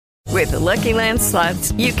With the Lucky Land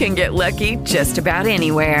Slots, you can get lucky just about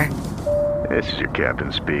anywhere. This is your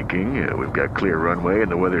captain speaking. We've got clear runway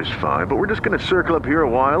and the weather's fine, but we're just going to circle up here a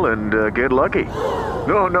while and get lucky.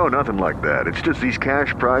 No, nothing like that. It's just these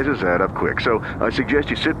cash prizes add up quick. So I suggest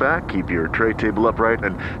you sit back, keep your tray table upright,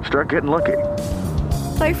 and start getting lucky.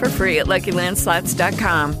 Play for free at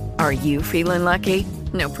LuckyLandSlots.com. Are you feeling lucky?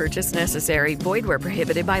 No purchase necessary. Void where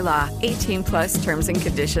prohibited by law. 18 plus terms and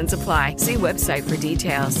conditions apply. See website for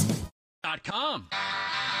details. .com.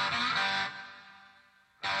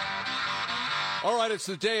 All right, it's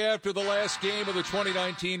the day after the last game of the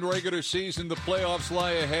 2019 regular season. The playoffs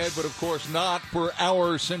lie ahead, but of course not for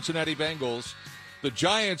our Cincinnati Bengals. The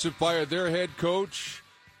Giants have fired their head coach.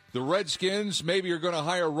 The Redskins maybe are going to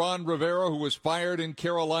hire Ron Rivera, who was fired in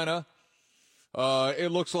Carolina.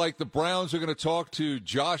 It looks like the Browns are going to talk to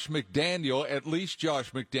Josh McDaniel, at least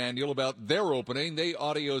Josh McDaniel, about their opening. They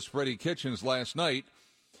audios Freddie Kitchens last night.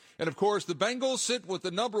 And, of course, the Bengals sit with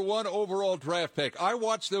the number 1 overall draft pick. I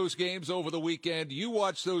watched those games over the weekend. You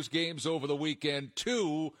watched those games over the weekend.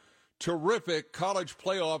 2 terrific college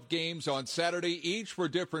playoff games on Saturday, each for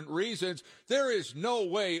different reasons. There is no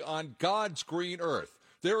way on God's green earth,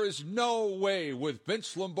 there is no way with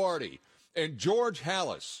Vince Lombardi and George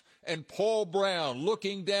Halas and Paul Brown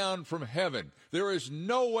looking down from heaven, there is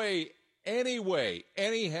no way,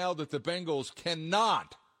 anyhow, that the Bengals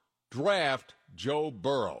cannot draft Joe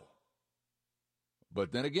Burrow.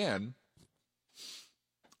 But then again,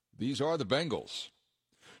 these are the Bengals.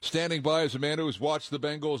 Standing by is a man who has watched the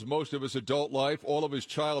Bengals most of his adult life, all of his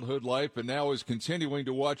childhood life, and now is continuing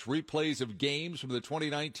to watch replays of games from the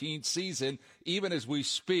 2019 season, even as we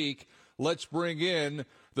speak. Let's bring in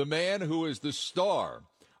the man who is the star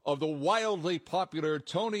of the wildly popular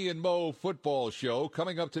Tony and Mo football show,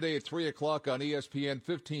 coming up today at 3 o'clock on ESPN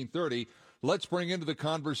 1530. Let's bring into the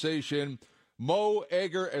conversation Mo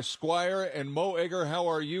Egger Esquire. And Mo Egger, how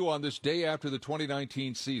are you on this day after the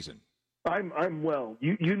 2019 season? I'm well.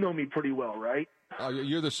 You know me pretty well, right?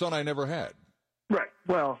 You're the son I never had. Right.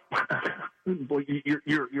 Well,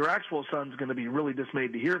 your actual son's going to be really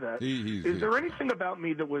dismayed to hear that. Is there anything about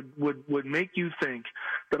me that would make you think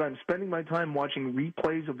that I'm spending my time watching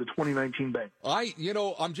replays of the 2019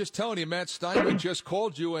 Bengals? I'm just telling you, Matt Steinman just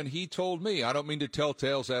called you, and he told me, I don't mean to tell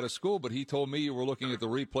tales out of school, but he told me you were looking at the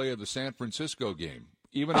replay of the San Francisco game.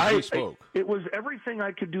 Even as we spoke. It was everything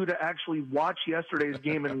I could do to actually watch yesterday's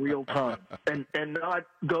game in real time and not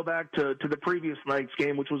go back to the previous night's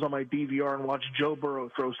game, which was on my DVR, and watch Joe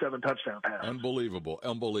Burrow throw 7 touchdown passes.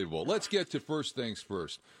 Unbelievable. Let's get to first things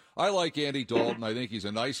first. I like Andy Dalton. I think he's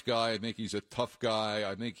a nice guy. I think he's a tough guy.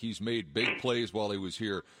 I think he's made big plays while he was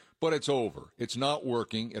here. But it's over. It's not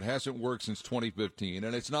working. It hasn't worked since 2015.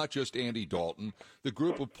 And it's not just Andy Dalton. The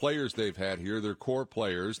group of players they've had here, they're core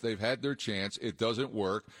players. They've had their chance. It doesn't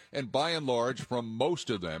work. And by and large, from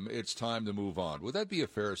most of them, it's time to move on. Would that be a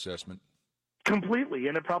fair assessment? Completely.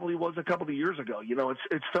 And it probably was a couple of years ago.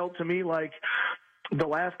 It's felt to me like the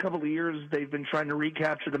last couple of years they've been trying to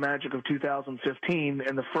recapture the magic of 2015,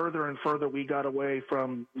 and the further and further we got away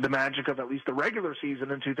from the magic of at least the regular season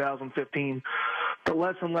in 2015, the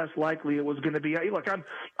less and less likely it was going to be. Look,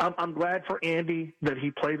 I'm glad for Andy that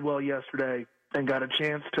he played well yesterday and got a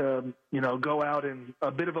chance to, go out in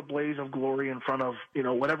a bit of a blaze of glory in front of,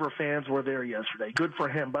 whatever fans were there yesterday. Good for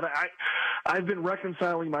him. But I've been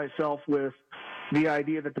reconciling myself with the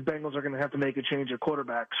idea that the Bengals are going to have to make a change at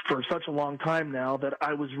quarterbacks for such a long time now that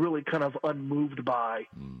I was really kind of unmoved by,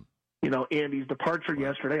 Andy's departure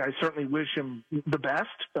yesterday. I certainly wish him the best.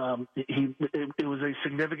 It was a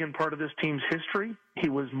significant part of this team's history. He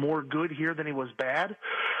was more good here than he was bad,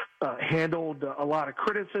 handled a lot of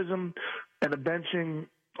criticism and a benching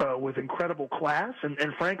with incredible class, and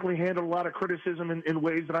frankly handled a lot of criticism in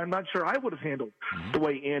ways that I'm not sure I would have handled the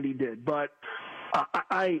way Andy did. But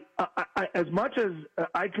I as much as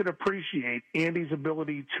I could appreciate Andy's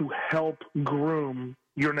ability to help groom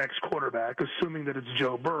your next quarterback, assuming that it's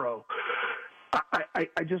Joe Burrow,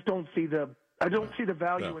 I just don't see the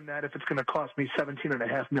value in that if it's going to cost me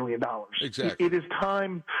 $17.5 million. Exactly. It is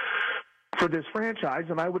time for this franchise,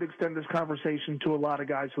 and I would extend this conversation to a lot of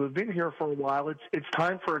guys who have been here for a while. It's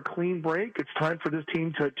time for a clean break. It's time for this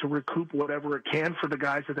team to recoup whatever it can for the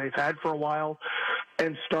guys that they've had for a while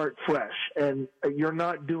and start fresh. And you're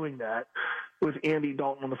not doing that with Andy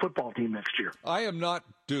Dalton on the football team next year. I am not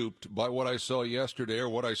duped by what I saw yesterday or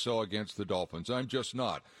what I saw against the Dolphins. I'm just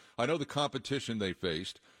not. I know the competition they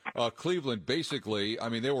faced. Cleveland, basically, I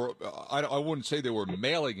mean, they were, I wouldn't say they were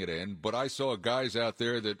mailing it in, but I saw guys out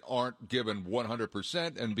there that aren't given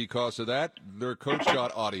 100%, and because of that, their coach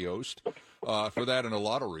got adiosed. for that and a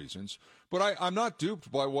lot of reasons. But I'm not duped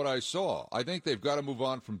by what I saw. I think they've got to move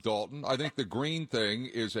on from Dalton. I think the Green thing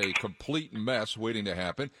is a complete mess waiting to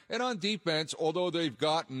happen. And on defense, although they've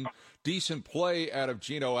gotten decent play out of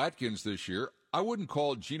Geno Atkins this year, I wouldn't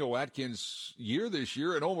call Geno Atkins' year this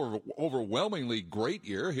year an overwhelmingly great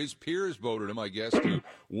year. His peers voted him, I guess, to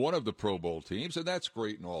one of the Pro Bowl teams, and that's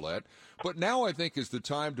great and all that. But now I think is the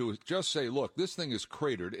time to just say, look, this thing is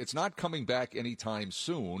cratered. It's not coming back anytime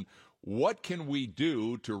soon. What can we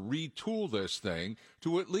do to retool this thing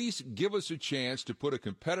to at least give us a chance to put a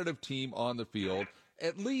competitive team on the field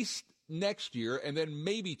at least next year, and then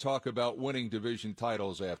maybe talk about winning division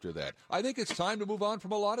titles after that? I think it's time to move on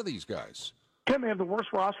from a lot of these guys. Tim, they have the worst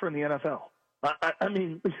roster in the NFL. I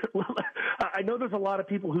mean, I know there's a lot of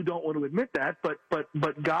people who don't want to admit that, but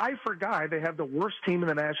guy for guy, they have the worst team in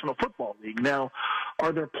the National Football League. Now,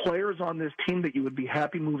 are there players on this team that you would be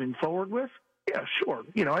happy moving forward with? Yeah, sure.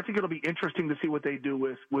 I think it'll be interesting to see what they do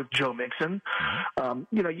with Joe Mixon.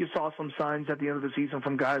 You saw some signs at the end of the season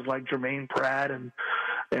from guys like Jermaine Pratt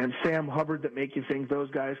and Sam Hubbard that make you think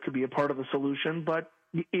those guys could be a part of the solution. But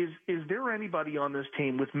is there anybody on this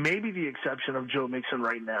team, with maybe the exception of Joe Mixon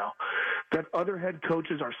right now, that other head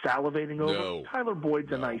coaches are salivating over? No. Tyler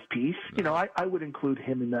Boyd's a nice piece. No. I would include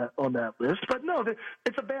him on that list. But no,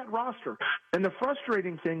 it's a bad roster. And the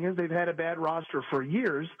frustrating thing is they've had a bad roster for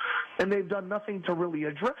years, and they've done nothing to really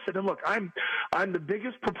address it. And look, I'm the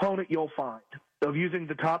biggest proponent you'll find of using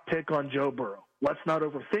the top pick on Joe Burrow. Let's not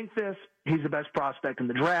overthink this. He's the best prospect in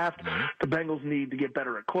the draft. Mm-hmm. The Bengals need to get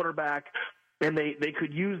better at quarterback. And they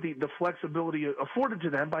could use the flexibility afforded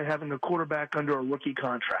to them by having a quarterback under a rookie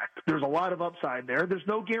contract. There's a lot of upside there. There's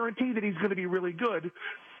no guarantee that he's going to be really good,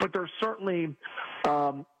 but there's certainly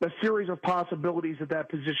a series of possibilities at that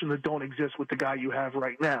position that don't exist with the guy you have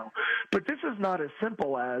right now. But this is not as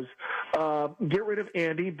simple as get rid of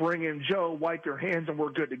Andy, bring in Joe, wipe your hands, and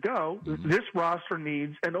we're good to go. Mm-hmm. This roster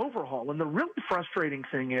needs an overhaul. And the really frustrating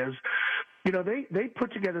thing is, they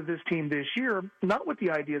put together this team this year not with the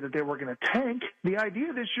idea that they were going to tank. The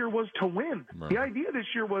idea this year was to win. Right. The idea this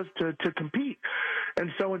year was to compete. And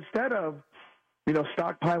so instead of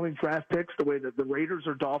stockpiling draft picks the way that the Raiders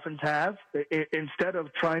or Dolphins have, instead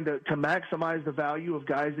of trying to maximize the value of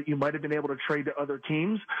guys that you might have been able to trade to other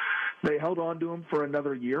teams, they held on to them for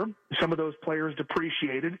another year. Some of those players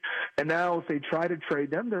depreciated, and now if they try to trade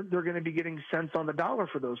them, they're going to be getting cents on the dollar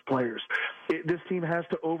for those players. This team has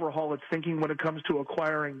to overhaul its thinking when it comes to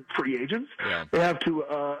acquiring free agents. Yeah. They have to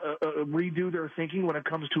redo their thinking when it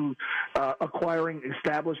comes to acquiring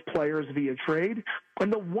established players via trade.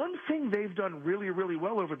 And the one thing they've done really, really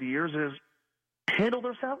well over the years is handle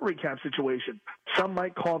their salary cap situation. Some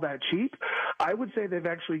might call that cheap. I would say they've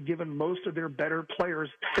actually given most of their better players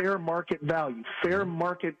fair market value, fair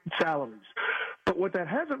market salaries. But what that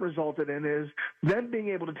hasn't resulted in is them being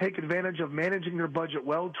able to take advantage of managing their budget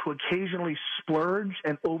well to occasionally splurge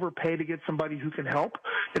and overpay to get somebody who can help.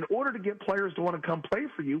 In order to get players to want to come play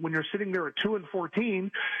for you, when you're sitting there at 2-14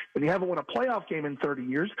 and you haven't won a playoff game in 30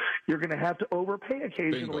 years, you're going to have to overpay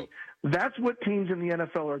occasionally. Bingo. That's what teams in the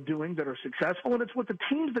NFL are doing that are successful, and it's what the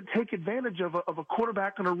teams that take advantage of a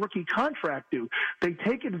quarterback on a rookie contract do. They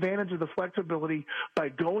take advantage of the flexibility by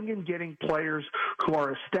going and getting players who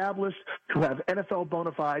are established, who have NFL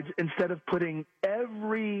bona fides, instead of putting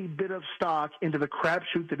every bit of stock into the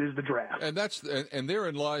crapshoot that is the draft. And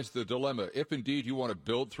therein lies the dilemma. If indeed you want to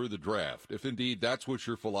build through the draft, if indeed that's what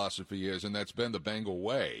your philosophy is, and that's been the Bengal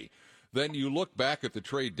way, then you look back at the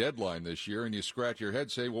trade deadline this year and you scratch your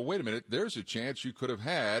head saying, well, wait a minute, there's a chance you could have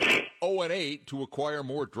had 0-8 to acquire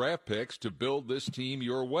more draft picks to build this team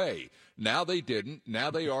your way. Now they didn't.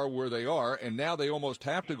 Now they are where they are, and now they almost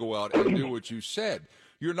have to go out and do what you said.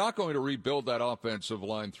 You're not going to rebuild that offensive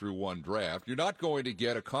line through one draft. You're not going to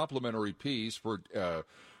get a complimentary piece for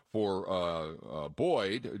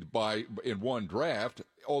Boyd in one draft.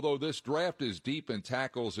 Although this draft is deep in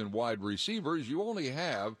tackles and wide receivers, you only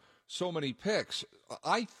have so many picks.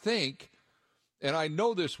 I think, and I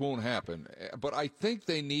know this won't happen, but I think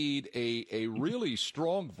they need a really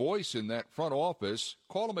strong voice in that front office.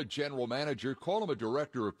 Call him a general manager, call him a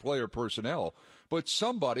director of player personnel, but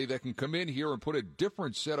somebody that can come in here and put a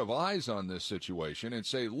different set of eyes on this situation and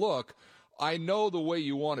say, look, I know the way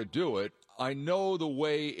you want to do it. I know the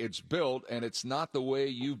way it's built, and it's not the way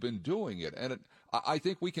you've been doing it. And I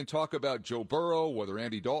think we can talk about Joe Burrow, whether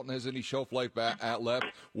Andy Dalton has any shelf life left,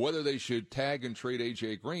 whether they should tag and trade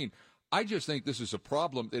A.J. Green. I just think this is a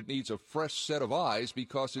problem that needs a fresh set of eyes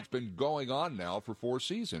because it's been going on now for 4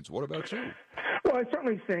 seasons. What about you? Well, I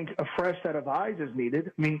certainly think a fresh set of eyes is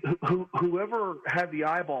needed. I mean, whoever had the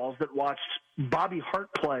eyeballs that watched Bobby Hart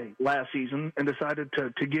play last season and decided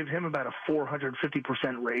to give him about a 450%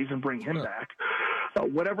 raise and bring him back.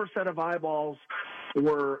 Whatever set of eyeballs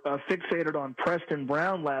were fixated on Preston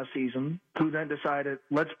Brown last season, who then decided,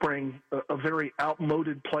 let's bring a very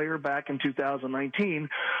outmoded player back in 2019,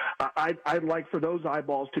 I'd like for those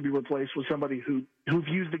eyeballs to be replaced with somebody who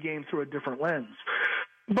views the game through a different lens.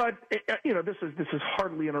 But, this is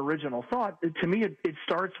hardly an original thought. To me, it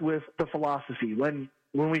starts with the philosophy. When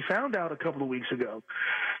we found out a couple of weeks ago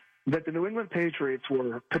that the New England Patriots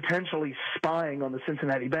were potentially spying on the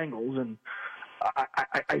Cincinnati Bengals, and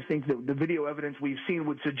I think that the video evidence we've seen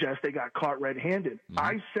would suggest they got caught red-handed. Mm-hmm.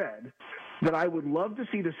 I said that I would love to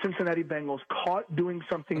see the Cincinnati Bengals caught doing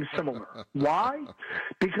something similar. Why?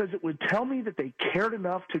 Because it would tell me that they cared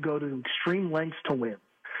enough to go to extreme lengths to win.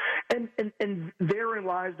 And therein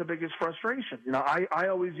lies the biggest frustration. I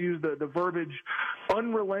always use the verbiage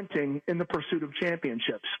unrelenting in the pursuit of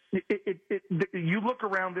championships. You look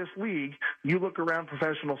around this league, you look around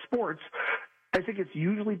professional sports, I think it's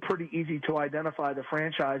usually pretty easy to identify the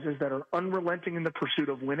franchises that are unrelenting in the pursuit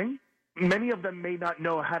of winning. Many of them may not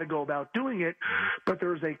know how to go about doing it, but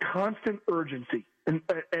there's a constant urgency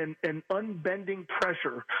and unbending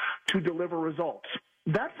pressure to deliver results.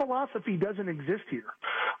 That philosophy doesn't exist here.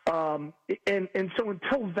 And so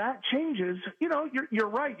until that changes, you're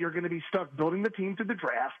right. You're going to be stuck building the team to the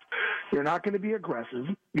draft. You're not going to be aggressive.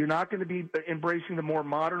 You're not going to be embracing the more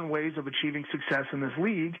modern ways of achieving success in this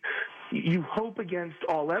league. You hope against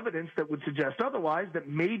all evidence that would suggest otherwise, that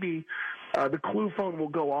maybe the clue phone will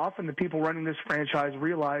go off and the people running this franchise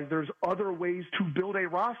realize there's other ways to build a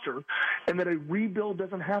roster and that a rebuild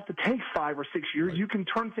doesn't have to take 5 or 6 years. Right. You can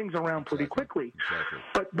turn things around pretty quickly.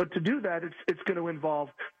 Exactly. But to do that, it's going to involve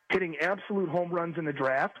hitting absolute home runs in the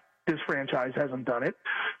draft. This franchise hasn't done it.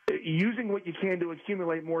 Using what you can to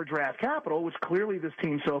accumulate more draft capital, which clearly this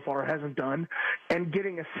team so far hasn't done, and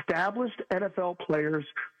getting established NFL players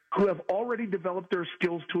who have already developed their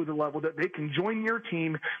skills to the level that they can join your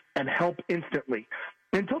team and help instantly.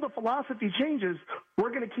 Until the philosophy changes, we're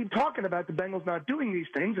going to keep talking about the Bengals not doing these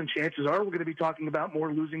things, and chances are we're going to be talking about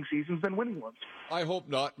more losing seasons than winning ones. I hope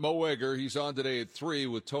not. Mo Egger, he's on today at 3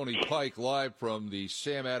 with Tony Pike live from the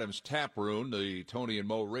Sam Adams Tap Room, the Tony and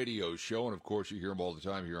Mo radio show, and, of course, you hear him all the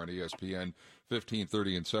time here on ESPN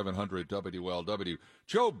 1530 and 700 WLW.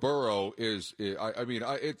 Joe Burrow is,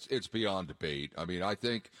 it's beyond debate. I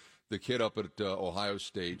think the kid up at Ohio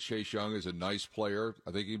State, Chase Young, is a nice player.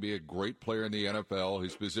 I think he'd be a great player in the NFL.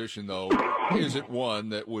 His position, though, isn't one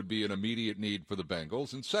that would be an immediate need for the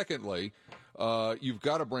Bengals. And secondly, you've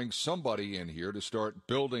got to bring somebody in here to start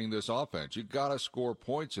building this offense. You've got to score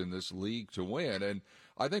points in this league to win. And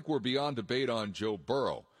I think we're beyond debate on Joe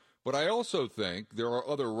Burrow. But I also think there are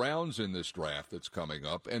other rounds in this draft that's coming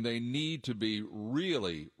up, and they need to be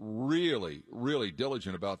really, really, really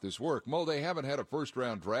diligent about this work. Mo, they haven't had a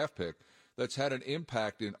first-round draft pick that's had an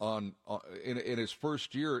impact in his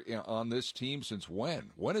first year on this team since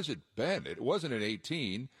when? When has it been? It wasn't in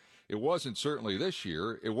 18. It wasn't certainly this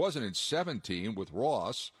year. It wasn't in 17 with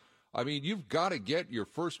Ross. You've got to get your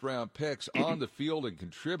first-round picks on the field and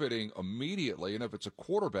contributing immediately, and if it's a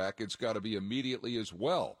quarterback, it's got to be immediately as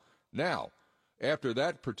well. Now, after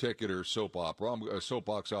that particular soapbox opera,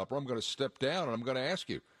 I'm going to step down and I'm going to ask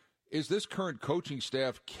you, is this current coaching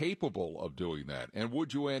staff capable of doing that? And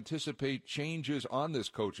would you anticipate changes on this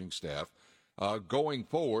coaching staff going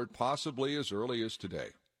forward, possibly as early as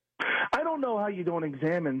today? I don't know how you don't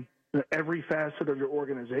examine every facet of your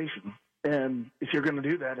organization. And if you're going to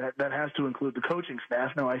do that, that has to include the coaching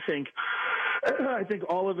staff. Now, I think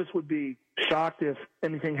all of us would be shocked if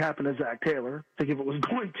anything happened to Zach Taylor. I think if it was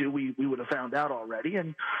going to, we would have found out already.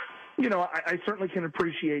 And, I certainly can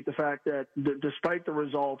appreciate the fact that despite the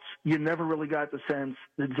results, you never really got the sense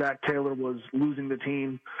that Zach Taylor was losing the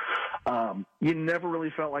team. You never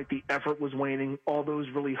really felt like the effort was waning, all those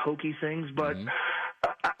really hokey things. But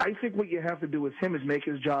I think what you have to do with him is make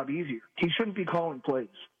his job easier. He shouldn't be calling plays.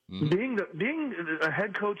 Being a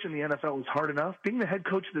head coach in the NFL is hard enough. Being the head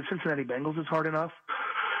coach of the Cincinnati Bengals is hard enough.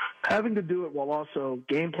 Having to do it while also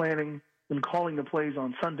game planning and calling the plays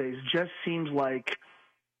on Sundays just seems like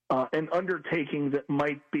an undertaking that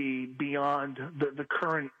might be beyond the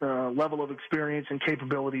current level of experience and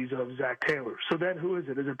capabilities of Zach Taylor. So then who is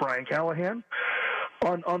it? Is it Brian Callahan?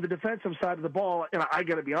 On the defensive side of the ball, and I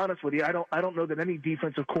got to be honest with you, I don't know that any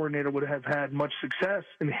defensive coordinator would have had much success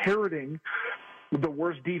inheriting the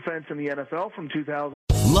worst defense in the NFL from 2000.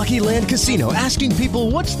 Lucky Land Casino, asking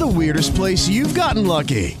people, what's the weirdest place you've gotten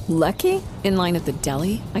lucky? Lucky? In line at the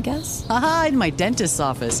deli, I guess? Aha, in my dentist's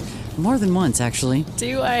office. More than once, actually.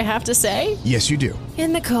 Do I have to say? Yes, you do.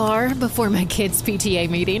 In the car before my kids' PTA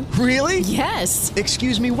meeting. Really? Yes.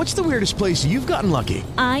 Excuse me, what's the weirdest place you've gotten lucky?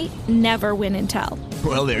 I never win and tell.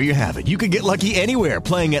 Well, there you have it. You can get lucky anywhere,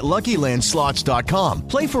 playing at LuckyLandSlots.com.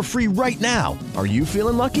 Play for free right now. Are you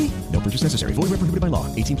feeling lucky? No purchase necessary. Void where prohibited by law.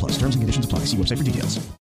 18+. Terms and conditions apply. See website for details.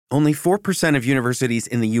 Only 4% of universities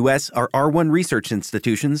in the U.S. are R1 research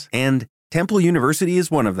institutions, and Temple University is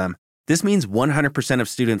one of them. This means 100% of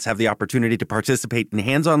students have the opportunity to participate in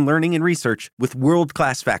hands-on learning and research with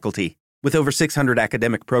world-class faculty. With over 600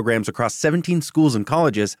 academic programs across 17 schools and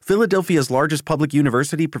colleges, Philadelphia's largest public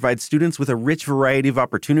university provides students with a rich variety of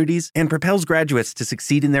opportunities and propels graduates to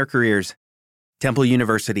succeed in their careers. Temple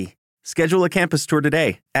University. Schedule a campus tour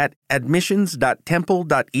today at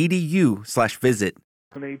admissions.temple.edu/visit.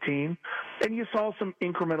 2018, and you saw some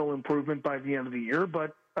incremental improvement by the end of the year,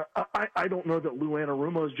 but I don't know that Lou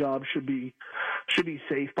Anarumo's job should be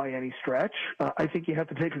safe by any stretch. I think you have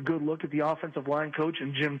to take a good look at the offensive line coach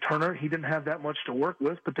and Jim Turner. He didn't have that much to work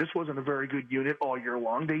with, but this wasn't a very good unit all year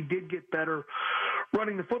long. They did get better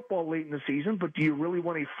running the football late in the season, but do you really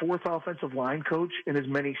want a fourth offensive line coach in as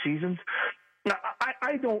many seasons? Now,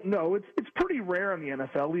 I don't know. It's pretty rare in the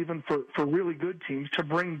NFL, even for really good teams, to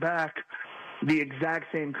bring back the exact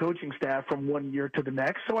same coaching staff from one year to the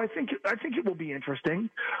next. So I think it will be interesting.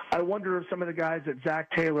 I wonder if some of the guys that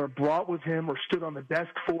Zach Taylor brought with him or stood on the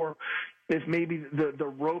desk for, if maybe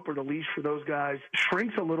the rope or the leash for those guys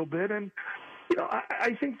shrinks a little bit. And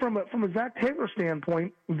I think from a Zach Taylor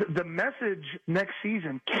standpoint, the message next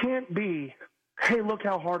season can't be, hey, look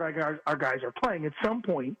how hard our guys are playing. At some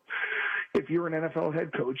point, if you're an NFL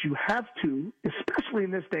head coach, you have to, especially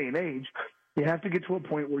in this day and age, you have to get to a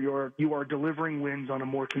point where you are delivering wins on a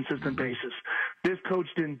more consistent basis. This coach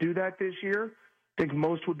didn't do that this year. I think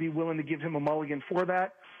most would be willing to give him a mulligan for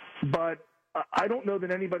that. But I don't know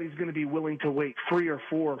that anybody's going to be willing to wait 3 or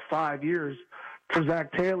 4 or 5 years for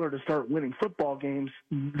Zach Taylor to start winning football games.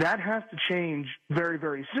 That has to change very,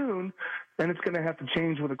 very soon, and it's going to have to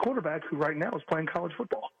change with a quarterback who right now is playing college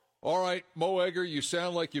football. All right, Mo Egger, you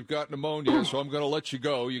sound like you've got pneumonia, so I'm going to let you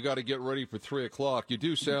go. You got to get ready for 3 o'clock. You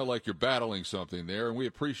do sound like you're battling something there, and we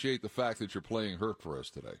appreciate the fact that you're playing hurt for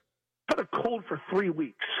us today. I've had a cold for 3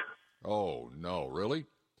 weeks. Oh, no, really?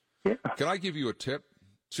 Yeah. Can I give you a tip?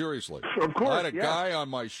 Seriously. Of course, I had a guy on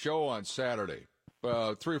my show on Saturday, 3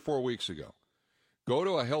 or 4 weeks ago. Go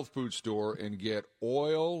to a health food store and get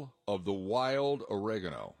oil of the wild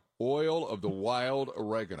oregano. Oil of the wild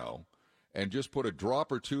oregano. And just put a drop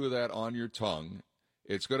or 2 of that on your tongue.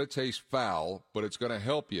 It's going to taste foul, but it's going to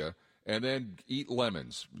help you. And then eat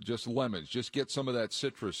lemons, just lemons. Just get some of that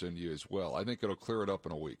citrus in you as well. I think it'll clear it up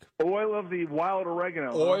in a week. Oil of the wild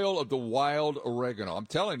oregano. Oil of the wild oregano. I'm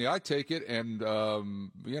telling you, I take it, and,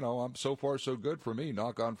 I'm so far so good for me.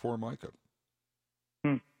 Knock on Formica.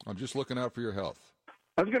 I'm just looking out for your health.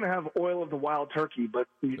 I was going to have oil of the wild turkey, but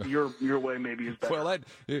your way maybe is better. Well,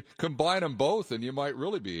 combine them both, and you might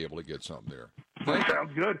really be able to get something there.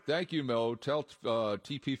 Sounds good. Thank you, Mo. Tell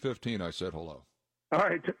TP15 I said hello. All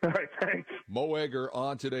right, thanks. Mo Egger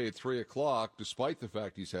on today at 3 o'clock, despite the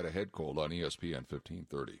fact he's had a head cold on ESPN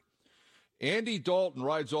 1530. Andy Dalton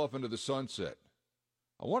rides off into the sunset.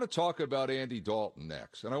 I want to talk about Andy Dalton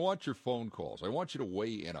next, and I want your phone calls. I want you to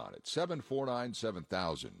weigh in on it.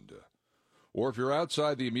 749-7000. Or if you're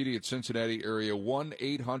outside the immediate Cincinnati area,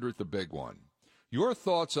 1-800-THE-BIG-ONE. Your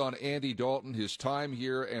thoughts on Andy Dalton, his time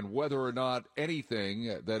here, and whether or not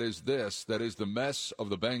anything that is the mess of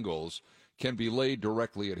the Bengals, can be laid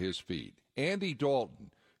directly at his feet. Andy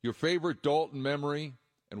Dalton, your favorite Dalton memory,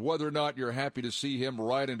 and whether or not you're happy to see him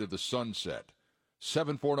ride into the sunset.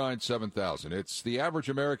 749-7000. It's the average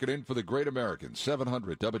American in for the great American.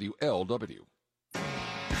 700 WLW.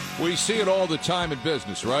 We see it all the time in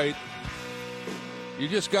business, right? You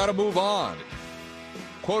just got to move on.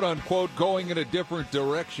 Quote, unquote, going in a different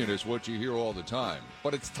direction is what you hear all the time.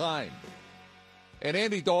 But it's time. And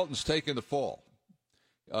Andy Dalton's taking the fall.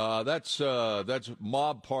 That's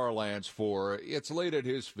mob parlance for it's laid at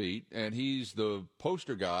his feet, and he's the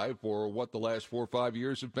poster guy for what the last 4 or 5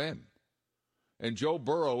 years have been. And Joe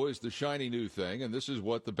Burrow is the shiny new thing, and this is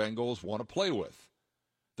what the Bengals want to play with.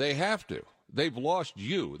 They have to. They've lost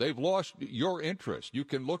you. They've lost your interest. You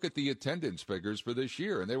can look at the attendance figures for this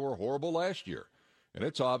year, and they were horrible last year. And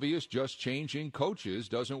it's obvious just changing coaches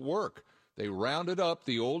doesn't work. They rounded up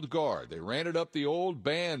the old guard. They rounded up the old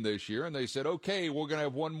band this year, and they said, okay, we're going to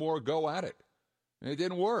have one more go at it. And it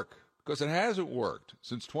didn't work because it hasn't worked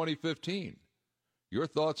since 2015. Your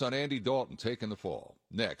thoughts on Andy Dalton taking the fall.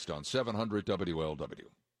 Next on 700 WLW.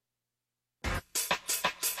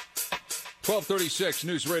 1236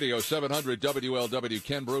 News Radio 700 WLW.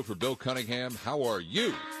 Ken Brew for Bill Cunningham. How are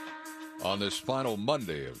you on this final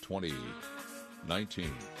Monday of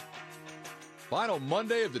 2019? Final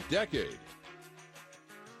Monday of the decade.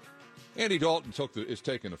 Andy Dalton is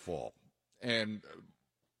taking the fall. And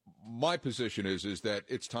my position is that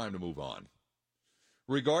it's time to move on.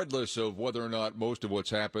 Regardless of whether or not most of what's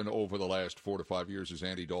happened over the last 4 to 5 years is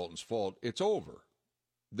Andy Dalton's fault, it's over.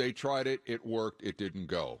 They tried it, it worked, it didn't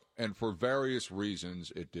go. And for various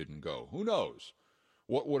reasons, it didn't go. Who knows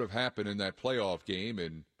what would have happened in that playoff game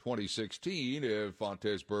in 2016 if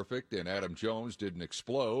Vontaze Burfict and Adam Jones didn't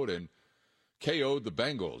explode and KO'd the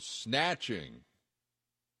Bengals,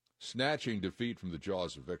 snatching defeat from the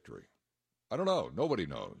jaws of victory. I don't know. Nobody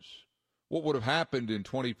knows. What would have happened in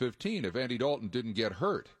 2015 if Andy Dalton didn't get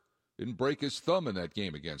hurt? Didn't break his thumb in that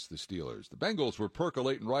game against the Steelers. The Bengals were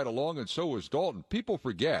percolating right along, and so was Dalton. People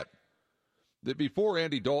forget that before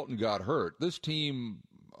Andy Dalton got hurt, this team,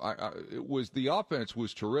 the offense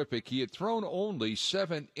was terrific. He had thrown only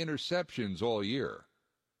 7 interceptions all year.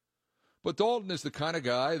 But Dalton is the kind of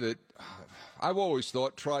guy that I've always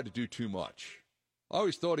thought tried to do too much. I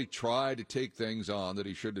always thought he tried to take things on that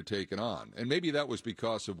he shouldn't have taken on. And maybe that was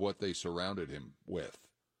because of what they surrounded him with.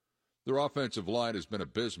 Their offensive line has been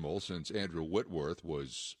abysmal since Andrew Whitworth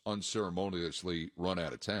was unceremoniously run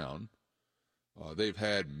out of town. They've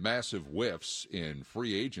had massive whiffs in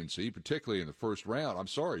free agency, particularly in the first round. I'm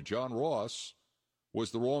sorry, John Ross was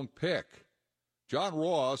the wrong pick. John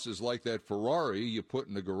Ross is like that Ferrari you put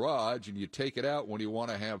in the garage and you take it out when you want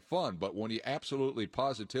to have fun. But when you absolutely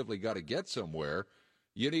positively got to get somewhere,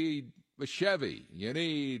 you need a Chevy, you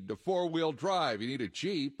need a 4-wheel drive, you need a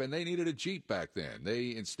Jeep, and they needed a Jeep back then.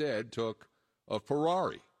 They instead took a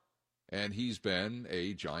Ferrari, and he's been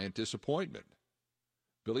a giant disappointment.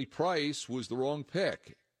 Billy Price was the wrong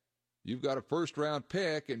pick. You've got a first-round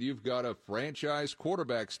pick, and you've got a franchise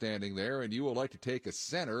quarterback standing there, and you would like to take a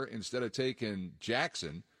center instead of taking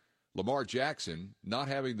Jackson, Lamar Jackson, not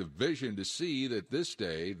having the vision to see that this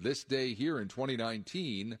day here in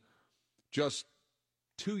 2019, just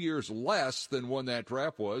 2 years less than when that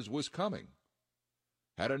draft was coming.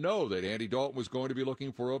 Had to know that Andy Dalton was going to be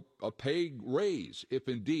looking for a pay raise if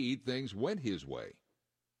indeed things went his way.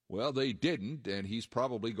 Well, they didn't, and he's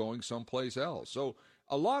probably going someplace else. So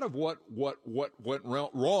a lot of what went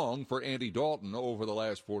wrong for Andy Dalton over the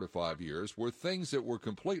last 4 to 5 years were things that were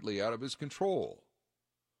completely out of his control.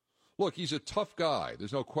 Look, he's a tough guy.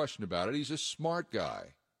 There's no question about it. He's a smart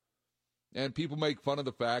guy. And people make fun of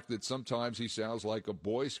the fact that sometimes he sounds like a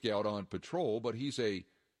Boy Scout on patrol, but he's a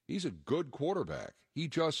good quarterback. He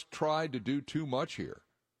just tried to do too much here.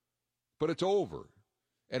 But it's over.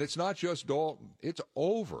 And it's not just Dalton. It's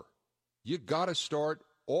over. You got to start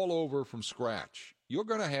all over from scratch. You're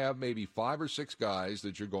going to have maybe 5 or 6 guys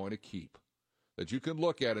that you're going to keep, that you can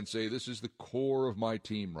look at and say, this is the core of my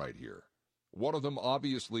team right here. One of them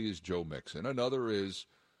obviously is Joe Mixon. Another is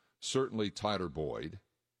certainly Tyler Boyd.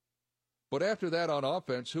 But after that on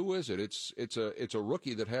offense, who is it? It's a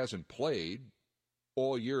rookie that hasn't played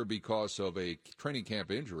all year because of a training camp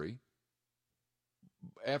injury.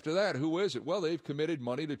 After that, who is it? Well, they've committed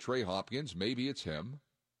money to Trey Hopkins. Maybe it's him.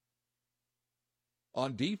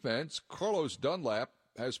 On defense, Carlos Dunlap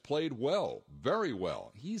has played well, very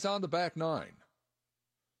well. He's on the back 9.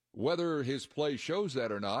 Whether his play shows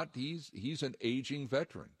that or not, he's an aging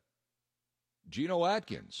veteran. Geno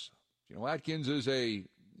Atkins is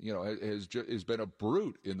has been a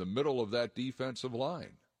brute in the middle of that defensive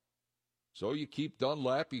line. So you keep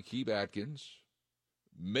Dunlap, you keep Atkins.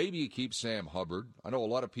 Maybe you keep Sam Hubbard. I know a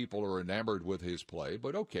lot of people are enamored with his play,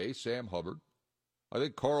 but okay, Sam Hubbard. I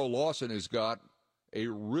think Carl Lawson has got a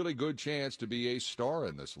really good chance to be a star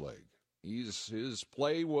in this league. His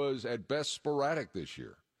play was at best sporadic this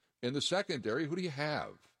year. In the secondary, who do you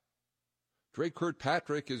have? Dre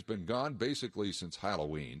Kirkpatrick has been gone basically since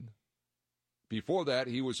Halloween. Before that,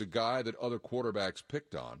 he was a guy that other quarterbacks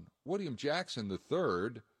picked on. William Jackson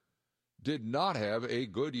III did not have a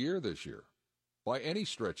good year this year by any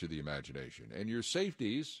stretch of the imagination. And your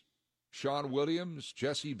safeties, Sean Williams,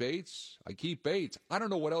 Jesse Bates, I keep Bates. I don't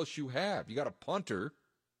know what else you have. You got a punter.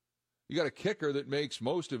 You got a kicker that makes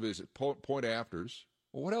most of his point afters.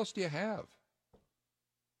 Well, what else do you have?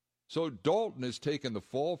 So Dalton has taken the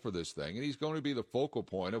fall for this thing, and he's going to be the focal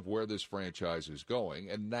point of where this franchise is going,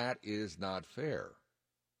 and that is not fair.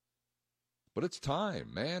 But it's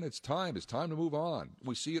time, man. It's time. It's time to move on.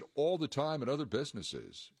 We see it all the time in other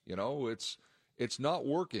businesses. You know, it's not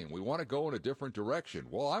working. We want to go in a different direction.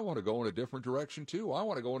 Well, I want to go in a different direction, too. I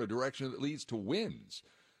want to go in a direction that leads to wins,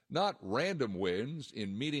 Not random wins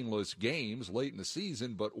in meaningless games late in the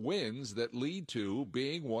season, but wins that lead to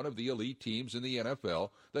being one of the elite teams in the NFL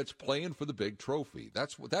that's playing for the big trophy.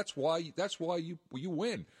 That's why you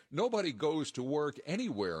win. Nobody goes to work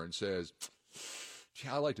anywhere and says, "Gee,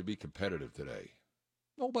 I like to be competitive today."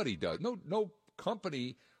 Nobody does. No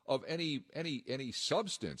company of any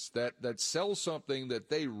substance that sells something that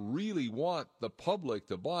they really want the public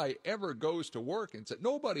to buy ever goes to work and says,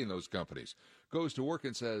 nobody in those companies goes to work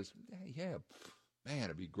and says, yeah, man,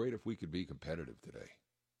 it'd be great if we could be competitive today.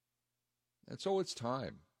 And so it's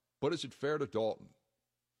time. But is it fair to Dalton?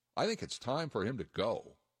 I think it's time for him to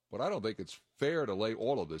go, but I don't think it's fair to lay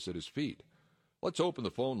all of this at his feet. Let's open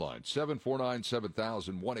the phone line,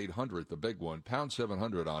 749-7000, 1-800, the big one, pound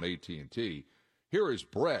 700 on AT&T. Here is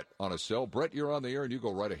Brett on a cell. Brett, you're on the air, and you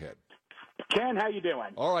go right ahead. Ken, how you doing?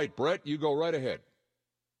 All right, Brett, you go right ahead.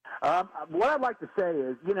 What I'd like to say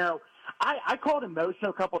is, I called him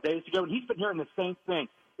emotional a couple of days ago, and he's been hearing the same thing.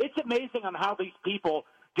 It's amazing on how these people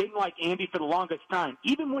didn't like Andy for the longest time.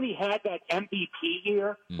 Even when he had that MVP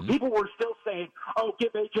year, people were still saying, oh,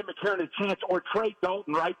 give A.J. McCarron a chance or trade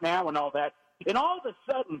Dalton right now and all that. And all of a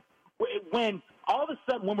sudden, when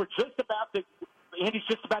we're just about to – Andy's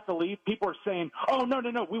just about to leave, people are saying, oh, no,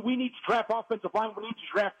 we need to draft offensive line. We need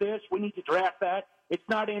to draft this. We need to draft that. It's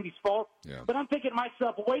not Andy's fault. Yeah. But I'm thinking to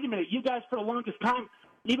myself, well, wait a minute. You guys, for the longest time,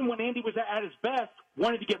 even when Andy was at his best,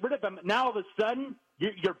 wanted to get rid of him. Now, all of a sudden,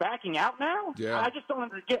 you're backing out now? Yeah. I just don't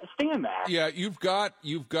understand that. Yeah, you've got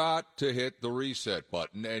to hit the reset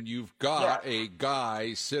button, and you've got a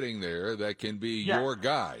guy sitting there that can be your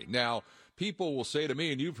guy. Now, people will say to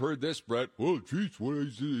me, and you've heard this, Brett, well, geez,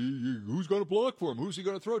 who's going to block for him? Who's he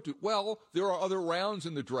going to throw to? Well, there are other rounds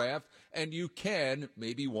in the draft, and you can,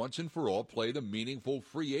 maybe once and for all, play the meaningful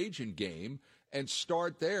free agent game and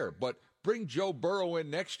start there. But bring Joe Burrow in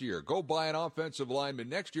next year. Go buy an offensive lineman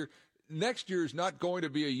next year. Next year is not going to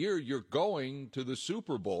be a year you're going to the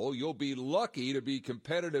Super Bowl. You'll be lucky to be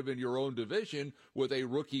competitive in your own division with a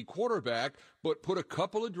rookie quarterback, but put a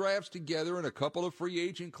couple of drafts together and a couple of free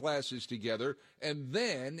agent classes together, and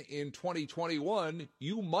then in 2021,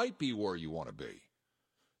 you might be where you want to be.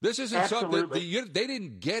 This isn't something they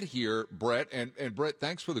didn't get here, Brett, and Brett,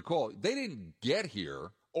 thanks for the call. They didn't get here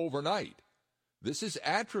overnight. This is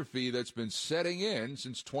atrophy that's been setting in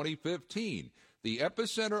since 2015. The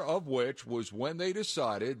epicenter of which was when they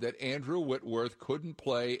decided that Andrew Whitworth couldn't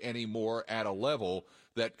play anymore at a level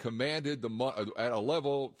that commanded at a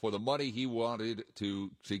level for the money he wanted to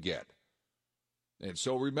get. And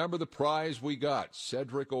so remember the prize we got,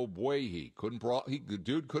 Cedric Ogbuehi. The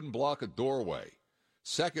dude couldn't block a doorway.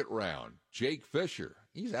 Second round, Jake Fisher.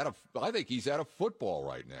 I think he's out of football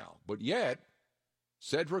right now. But yet,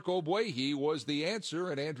 Cedric Ogbuehi was the answer,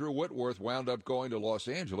 and Andrew Whitworth wound up going to Los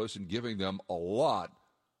Angeles and giving them a lot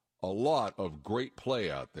of great play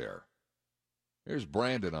out there. Here's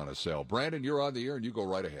Brandon on a cell. Brandon, you're on the air, and you go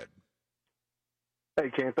right ahead. Hey,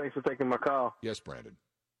 Ken, thanks for taking my call. Yes, Brandon.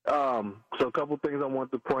 So a couple things I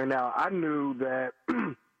want to point out. I knew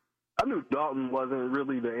Dalton wasn't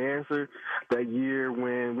really the answer that year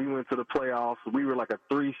when we went to the playoffs. We were like a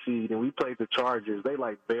 3 seed, and we played the Chargers. They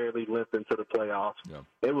barely limped into the playoffs. Yeah.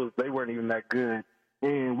 They weren't even that good.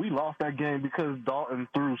 And we lost that game because Dalton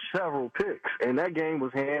threw several picks. And that game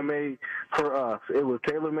was handmade for us. It was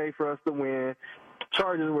tailor-made for us to win.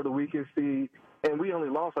 Chargers were the weakest seed. And we only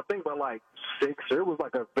lost, I think, by 6. It was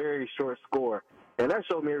a very short score. And that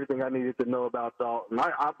showed me everything I needed to know about Dalton.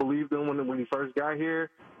 I believed him when he first got here.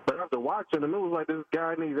 But after watching him, it was like this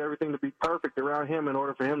guy needs everything to be perfect around him in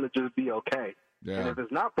order for him to just be okay. Yeah. And if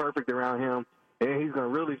it's not perfect around him, then he's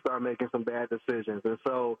going to really start making some bad decisions. And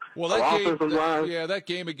so, that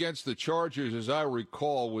game against the Chargers, as I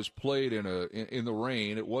recall, was played in the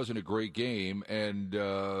rain. It wasn't a great game. And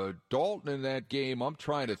Dalton in that game, I'm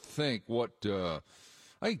trying to think what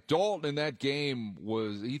I think Dalton in that game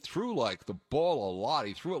he threw the ball a lot.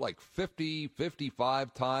 He threw it 50,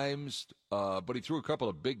 55 times, but he threw a couple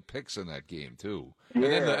of big picks in that game too.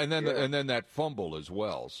 Yeah, and then that fumble as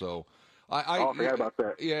well. So I forgot about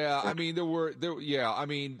that. Yeah, I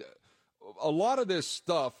mean a lot of this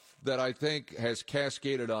stuff that I think has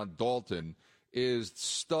cascaded on Dalton is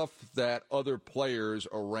stuff that other players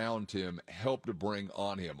around him helped to bring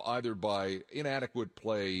on him, either by inadequate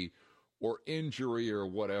play or injury or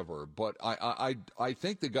whatever. But I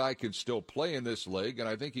think the guy can still play in this league, and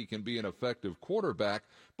I think he can be an effective quarterback.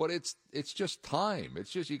 But it's just time.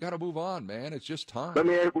 It's just you got to move on, man. It's just time. Let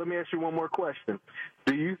me ask you one more question.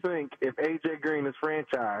 Do you think if A.J. Green is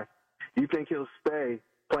franchised, you think he'll stay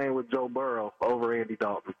playing with Joe Burrow over Andy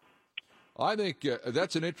Dalton? I think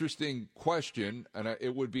that's an interesting question, and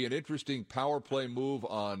it would be an interesting power play move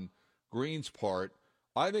on Green's part.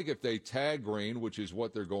 I think if they tag Green, which is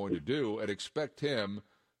what they're going to do, and expect him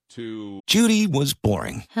to... Judy was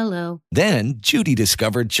boring. Hello. Then Judy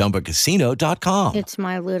discovered ChumbaCasino.com. It's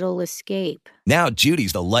my little escape. Now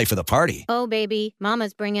Judy's the life of the party. Oh, baby,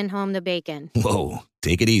 mama's bringing home the bacon. Whoa,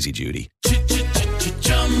 take it easy, Judy.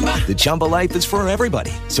 The Chumba life is for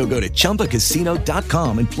everybody. So go to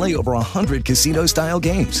ChumbaCasino.com and play over 100 casino-style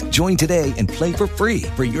games. Join today and play for free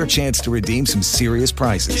for your chance to redeem some serious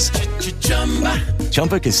prizes.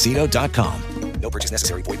 ChumbaCasino.com. No purchase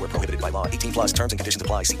necessary. Void where prohibited by law. 18+ terms and conditions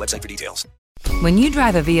apply. See website for details. When you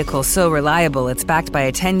drive a vehicle so reliable it's backed by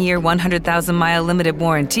a 10-year, 100,000-mile limited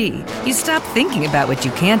warranty, you stop thinking about what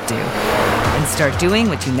you can't do and start doing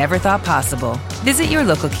what you never thought possible. Visit your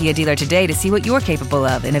local Kia dealer today to see what you're capable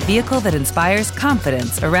of in a vehicle that inspires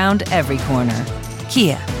confidence around every corner.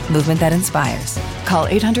 Kia, movement that inspires. Call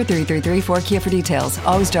 800-333-4KIA for details.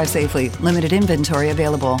 Always drive safely. Limited inventory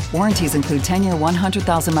available. Warranties include 10-year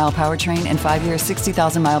 100,000-mile powertrain and 5-year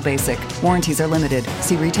 60,000-mile basic. Warranties are limited.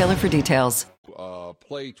 See retailer for details.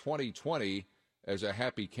 Play 2020 as a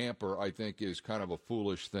happy camper, I think, is kind of a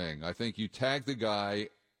foolish thing. I think you tag the guy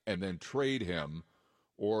and then trade him,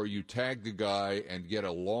 or you tag the guy and get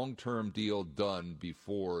a long-term deal done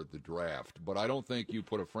before the draft. But I don't think you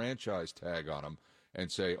put a franchise tag on him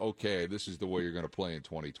and say, okay, this is the way you're going to play in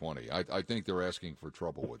 2020. I think they're asking for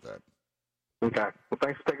trouble with that. Okay. Well,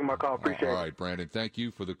 thanks for taking my call. Appreciate it. All right, Brandon, thank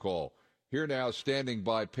you for the call. Here now, standing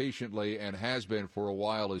by patiently and has been for a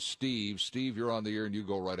while, is Steve. Steve, you're on the air, and you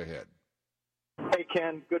go right ahead. Hey,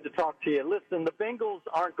 Ken. Good to talk to you. Listen, the Bengals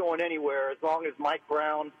aren't going anywhere as long as Mike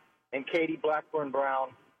Brown and Katie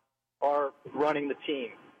Blackburn-Brown are running the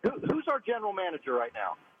team. Who's our general manager right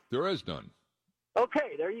now? There is none.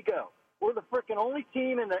 Okay, there you go. We're the freaking only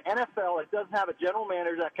team in the NFL that doesn't have a general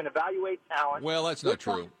manager that can evaluate talent. Well, that's not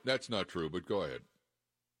true. That's not true, but go ahead.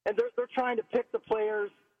 And they're trying to pick the players.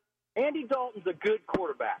 Andy Dalton's a good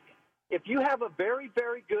quarterback. If you have a very,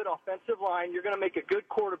 very good offensive line, you're going to make a good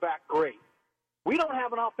quarterback great. We don't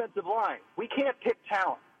have an offensive line. We can't pick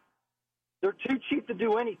talent. They're too cheap to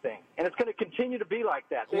do anything, and it's going to continue to be like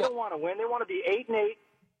that. They don't want to win. They want to be 8-8,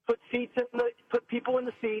 put people in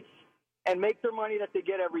the seats, and make their money that they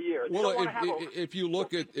get every year. Well, if you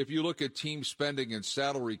look at team spending and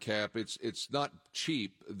salary cap, it's not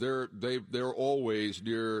cheap. They're always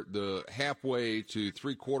near the halfway to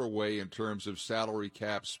three-quarter way in terms of salary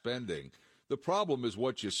cap spending. The problem is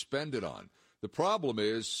what you spend it on. The problem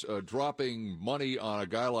is dropping money on a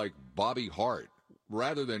guy like Bobby Hart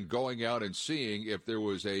rather than going out and seeing if there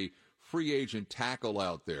was a free agent tackle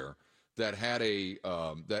out there that had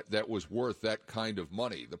that was worth that kind of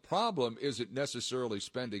money. The problem isn't necessarily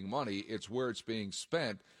spending money; it's where it's being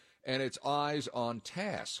spent, and it's eyes on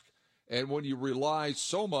task. And when you rely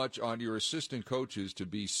so much on your assistant coaches to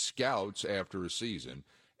be scouts after a season,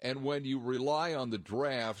 and when you rely on the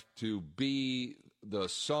draft to be the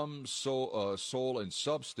soul and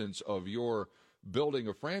substance of your building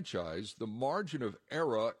a franchise, the margin of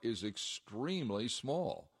error is extremely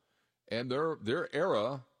small, and their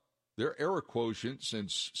error quotient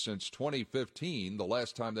since 2015, the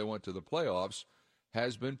last time they went to the playoffs,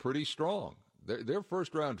 has been pretty strong. Their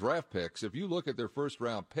first-round draft picks, if you look at their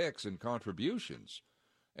first-round picks and contributions,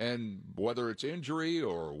 and whether it's injury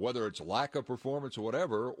or whether it's lack of performance or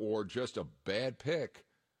whatever, or just a bad pick,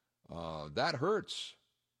 that hurts.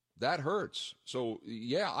 That hurts. So,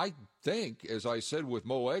 yeah, I think, as I said with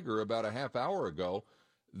Mo Egger about a half hour ago,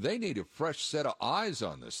 they need a fresh set of eyes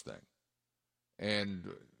on this thing. And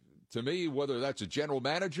to me, whether that's a general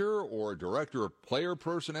manager or a director of player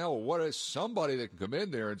personnel or what is, somebody that can come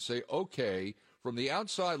in there and say, okay, from the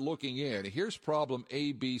outside looking in, here's problem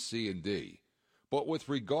A, B, C, and D. But with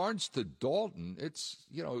regards to Dalton, it's,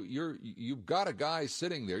 you've got a guy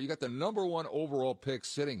sitting there. You got the number one overall pick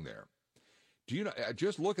sitting there. Do you know?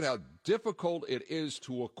 Just look at how difficult it is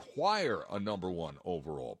to acquire a number one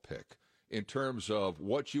overall pick in terms of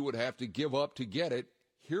what you would have to give up to get it.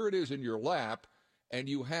 Here it is in your lap. And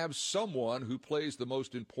you have someone who plays the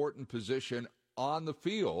most important position on the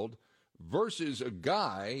field versus a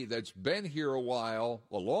guy that's been here a while,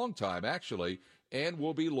 a long time actually, and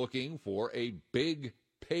will be looking for a big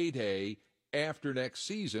payday after next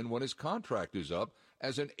season when his contract is up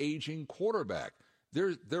as an aging quarterback.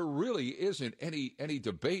 There really isn't any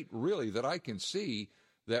debate really that I can see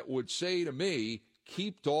that would say to me,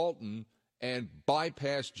 keep Dalton and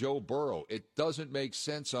bypass Joe Burrow. It doesn't make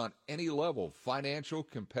sense on any level, financial,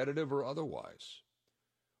 competitive, or otherwise.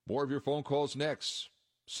 More of your phone calls next.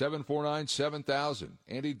 749-7000.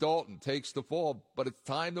 Andy Dalton takes the fall, but it's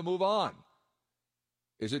time to move on.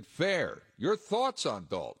 Is it fair? Your thoughts on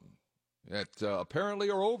Dalton that apparently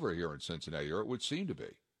are over here in Cincinnati, or it would seem to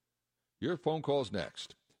be. Your phone call's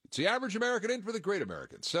next. It's the Average American in for the Great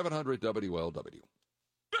American, 700 WLW.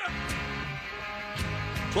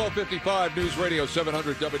 1255 News Radio,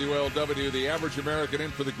 700 WLW, the Average American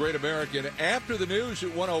in for the Great American. After the news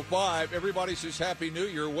at 105, everybody says Happy New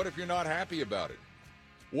Year. What if you're not happy about it?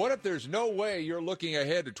 What if there's no way you're looking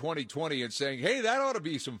ahead to 2020 and saying, hey, that ought to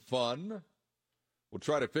be some fun? We'll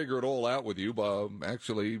try to figure it all out with you.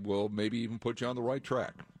 Actually, we'll maybe even put you on the right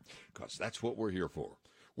track, because that's what we're here for.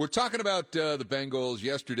 We're talking about the Bengals.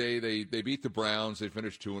 Yesterday, they beat the Browns. They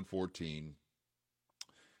finished 2-14.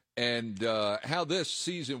 And how this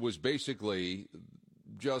season was basically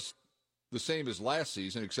just the same as last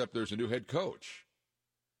season, except there's a new head coach.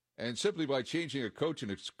 And simply by changing a coach and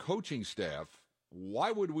its coaching staff,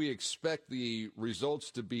 why would we expect the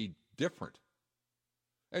results to be different?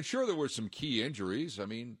 And sure, there were some key injuries. I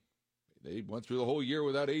mean, they went through the whole year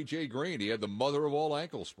without A.J. Green. He had the mother of all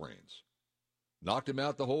ankle sprains. Knocked him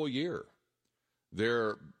out the whole year.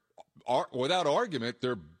 Without argument,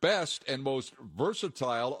 their best and most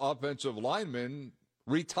versatile offensive lineman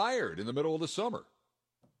retired in the middle of the summer.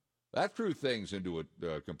 That threw things into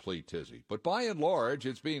a complete tizzy. But by and large,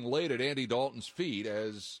 it's being laid at Andy Dalton's feet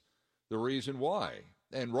as the reason why.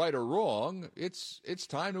 And right or wrong, it's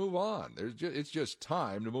time to move on. It's just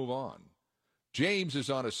time to move on. James is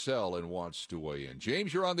on a cell and wants to weigh in.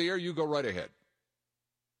 James, you're on the air. You go right ahead.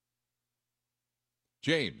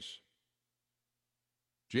 James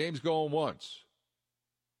going once.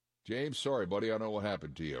 James, sorry, buddy. I don't know what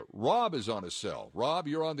happened to you. Rob is on a cell. Rob,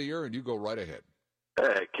 you're on the air, and you go right ahead.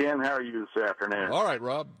 Hey, Ken, how are you this afternoon? All right,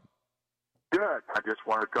 Rob. Good. I just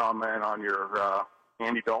want to comment on your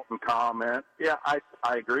Andy Dalton comment. Yeah, I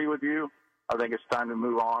agree with you. I think it's time to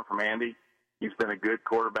move on from Andy. He's been a good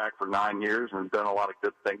quarterback for 9 years and done a lot of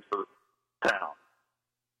good things for the town.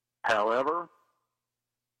 However,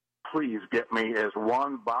 please get me, as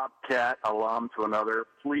one Bobcat alum to another,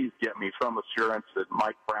 please get me some assurance that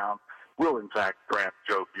Mike Brown will, in fact, draft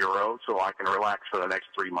Joe Burrow so I can relax for the next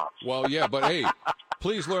 3 months. Well, yeah, but hey,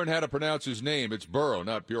 please learn how to pronounce his name. It's Burrow,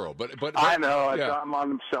 not Bureau. But I know. Yeah. I'm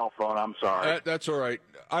on the cell phone. I'm sorry. That's all right.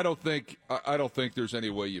 I don't think there's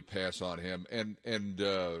any way you pass on him. And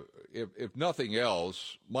if nothing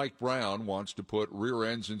else, Mike Brown wants to put rear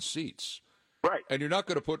ends in seats. Right. And you're not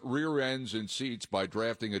going to put rear ends in seats by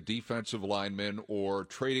drafting a defensive lineman or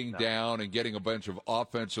trading down and getting a bunch of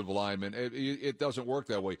offensive linemen. It doesn't work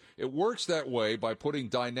that way. It works that way by putting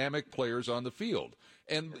dynamic players on the field.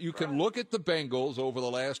 And you can look at the Bengals over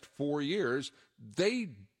the last 4 years. They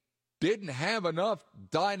didn't have enough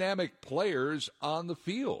dynamic players on the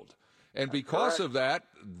field. And because of that,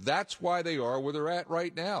 that's why they are where they're at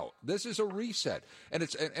right now. This is a reset. And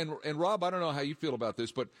and Rob, I don't know how you feel about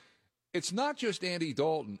this, but it's not just Andy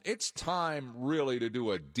Dalton. It's time really to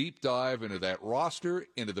do a deep dive into that roster,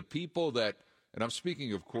 into the people that, and I'm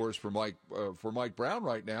speaking, of course, for Mike Brown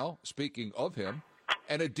right now, speaking of him,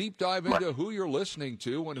 and a deep dive into who you're listening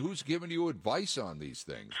to and who's giving you advice on these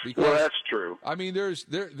things. Because, well, that's true. I mean,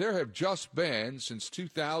 there have just been, since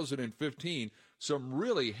 2015, some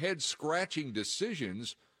really head-scratching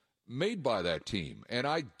decisions made by that team. And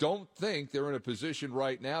I don't think they're in a position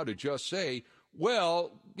right now to just say,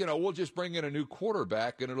 well, we'll just bring in a new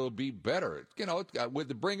quarterback and it'll be better.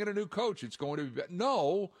 With bringing a new coach, it's going to be better.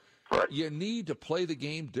 No, you need to play the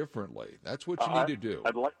game differently. That's what you need to do.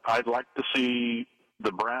 I'd like to see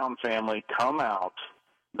the Brown family come out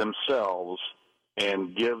themselves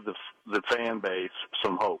and give the fan base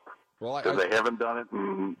some hope. Because they haven't done it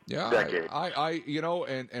in decades.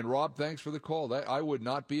 And Rob, thanks for the call. I would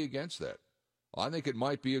not be against that. I think it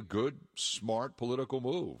might be a good, smart political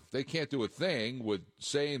move. They can't do a thing with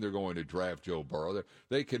saying they're going to draft Joe Burrow.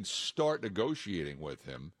 They can start negotiating with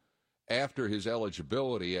him after his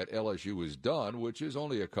eligibility at LSU is done, which is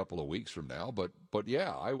only a couple of weeks from now. But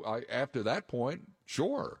yeah, I after that point,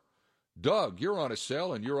 sure. Doug, you're on a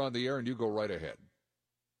cell and you're on the air, and you go right ahead.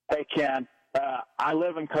 Hey, Ken. I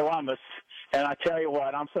live in Columbus, and I tell you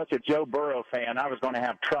what, I'm such a Joe Burrow fan, I was going to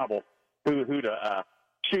have trouble who to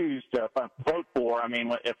choose to vote for. I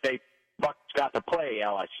mean, if they Bucks got to play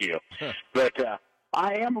LSU. But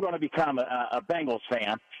I am going to become a Bengals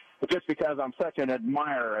fan just because I'm such an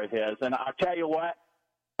admirer of his. And I'll tell you what,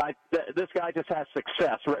 this guy just has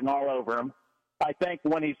success written all over him. I think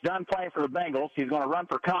when he's done playing for the Bengals, he's going to run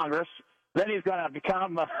for Congress. Then he's going to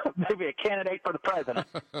become maybe a candidate for the president.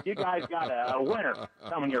 You guys got a winner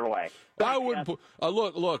coming your way. I wouldn't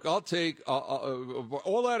look. I'll take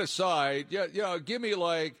all that aside. Yeah, give me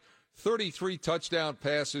like 33 touchdown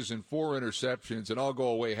passes and 4 interceptions, and I'll go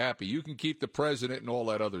away happy. You can keep the president and all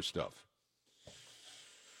that other stuff.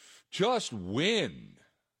 Just win.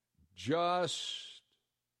 Just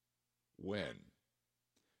win.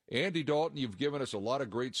 Andy Dalton, you've given us a lot of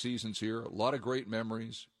great seasons here, a lot of great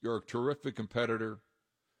memories. You're a terrific competitor.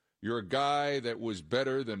 You're a guy that was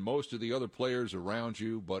better than most of the other players around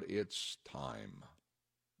you, but it's time.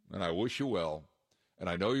 And I wish you well, and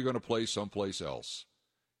I know you're going to play someplace else.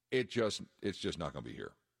 It's just not going to be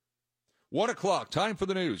here. 1 o'clock, time for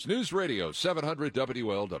the news. News Radio, 700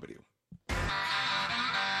 WLW.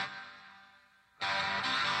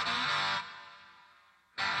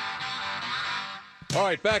 All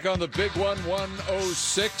right, back on the big one,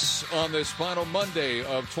 106 on this final Monday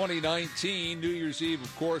of 2019. New Year's Eve,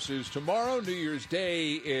 of course, is tomorrow. New Year's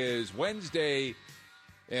Day is Wednesday.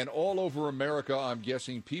 And all over America, I'm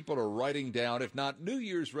guessing people are writing down, if not New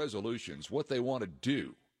Year's resolutions, what they want to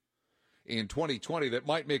do in 2020 that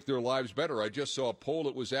might make their lives better. I just saw a poll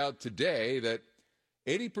that was out today that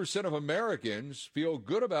 80% of Americans feel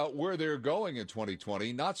good about where they're going in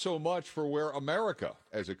 2020, not so much for where America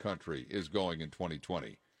as a country is going in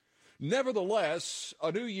 2020. Nevertheless,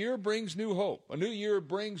 a new year brings new hope. A new year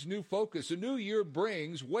brings new focus. A new year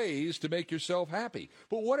brings ways to make yourself happy.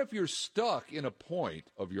 But what if you're stuck in a point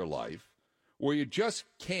of your life where you just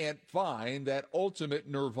can't find that ultimate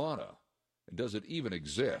nirvana? And does it even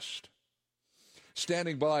exist?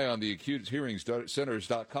 Standing by on the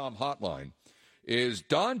AccuteHearingsCenters.com hotline is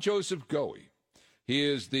Don Joseph Goey. He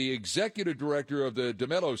is the executive director of the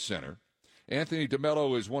DeMello Center. Anthony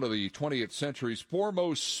DeMello is one of the 20th century's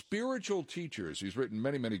foremost spiritual teachers. He's written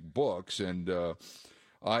many, many books, and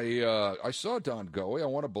I saw Don Goey. I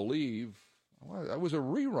want to believe that was a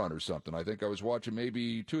rerun or something. I think I was watching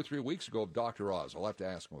maybe 2 or 3 weeks ago of Dr. Oz. I'll have to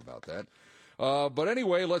ask him about that. But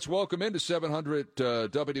anyway, let's welcome into 700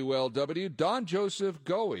 WLW Don Joseph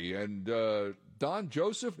Goey. And Don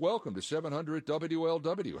Joseph, welcome to 700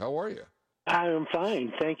 WLW. How are you? I am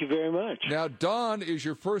fine. Thank you very much. Now, Don is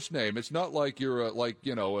your first name. It's not like you're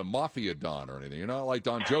a mafia Don or anything. You're not like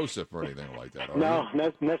Don Joseph or anything like that, are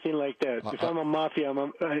you? Nothing like that. If I'm a mafia,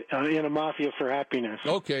 I'm in a mafia for happiness.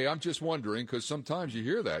 Okay, I'm just wondering because sometimes you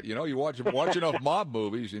hear that. You know, you watch enough mob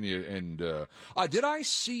movies, and did I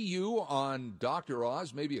see you on Dr.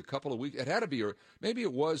 Oz maybe a couple of weeks? It had to be, or maybe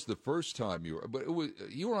it was the first time you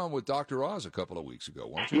were on with Dr. Oz a couple of weeks ago,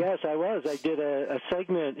 weren't you? Yes, I was. I did a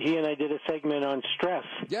segment. He and I did a segment on stress.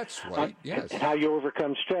 That's right. Yes. How you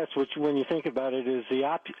overcome stress, which, when you think about it, is the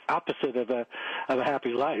opposite of a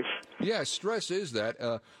happy life. Yeah, stress is that.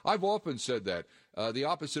 I've often said that the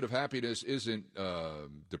opposite of happiness isn't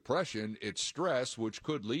depression; it's stress, which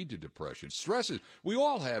could lead to depression. We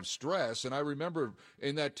all have stress, and I remember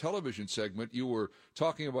in that television segment you were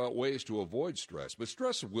talking about ways to avoid stress, but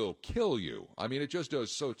stress will kill you. I mean, it just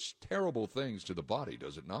does such terrible things to the body,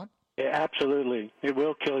 does it not? Yeah, absolutely. It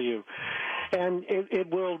will kill you. And it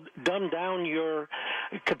will dumb down your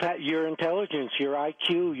intelligence, your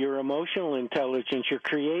IQ, your emotional intelligence, your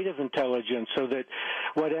creative intelligence, so that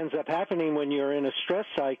what ends up happening when you're in a stress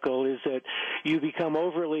cycle is that you become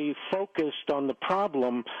overly focused on the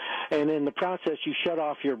problem, and in the process you shut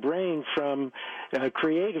off your brain from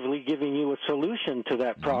creatively giving you a solution to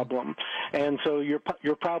that problem. And so your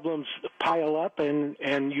problems pile up, and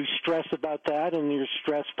you stress about that, and your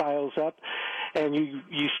stress piles up, and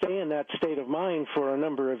you stay in that state of mind for a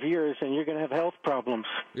number of years, and you're going to have health problems.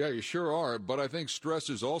 Yeah, you sure are. But I think stress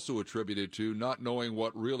is also attributed to not knowing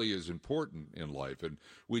what really is important in life. And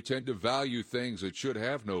we tend to value things that should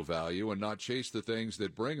have no value and not chase the things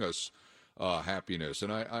that bring us happiness.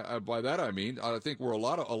 And I by that I mean, I think we're a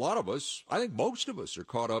lot of us, I think most of us are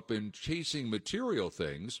caught up in chasing material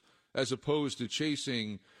things as opposed to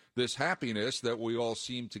chasing this happiness that we all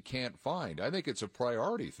seem to can't find. I think it's a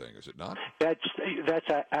priority thing, is it not? That's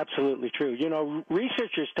absolutely true. You know,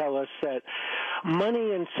 researchers tell us that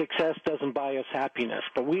money and success doesn't buy us happiness,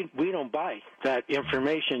 but we don't buy that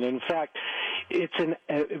information. In fact,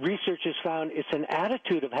 research has found it's an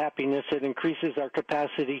attitude of happiness that increases our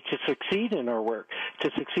capacity to succeed in our work,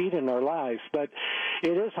 to succeed in our lives. But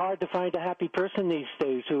it is hard to find a happy person these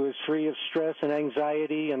days who is free of stress and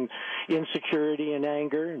anxiety and insecurity and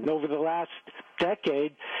anger. And over the last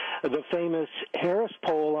decade, the famous Harris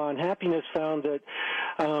poll on happiness found that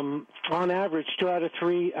on average 2 out of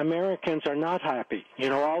 3 Americans are not happy. You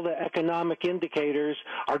know, all the economic indicators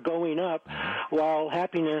are going up while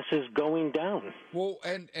happiness is going down. Well,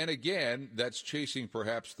 and again, that's chasing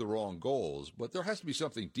perhaps the wrong goals, but there has to be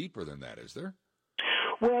something deeper than that, is there?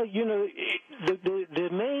 Well, you know, the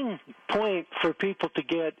main point for people to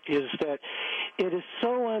get is that it is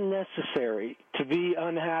so unnecessary to be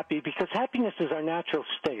unhappy because happiness is our natural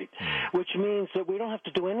state, which means that we don't have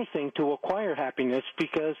to do anything to acquire happiness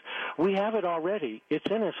because we have it already. It's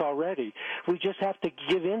in us already. We just have to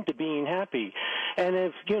give in to being happy. And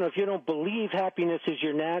if you don't believe happiness is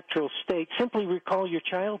your natural state, simply recall your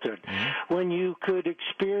childhood when you could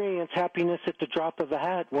experience happiness at the drop of a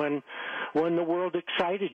hat, when the world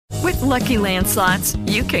excited you. With Lucky Land Slots,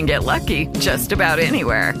 you can get lucky just about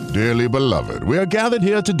anywhere. Dearly beloved, we are gathered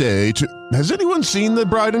here today to... Has anyone seen the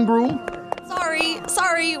bride and groom?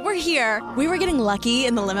 Sorry, we're here. We were getting lucky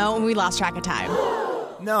in the limo and we lost track of time.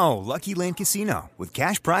 No, Lucky Land Casino, with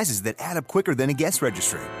cash prizes that add up quicker than a guest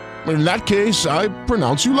registry. In that case, I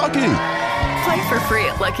pronounce you lucky. Play for free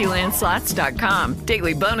at LuckyLandSlots.com.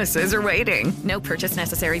 Daily bonuses are waiting. No purchase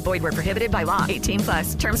necessary. Void where prohibited by law.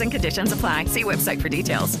 18+. Terms and conditions apply. See website for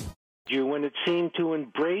details. When it seemed to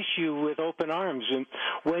embrace you with open arms, and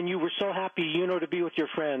when you were so happy, to be with your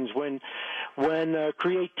friends, when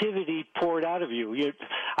creativity poured out of you.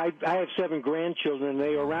 I have 7 grandchildren.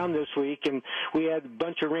 They were around this week, and we had a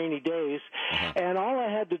bunch of rainy days, and all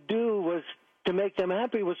I had to do was to make them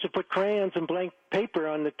happy was to put crayons and blank paper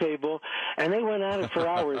on the table, and they went at it for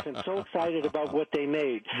hours and so excited about what they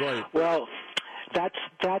made. Right. Well, that's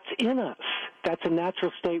in us. That's a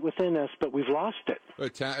natural state within us, but we've lost it.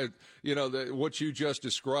 What you just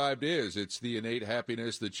described it's the innate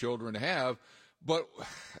happiness that children have. But,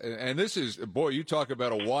 and this is, boy, you talk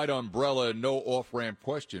about a wide umbrella, no off-ramp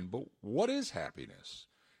question, but what is happiness?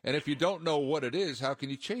 And if you don't know what it is, how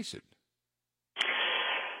can you chase it?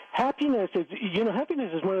 Happiness is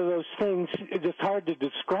one of those things that's hard to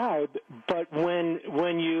describe, but when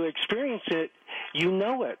you experience it, you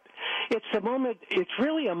know it. It's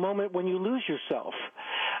really a moment when you lose yourself.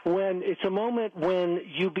 It's a moment when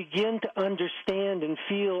you begin to understand and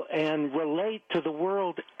feel and relate to the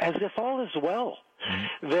world as if all is well.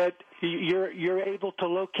 That you're able to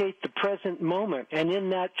locate the present moment, and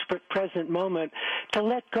in that present moment to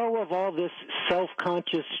let go of all this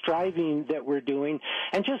self-conscious striving that we're doing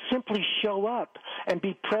and just simply show up and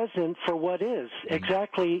be present for what is,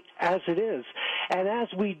 exactly as it is. And as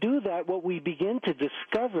we do that, what we begin to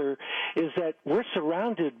discover is that we're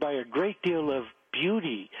surrounded by a great deal of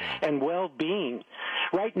beauty and well-being.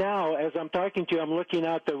 Right now, as I'm talking to you, I'm looking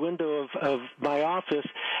out the window of my office,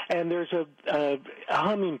 and there's a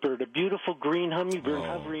hummingbird, a beautiful green hummingbird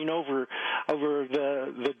hovering over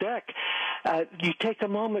the deck. You take a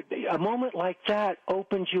moment like that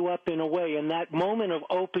opens you up in a way, and that moment of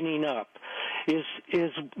opening up is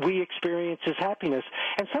we experience as happiness.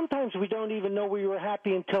 And sometimes we don't even know we were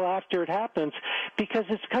happy until after it happens, because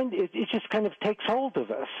it just kind of takes hold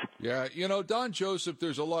of us. Yeah, Don Joseph,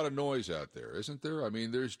 there's a lot of noise out there, isn't there? I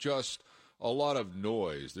mean, there's just a lot of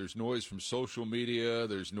noise. There's noise from social media.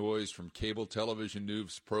 There's noise from cable television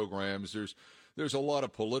news programs. There's a lot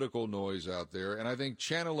of political noise out there, and I think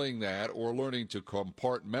channeling that or learning to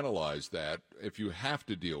compartmentalize that, if you have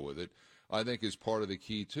to deal with it, I think is part of the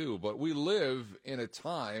key too. But we live in a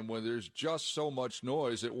time when there's just so much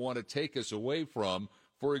noise that want to take us away from,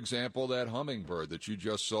 for example, that hummingbird that you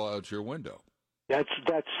just saw out your window.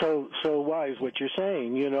 That's so wise what you're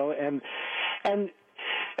saying, and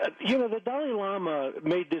the Dalai Lama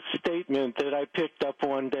made this statement that I picked up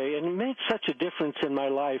one day, and it made such a difference in my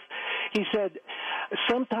life. He said,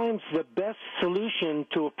 sometimes the best solution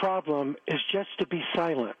to a problem is just to be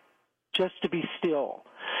silent, just to be still.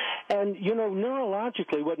 And,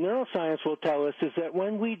 neurologically, what neuroscience will tell us is that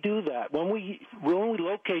when we do that, when we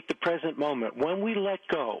locate the present moment, when we let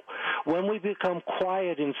go, when we become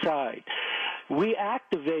quiet inside, we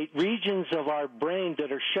activate regions of our brain that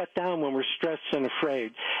are shut down when we're stressed and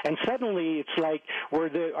afraid. And suddenly it's like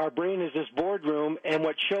our brain is this boardroom, and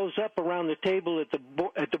what shows up around the table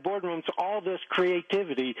at the boardroom is all this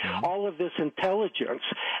creativity, all of this intelligence.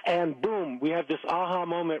 And boom, we have this aha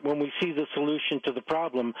moment when we see the solution to the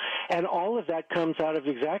problem. And all of that comes out of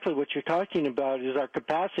exactly what you're talking about, is our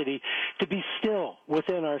capacity to be still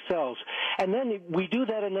within ourselves. And then we do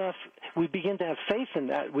that enough, we begin to have faith in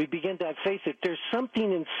that. We begin to have faith that there's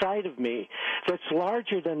something inside of me that's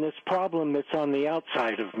larger than this problem that's on the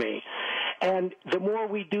outside of me. And the more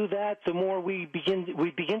we do that, the more we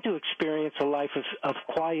begin to experience a life of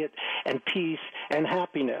quiet and peace and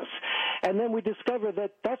happiness. And then we discover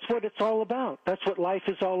that that's what it's all about. That's what life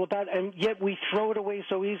is all about. And yet we throw it away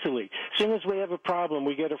so easily. As soon as we have a problem,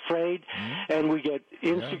 we get afraid and we get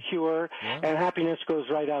insecure, and happiness goes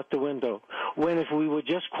right out the window. When if we would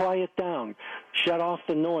just quiet down, shut off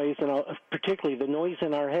the noise, and particularly the noise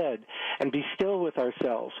in our head, and be still with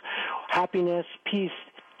ourselves, happiness, peace,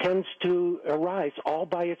 tends to arise all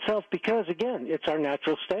by itself because, again, it's our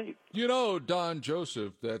natural state. You know, Don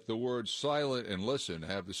Joseph, that the words silent and listen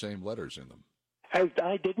have the same letters in them.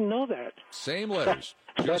 I didn't know that. Same letters,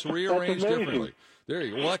 just rearranged differently. There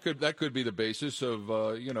you go. Well, that could be the basis of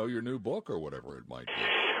your new book or whatever it might be.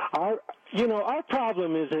 Our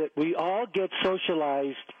problem is that we all get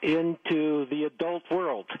socialized into the adult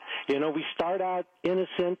world. We start out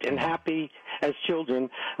innocent and happy as children.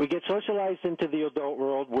 We get socialized into the adult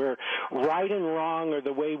world where right and wrong are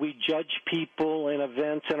the way we judge people and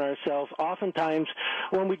events and ourselves, oftentimes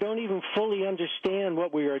when we don't even fully understand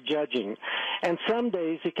what we are judging. And some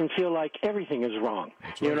days it can feel like everything is wrong.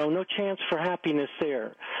 Right. No chance for happiness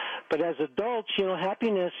there. But as adults,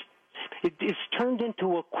 happiness, it's turned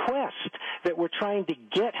into a quest that we're trying to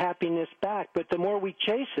get happiness back. But the more we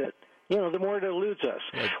chase it, the more it eludes us.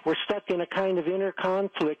 Right. We're stuck in a kind of inner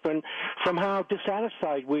conflict from how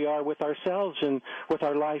dissatisfied we are with ourselves and with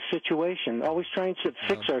our life situation, always trying to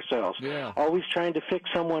fix ourselves, always trying to fix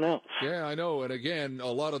someone else. Yeah, I know. And again,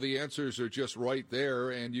 a lot of the answers are just right there,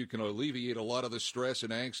 and you can alleviate a lot of the stress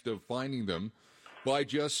and angst of finding them by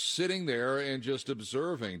just sitting there and just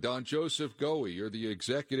observing. Don Joseph Goey, you're the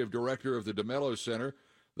executive director of the DeMello Center.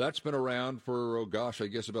 That's been around for, I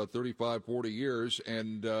guess about 35, 40 years,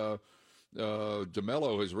 and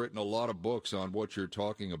DeMello has written a lot of books on what you're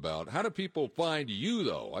talking about. How do people find you,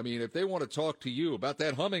 though? I mean, if they want to talk to you about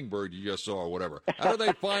that hummingbird you just saw or whatever, how do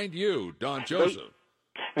they find you, Don Joseph?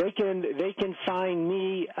 They can find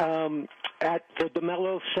me at the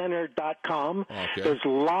DeMelloCenter.com. Okay. There's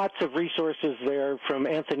lots of resources there from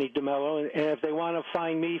Anthony DeMello, and if they want to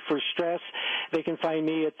find me for stress, they can find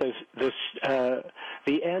me at the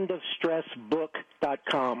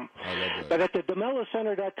endofstressbook.com. But at the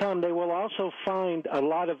DeMelloCenter.com, they will also find a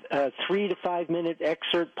lot of 3 to 5 minute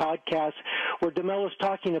excerpt podcasts where DeMello's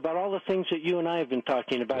talking about all the things that you and I have been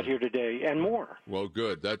talking about here today and more. Well,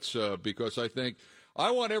 good. That's because I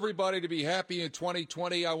want everybody to be happy in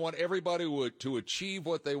 2020. I want everybody to achieve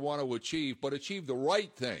what they want to achieve, but achieve the right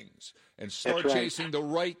things and start chasing the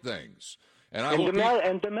right things. And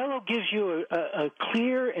DeMello gives you a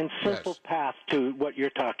clear and simple path to what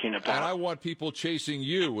you're talking about. And I want people chasing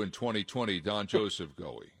you in 2020, Don Joseph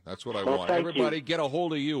Goey. That's what I want. Everybody get a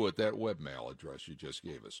hold of you at that webmail address you just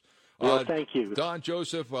gave us. Thank you. Don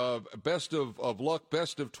Joseph, best of luck,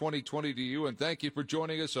 best of 2020 to you, and thank you for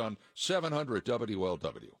joining us on 700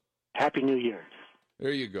 WLW. Happy New Year.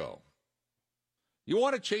 There you go. You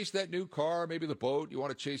want to chase that new car, maybe the boat, you want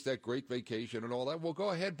to chase that great vacation and all that, well, go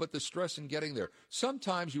ahead, but the stress in getting there.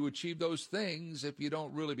 Sometimes you achieve those things if you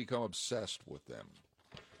don't really become obsessed with them.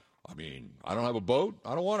 I mean, I don't have a boat.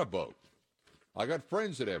 I don't want a boat. I got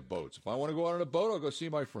friends that have boats. If I want to go out on a boat, I'll go see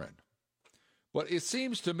my friend. But it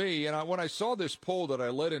seems to me, and when I saw this poll that I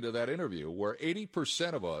led into that interview, where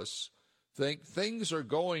 80% of us think things are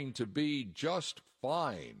going to be just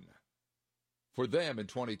fine for them in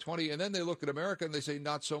 2020, and then they look at America and they say,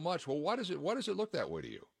 not so much. Well, why does it look that way to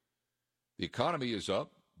you? The economy is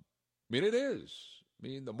up. I mean, it is. I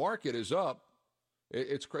mean, the market is up.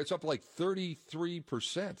 It's up like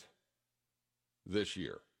 33% this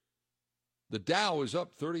year. The Dow is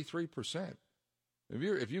up 33%.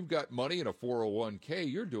 If you've got money in a 401k,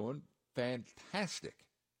 you're doing fantastic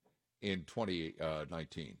in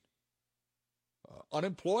 2019.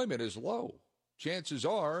 Unemployment is low. Chances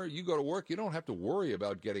are you go to work, you don't have to worry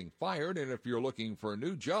about getting fired. And if you're looking for a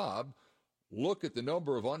new job, look at the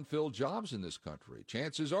number of unfilled jobs in this country.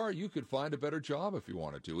 Chances are you could find a better job if you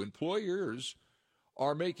wanted to. Employers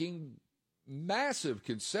are making massive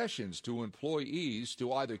concessions to employees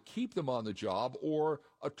to either keep them on the job or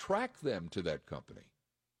attract them to that company.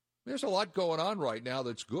 There's a lot going on right now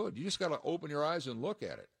that's good. You just got to open your eyes and look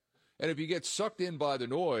at it. And if you get sucked in by the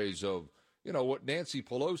noise of, what Nancy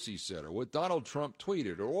Pelosi said or what Donald Trump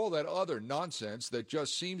tweeted or all that other nonsense that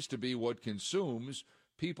just seems to be what consumes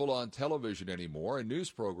people on television anymore and news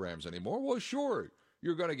programs anymore, well, sure,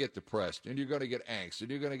 you're going to get depressed and you're going to get angst and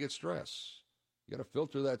you're going to get stress. You got to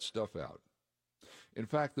filter that stuff out. In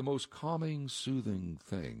fact, the most calming, soothing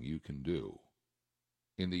thing you can do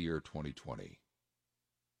in the year 2020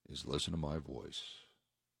 is listen to my voice.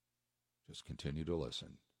 Just continue to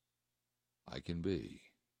listen. I can be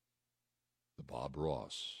the Bob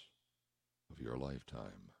Ross of your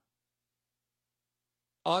lifetime.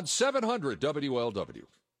 On 700 WLW.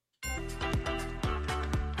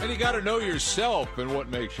 And you got to know yourself and what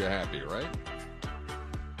makes you happy, right?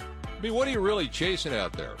 I mean, what are you really chasing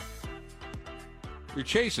out there? You're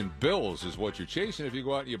chasing bills is what you're chasing. If you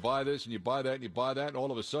go out and you buy this and you buy that and you buy that, and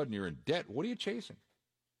all of a sudden you're in debt, what are you chasing?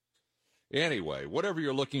 Anyway, whatever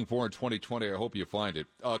you're looking for in 2020, I hope you find it.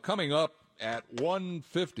 Coming up at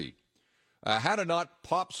 150. How to not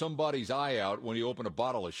pop somebody's eye out when you open a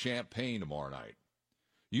bottle of champagne tomorrow night.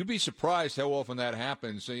 You'd be surprised how often that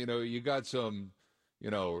happens. So, you got some,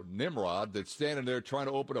 Nimrod that's standing there trying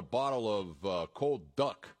to open a bottle of cold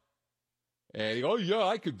duck. And you go, oh, yeah,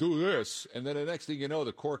 I could do this. And then the next thing you know,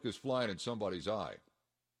 the cork is flying in somebody's eye.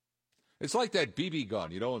 It's like that BB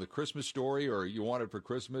gun, in the Christmas Story, or you want it for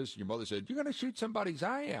Christmas. Your mother said, you're going to shoot somebody's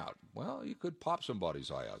eye out. Well, you could pop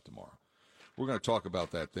somebody's eye out tomorrow. We're going to talk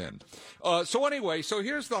about that then. So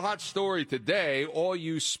here's the hot story today, all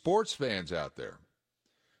you sports fans out there.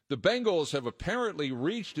 The Bengals have apparently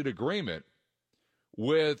reached an agreement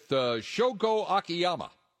with Shogo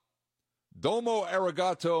Akiyama. Domo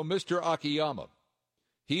arigato, Mr. Akiyama.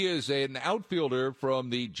 He is an outfielder from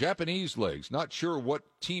the Japanese leagues. Not sure what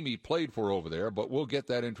team he played for over there, but we'll get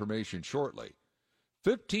that information shortly.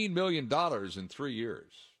 $15 million in 3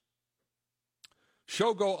 years.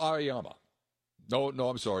 Shogo Ariyama. No,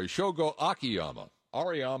 I'm sorry. Shogo Akiyama.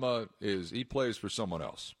 Ariyama he plays for someone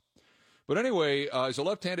else. But anyway, he's a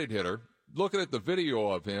left-handed hitter. Looking at the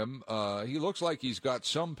video of him, he looks like he's got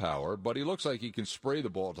some power, but he looks like he can spray the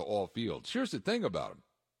ball to all fields. Here's the thing about him.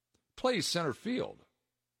 Plays center field.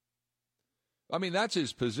 I mean, that's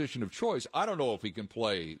his position of choice. I don't know if he can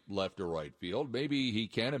play left or right field. Maybe he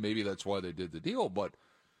can, and maybe that's why they did the deal. But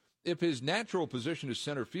if his natural position is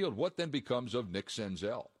center field, what then becomes of Nick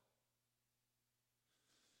Senzel?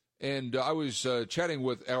 And I was chatting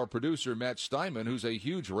with our producer, Matt Steinman, who's a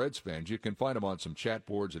huge Reds fan. You can find him on some chat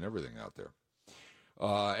boards and everything out there.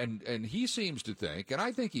 And he seems to think, and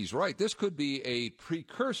I think he's right, this could be a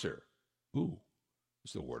precursor. Ooh,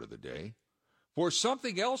 that's the word of the day. For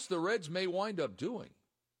something else the Reds may wind up doing.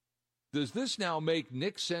 Does this now make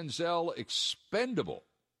Nick Senzel expendable?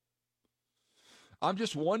 I'm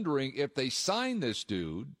just wondering if they sign this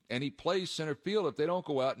dude and he plays center field, if they don't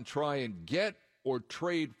go out and try and get or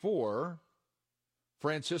trade for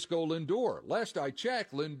Francisco Lindor. Last I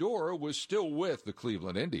checked, Lindor was still with the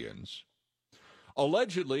Cleveland Indians.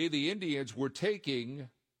 Allegedly, the Indians were taking,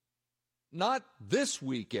 not this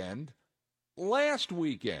weekend, last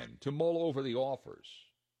weekend to mull over the offers.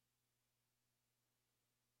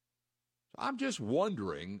 I'm just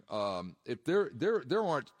wondering if there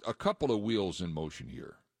aren't a couple of wheels in motion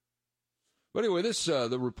here. But anyway,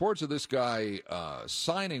 the reports of this guy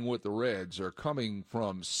signing with the Reds are coming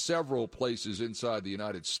from several places inside the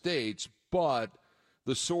United States, but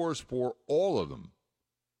the source for all of them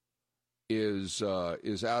is out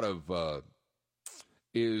of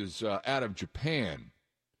Japan.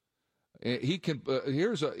 He can.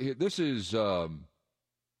 This is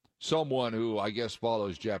someone who I guess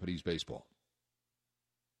follows Japanese baseball.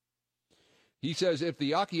 He says if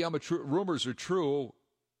the Akiyama rumors are true.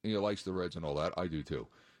 He likes the Reds and all that. I do, too.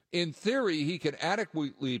 In theory, he can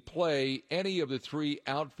adequately play any of the three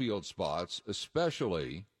outfield spots,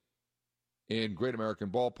 especially in Great American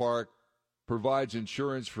Ballpark. Provides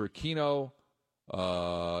insurance for Kino.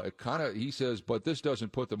 He says, but this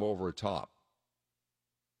doesn't put them over a top.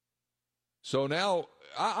 So now,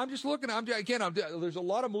 I'm just looking. There's a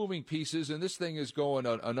lot of moving pieces, and this thing is going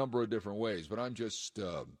a number of different ways. But I'm just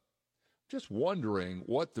wondering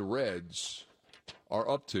what the Reds are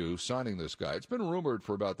up to signing this guy. It's been rumored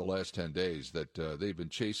for about the last 10 days that they've been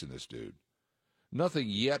chasing this dude. Nothing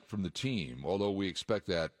yet from the team, although we expect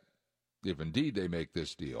that if indeed they make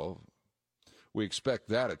this deal, we expect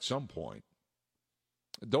that at some point.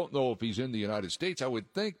 Don't know if he's in the United States. I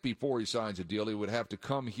would think before he signs a deal, he would have to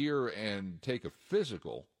come here and take a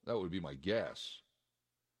physical. That would be my guess.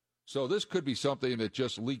 So this could be something that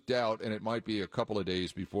just leaked out, and it might be a couple of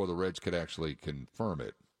days before the Reds could actually confirm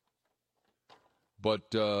it.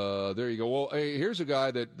 But there you go. Well, hey, here's a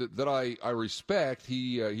guy that I respect.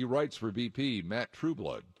 He writes for BP, Matt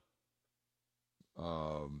Trueblood.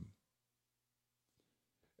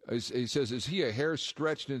 He says, is he a hair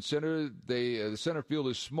stretched in center? The center field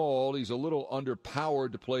is small. He's a little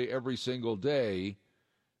underpowered to play every single day.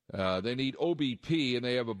 They need OBP, and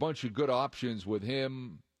they have a bunch of good options with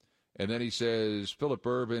him. And then he says, Philip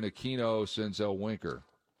Ervin, Aquino, Senzel, Winker.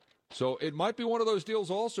 So it might be one of those deals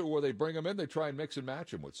also where they bring him in, they try and mix and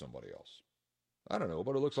match him with somebody else. I don't know,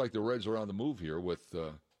 but it looks like the Reds are on the move here with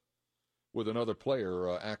another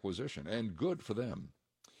player acquisition, and good for them.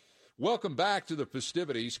 Welcome back to the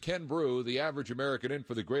festivities. Ken Brew, the average American, in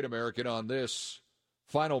for the great American on this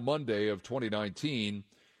final Monday of 2019.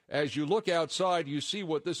 As you look outside, you see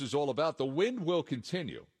what this is all about. The wind will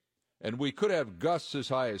continue, and we could have gusts as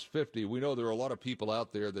high as 50. We know there are a lot of people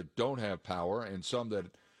out there that don't have power and some that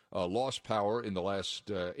lost power in the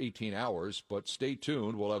last 18 hours, but stay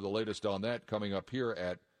tuned. We'll have the latest on that coming up here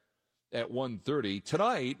at at 1:30.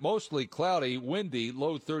 Tonight, mostly cloudy, windy,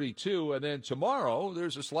 low 32. And then tomorrow,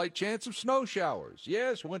 there's a slight chance of snow showers.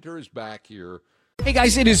 Yes, winter is back here. Hey,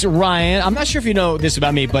 guys, it is Ryan. I'm not sure if you know this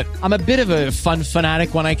about me, but I'm a bit of a fun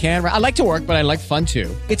fanatic when I can. I like to work, but I like fun,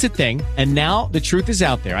 too. It's a thing. And now the truth is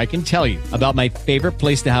out there. I can tell you about my favorite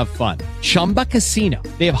place to have fun. Chumba Casino.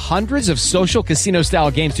 They have hundreds of social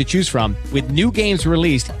casino-style games to choose from with new games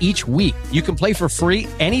released each week. You can play for free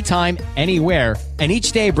anytime, anywhere, and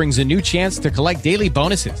each day brings a new chance to collect daily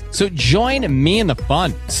bonuses. So join me in the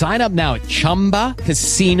fun. Sign up now at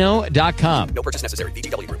ChumbaCasino.com. No purchase necessary.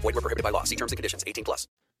 VGW Group. Void where prohibited by law. See terms and conditions. 18+.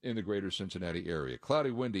 In the greater Cincinnati area.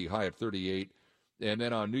 Cloudy, windy, high at 38. And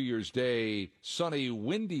then on New Year's Day, sunny,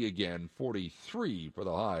 windy again, 43 for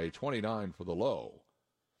the high, 29 for the low,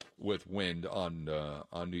 with wind on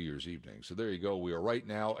New Year's evening. So there you go. We are right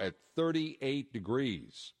now at 38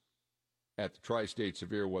 degrees at the Tri-State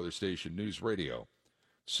Severe Weather Station, News Radio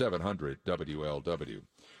 700 WLW.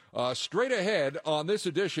 Straight ahead on this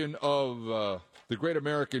edition of the Great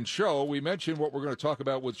American Show, we mentioned what we're going to talk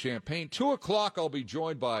about with Champaign. 2 o'clock, I'll be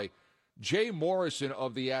joined by Jay Morrison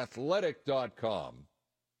of TheAthletic.com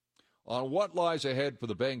on what lies ahead for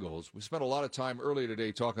the Bengals. We spent a lot of time earlier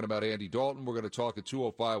today talking about Andy Dalton. We're going to talk at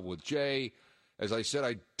 2:05 with Jay. As I said,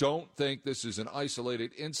 I don't think this is an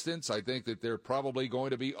isolated instance. I think that there are probably going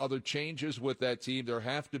to be other changes with that team. There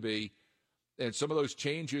have to be. And some of those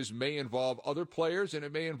changes may involve other players, and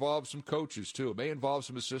it may involve some coaches, too. It may involve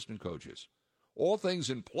some assistant coaches. All things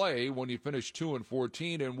in play when you finish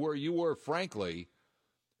 2-14 and where you were, frankly,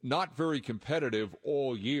 not very competitive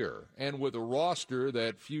all year. And with a roster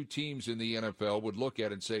that few teams in the NFL would look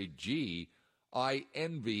at and say, gee, I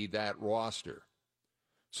envy that roster.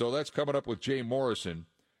 So that's coming up with Jay Morrison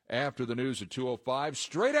after the news at 2:05.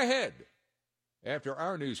 Straight ahead, after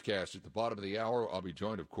our newscast at the bottom of the hour, I'll be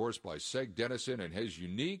joined, of course, by Seg Dennison and his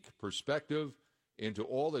unique perspective into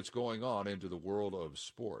all that's going on into the world of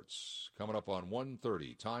sports. Coming up on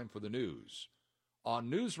 1:30, time for the news on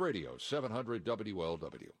News Radio 700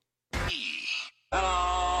 WLW. Hello.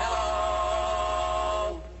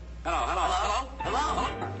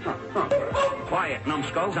 Quiet,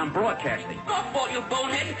 numbskulls. I'm broadcasting. Softball, you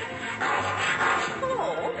bonehead.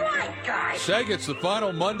 Oh, my God. Seg, it's the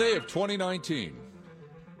final Monday of 2019.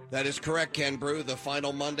 That is correct, Ken Brew. The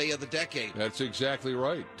final Monday of the decade. That's exactly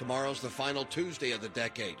right. Tomorrow's the final Tuesday of the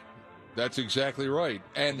decade. That's exactly right.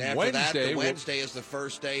 And after Wednesday, that, the Wednesday is the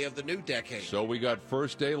first day of the new decade. So we got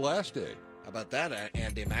first day, last day. How about that,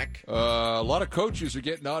 Andy Mack? A lot of coaches are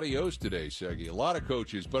getting adios today, Seggy. A lot of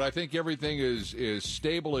coaches. But I think everything is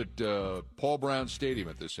stable at Paul Brown Stadium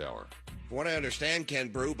at this hour. From what I understand, Ken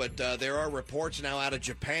Brew, but there are reports now out of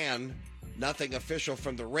Japan, nothing official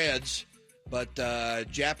from the Reds, but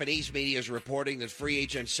Japanese media is reporting that free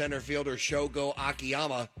agent center fielder Shogo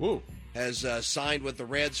Akiyama has signed with the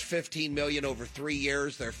Reds, $15 million over 3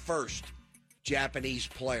 years, their first Japanese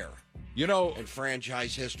player. You know, in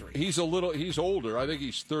franchise history. He's older. I think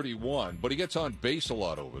he's 31, but he gets on base a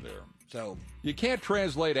lot over there. So you can't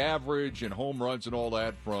translate average and home runs and all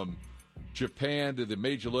that from Japan to the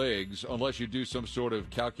major leagues unless you do some sort of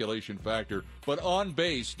calculation factor. But on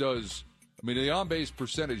base the on base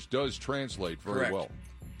percentage does translate very Correct.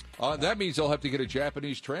 well. That means they'll have to get a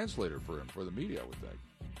Japanese translator for him, for the media, I would think.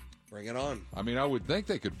 Bring it on. I mean, I would think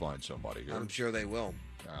they could find somebody here. I'm sure they will.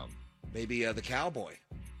 Maybe the Cowboy.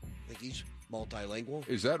 I think he's multilingual.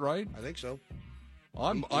 Is that right? I think so.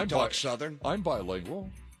 He talks Southern. I'm bilingual.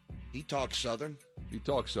 He talks Southern.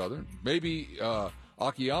 Maybe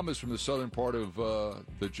Akiyama's from the southern part of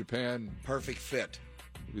the Japan. Perfect fit.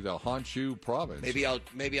 Maybe the Honshu province.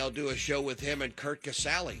 Maybe I'll do a show with him and Kurt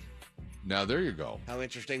Casale. Now there you go. How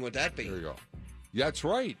interesting would that be? There you go. That's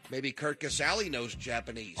right. Maybe Kurt Casale knows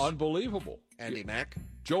Japanese. Unbelievable. Andy Mack.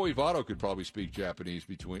 Joey Votto could probably speak Japanese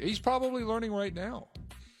he's probably learning right now.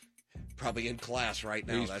 Probably in class right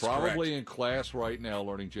now. He's That's probably correct. in class right now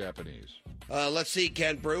learning Japanese. Let's see,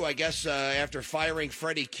 Ken Brew. I guess after firing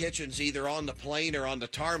Freddie Kitchens either on the plane or on the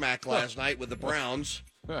tarmac last night with the Browns,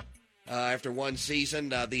 after one season,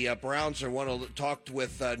 the Browns talked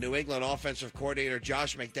with New England offensive coordinator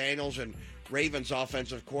Josh McDaniels and Ravens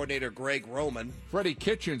offensive coordinator Greg Roman. Freddie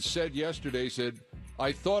Kitchens said yesterday,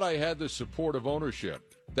 I thought I had the support of ownership.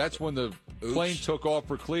 That's when the plane took off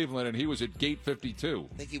for Cleveland, and he was at gate 52.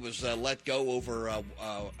 I think he was let go over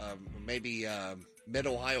maybe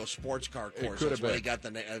Mid-Ohio sports car course. could That's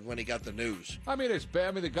have when he got the news. I mean, it's bad.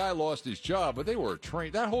 I mean, the guy lost his job, but they were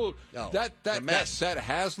trained. That whole that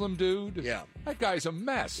Haslam dude. Yeah, that guy's a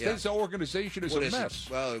mess. Yeah. This organization is a mess.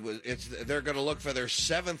 They're going to look for their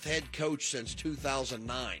 7th head coach since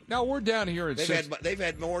 2009. Now we're down here in they've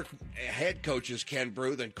had more head coaches, Ken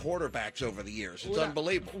Brew, than quarterbacks over the years. It's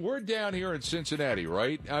unbelievable. We're down here in Cincinnati,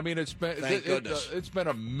 right? I mean, it's been it's been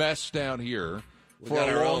a mess down here for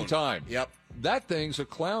a long time. Yep. That thing's a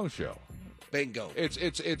clown show. Bingo.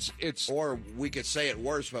 It's or we could say it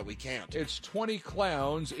worse, but we can't. It's 20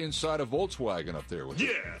 clowns inside a Volkswagen up there with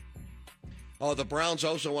it. Oh, the Browns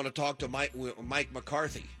also want to talk to Mike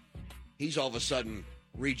McCarthy. He's all of a sudden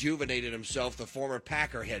rejuvenated himself, the former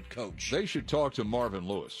Packer head coach. They should talk to Marvin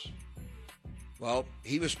Lewis. Well,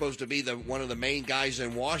 he was supposed to be one of the main guys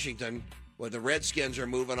in Washington, where the Redskins are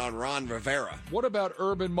moving on Ron Rivera. What about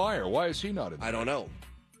Urban Meyer? Why is he not in there? I don't know.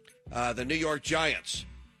 The New York Giants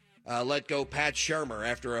let go Pat Shurmur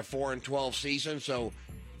after a 4-12 season, so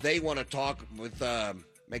they want to talk with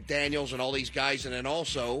McDaniels and all these guys, and then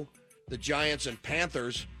also the Giants and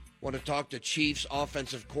Panthers want to talk to Chiefs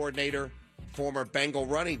offensive coordinator, former Bengal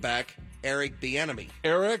running back Eric Bieniemy.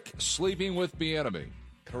 Eric sleeping with Bieniemy.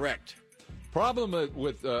 Correct. Problem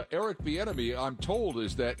with Eric Bieniemy, I'm told,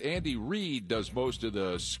 is that Andy Reid does most of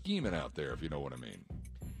the scheming out there, if you know what I mean.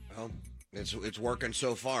 Well, it's working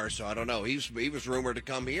so far, so I don't know. He was rumored to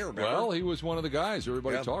come here. Remember? Well, he was one of the guys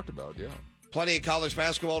everybody talked about, Plenty of college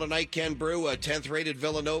basketball tonight. Ken Brew, 10th-rated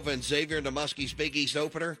Villanova and Xavier in the Muskie's Big East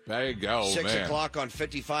opener. There you go, 6 o'clock on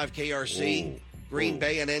 55 KRC. Green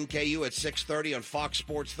Bay and NKU at 6:30 on Fox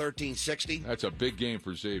Sports 1360. That's a big game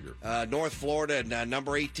for Xavier. North Florida and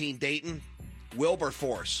number 18 Dayton.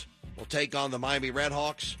 Wilberforce will take on the Miami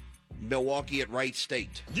Redhawks. Milwaukee at Wright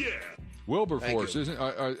State. Wilberforce,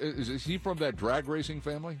 is he from that drag racing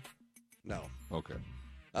family? No. Okay.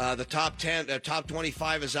 The top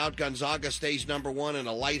 25 is out. Gonzaga stays number 1 in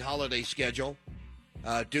a light holiday schedule.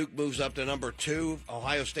 Duke moves up to number 2.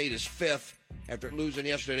 Ohio State is 5th after losing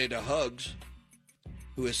yesterday to Hugs,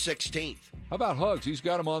 who is 16th. How about Hugs? He's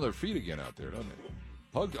got them on their feet again out there, doesn't he?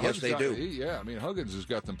 Yes, they do. I mean, Huggins has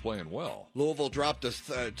got them playing well. Louisville dropped to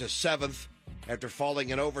 7th after falling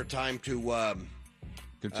in overtime to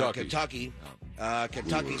Kentucky.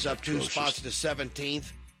 Kentucky's up 2 spots to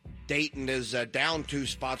 17th. Dayton is down 2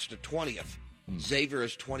 spots to 20th. Xavier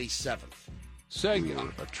is 27th.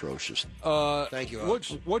 Atrocious. Thank you.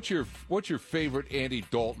 What's your favorite Andy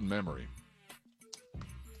Dalton memory?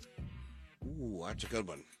 Ooh, that's a good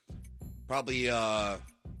one. Probably.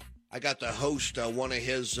 I got to host one of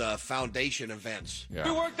his foundation events. We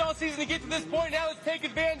worked all season to get to this point. Now let's take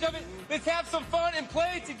advantage of it. Let's have some fun and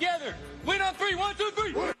play together. Win on 3. 1, 2,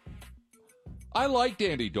 3. I liked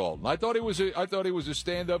Andy Dalton. I thought he was a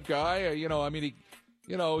stand-up guy.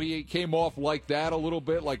 He came off like that a little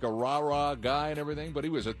bit, like a rah-rah guy and everything. But he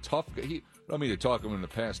was a tough guy. I don't mean to talk him in the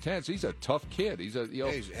past tense. He's a tough kid. He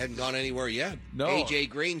hadn't gone anywhere yet. No.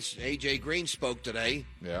 AJ Green spoke today.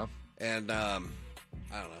 Yeah. And I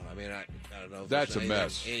don't know. I mean, I don't know. If that's a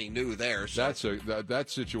mess. Anything new there? So that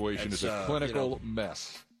situation is a clinical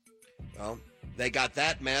mess. Well, they got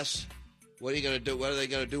that mess. What are you going to do? What are they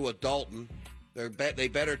going to do with Dalton? They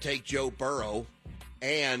better take Joe Burrow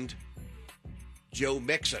and Joe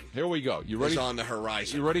Mixon. Here we go. You ready? Is on the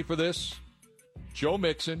horizon. You ready for this? Joe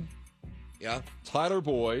Mixon. Yeah. Tyler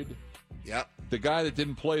Boyd. Yeah. The guy that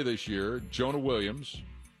didn't play this year, Jonah Williams.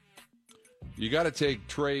 You got to take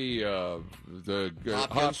Trey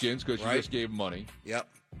Hopkins because you just gave him money. Yep.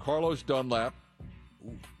 Carlos Dunlap.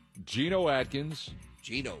 Ooh. Geno Atkins.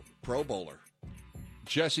 Pro Bowler.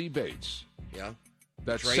 Jesse Bates. Yeah.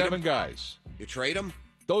 That's trade 7 him? guys. You trade them?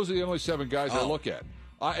 Those are the only 7 guys I look at.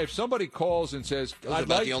 If somebody calls and says, those are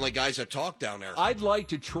about the only guys that talk down there. I'd like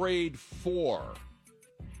to trade 4.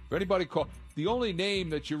 If anybody calls, the only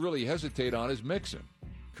name that you really hesitate on is Mixon.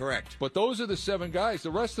 Correct. But those are the 7 guys.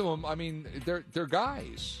 The rest of them, I mean, they're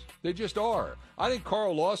guys. They just are. I think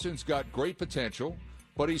Carl Lawson's got great potential,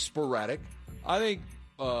 but he's sporadic. I think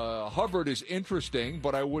Hubbard is interesting,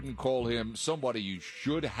 but I wouldn't call him somebody you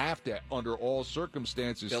should have to, under all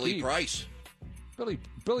circumstances, Billy Price.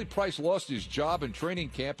 Billy Price lost his job in training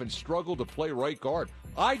camp and struggled to play right guard.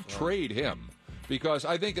 I'd trade him because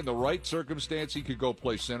I think in the right circumstance he could go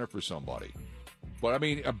play center for somebody. But, I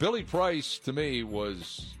mean, Billy Price, to me,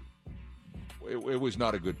 was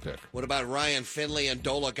not a good pick. What about Ryan Finley and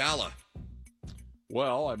Dola Gala?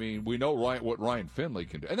 Well, I mean, we know what Ryan Finley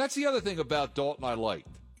can do. And that's the other thing about Dalton I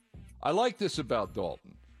liked. I like this about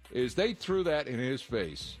Dalton, is they threw that in his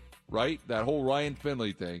face right? That whole Ryan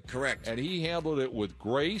Finley thing. Correct. And he handled it with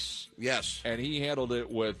grace. Yes. And he handled it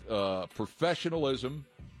with professionalism.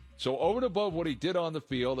 So over and above what he did on the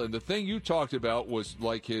field, and the thing you talked about was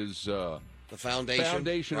like his the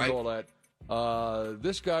foundation and all that.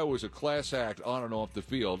 This guy was a class act on and off the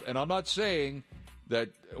field. And I'm not saying that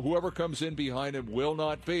whoever comes in behind him will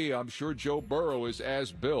not be. I'm sure Joe Burrow is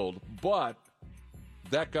as billed. But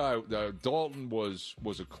that guy, Dalton, was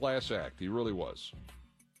a class act. He really was.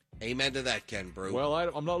 Amen to that, Ken Brew. Well,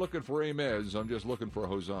 I'm not looking for amens. I'm just looking for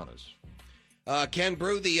hosannas. Ken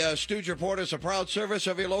Brew, the Stooge Report is a proud service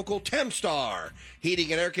of your local Tempstar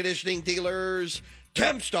heating and air conditioning dealers.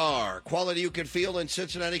 Tempstar, quality you can feel in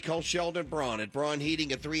Cincinnati. Call Sheldon Braun at Braun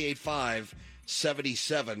Heating at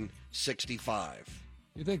 385-7765.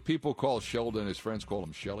 You think people call Sheldon, his friends call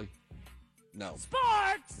him Shelly? No.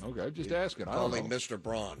 Sports! Okay, I'm just asking. I don't know. Call him Mr.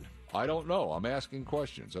 Braun. I don't know. I'm asking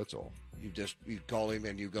questions, that's all. You call him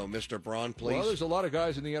and you go, Mr. Braun, please? Well, there's a lot of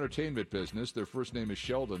guys in the entertainment business. Their first name is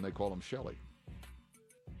Sheldon. They call him Shelly.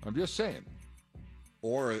 I'm just saying.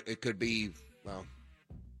 Or it could be, well,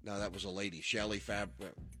 no, that was a lady. Shelley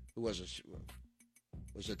Fabre. Who was it?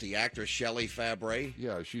 Was it the actress Shelley Fabre?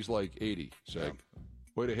 Yeah, she's like 80, Seg. Yeah.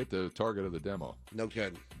 Way to hit the target of the demo. No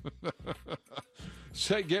kidding.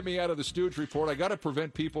 Seg, get me out of the Stooge Report. I got to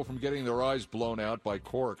prevent people from getting their eyes blown out by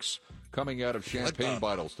corks coming out of champagne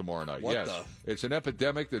bottles tomorrow night. It's an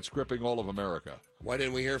epidemic that's gripping all of America. Why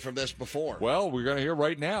didn't we hear from this before? Well, we're going to hear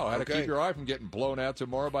right now how to keep your eye from getting blown out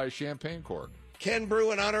tomorrow by a champagne cork. Ken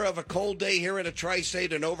Brew, in honor of a cold day here in a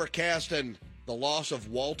tri-state and overcast and the loss of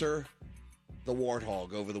Walter the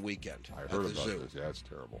Warthog over the weekend. I heard about this. Yeah, that's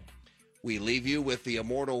terrible. We leave you with the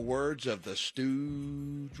immortal words of the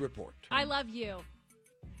Stooge Report. I love you.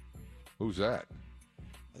 Who's that?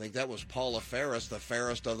 I think that was Paula Ferris, the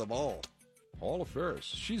fairest of them all. Paula Ferris.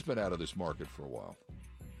 She's been out of this market for a while.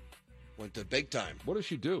 Went to big time. What does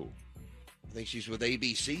she do? I think she's with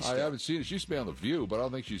ABC still. I haven't seen it. She used to be on The View, but I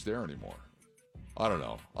don't think she's there anymore. I don't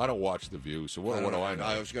know. I don't watch The View, so what do I know?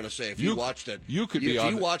 I was going to say, if you watched it, you could be on.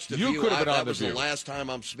 If you watched The View, that was the last time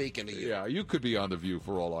I'm speaking to you. Yeah, you could be on The View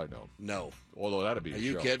for all I know. No. Although that'd be a show. Are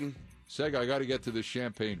you kidding? Seg, I got to get to this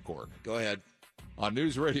champagne cork. Go ahead. On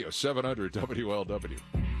News Radio 700 WLW.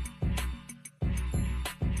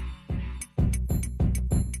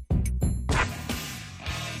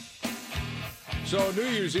 So New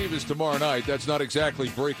Year's Eve is tomorrow night. That's not exactly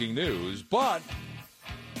breaking news, but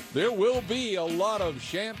there will be a lot of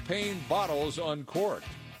champagne bottles uncorked.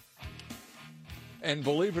 And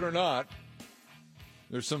believe it or not,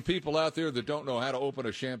 there's some people out there that don't know how to open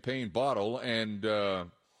a champagne bottle, and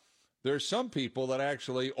there's some people that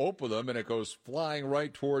actually open them and it goes flying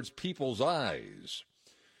right towards people's eyes.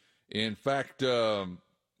 In fact, there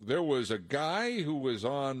was a guy who was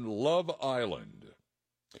on Love Island.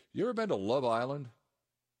 You ever been to Love Island?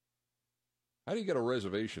 How do you get a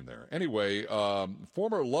reservation there? Anyway,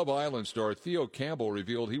 former Love Island star Theo Campbell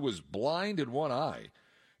revealed he was blind in one eye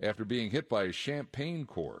after being hit by a champagne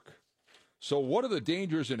cork. So what are the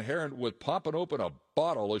dangers inherent with popping open a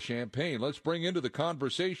bottle of champagne? Let's bring into the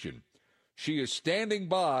conversation. She is standing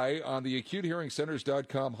by on the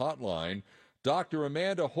AcuteHearingCenters.com hotline, Dr.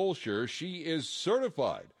 Amanda Holscher. She is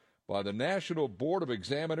certified by the National Board of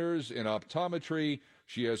Examiners in Optometry.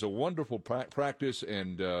 She has a wonderful practice,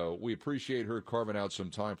 and we appreciate her carving out some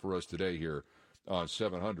time for us today here on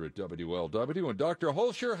 700 WLW. And Dr.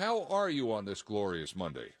 Holscher, how are you on this glorious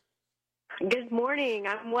Monday? Good morning.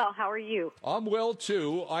 I'm well. How are you? I'm well,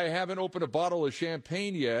 too. I haven't opened a bottle of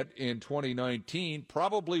champagne yet in 2019.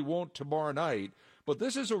 Probably won't tomorrow night. But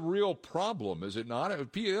this is a real problem, is it not?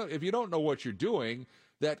 If you don't know what you're doing,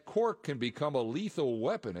 that cork can become a lethal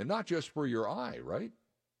weapon, and not just for your eye, right?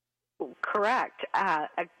 Correct. A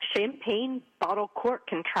champagne bottle cork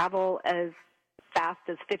can travel as fast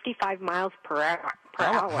as 55 miles per hour.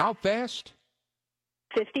 How fast?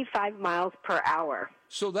 55 miles per hour.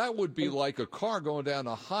 So that would be like a car going down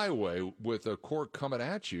the highway with a cork coming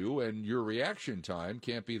at you, and your reaction time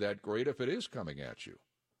can't be that great if it is coming at you.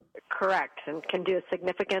 Correct, and can do a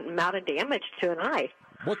significant amount of damage to an eye.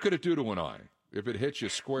 What could it do to an eye if it hits you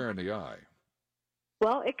square in the eye?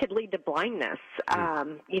 Well, it could lead to blindness.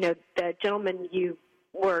 The gentleman you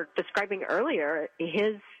were describing earlier,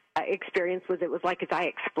 his experience was it was like his eye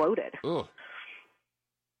exploded.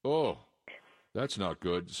 Oh, that's not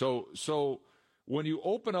good. So when you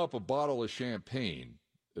open up a bottle of champagne,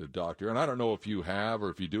 doctor, and I don't know if you have or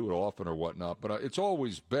if you do it often or whatnot, but it's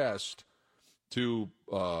always best to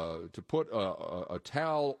put a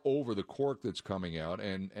towel over the cork that's coming out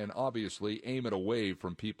and obviously aim it away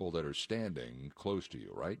from people that are standing close to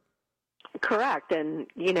you, right? Correct. And,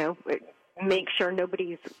 make sure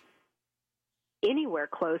nobody's anywhere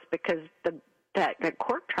close because that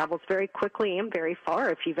cork travels very quickly and very far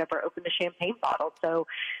if you've ever opened a champagne bottle. So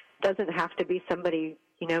it doesn't have to be somebody,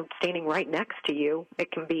 standing right next to you.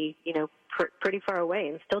 It can be, pretty far away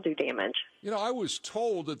and still do damage. I was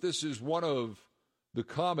told that this is one of the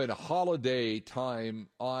common holiday time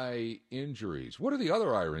eye injuries. What are the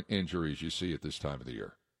other eye injuries you see at this time of the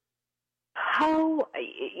year? Oh,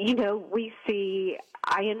 we see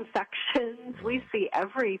eye infections. We see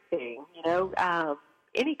everything,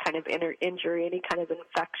 any kind of injury, any kind of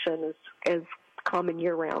infection is common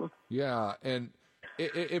year-round. Yeah, and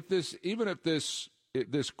if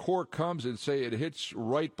this cork comes and, say, it hits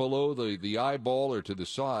right below the eyeball or to the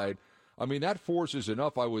side, I mean, that force is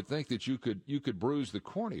enough, I would think, that you could bruise the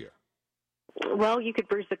cornea. Well, you could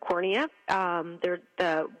bruise the cornea.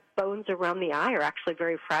 The bones around the eye are actually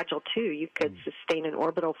very fragile, too. You could sustain an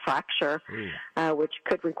orbital fracture, which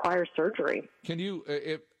could require surgery. Can you,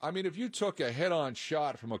 if you took a head-on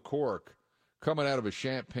shot from a cork coming out of a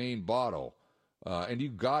champagne bottle and you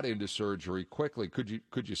got into surgery quickly,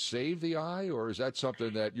 could you save the eye, or is that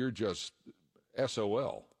something that you're just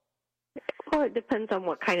SOL? Well, it depends on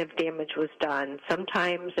what kind of damage was done.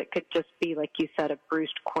 Sometimes it could just be, like you said, a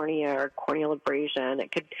bruised cornea or corneal abrasion.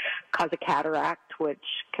 It could cause a cataract, which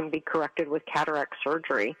can be corrected with cataract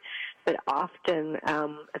surgery. But often,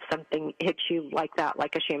 if something hits you like that,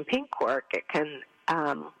 like a champagne cork, it can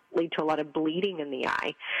lead to a lot of bleeding in the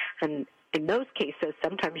eye. And in those cases,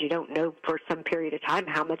 sometimes you don't know for some period of time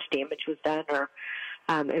how much damage was done or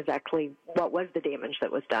exactly what was the damage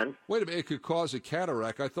that was done. Wait a minute, it could cause a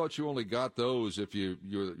cataract. I thought you only got those if you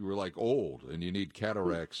were like old and you need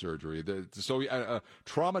cataract surgery. So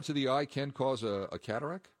trauma to the eye can cause a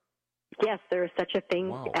cataract? Yes, there is such a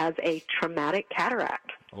thing as a traumatic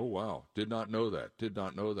cataract. Oh, wow. Did not know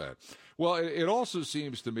that. Well, it also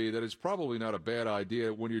seems to me that it's probably not a bad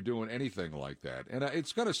idea when you're doing anything like that. And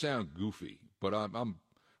it's going to sound goofy, but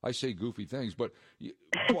I say goofy things, but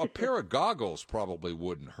a pair of goggles probably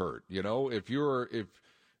wouldn't hurt. You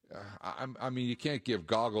can't give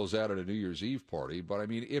goggles out at a New Year's Eve party, but I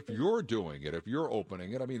mean, if you're doing it, if you're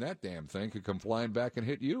opening it, I mean, that damn thing could come flying back and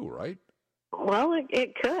hit you, right? Well,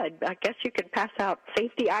 it could. I guess you could pass out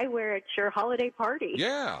safety eyewear at your holiday party.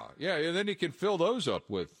 Yeah, and then you can fill those up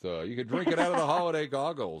with, you can drink it out of the holiday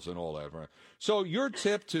goggles and all that. So your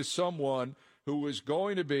tip to someone who is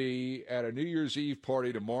going to be at a New Year's Eve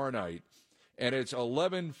party tomorrow night, and it's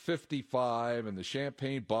 11:55, and the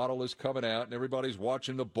champagne bottle is coming out, and everybody's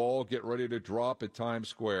watching the ball get ready to drop at Times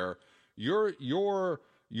Square. Your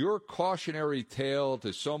cautionary tale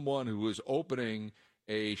to someone who is opening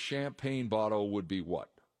a champagne bottle would be what?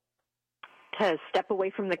 To step away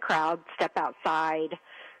from the crowd, step outside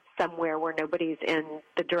somewhere where nobody's in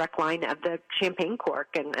the direct line of the champagne cork,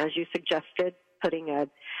 and as you suggested, putting a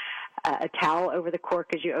towel over the cork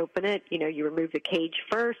as you open it. You remove the cage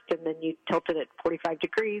first, and then you tilt it at 45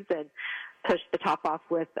 degrees and push the top off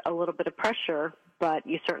with a little bit of pressure, but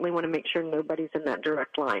you certainly want to make sure nobody's in that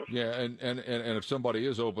direct line. Yeah, and if somebody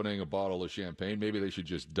is opening a bottle of champagne, maybe they should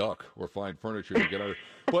just duck or find furniture to get out of.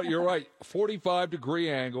 But you're right, 45-degree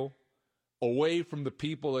angle, away from the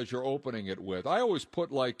people as you're opening it with. I always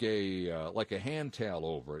put like a hand towel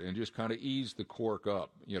over it and just kind of ease the cork up,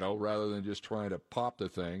 rather than just trying to pop the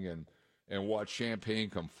thing and watch champagne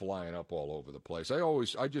come flying up all over the place.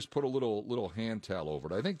 I just put a little hand towel over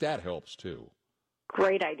it. I think that helps too.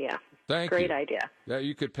 Great idea. Thank you. Great idea. Yeah,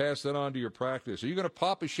 you could pass that on to your practice. Are you going to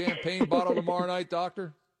pop a champagne bottle tomorrow night,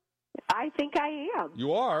 Doctor? I think I am.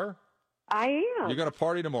 You are? I am. You're going to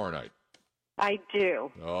party tomorrow night? I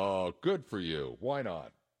do. Oh, good for you. Why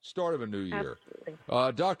not? Start of a new year.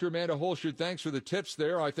 Absolutely. Dr. Amanda Holschert, thanks for the tips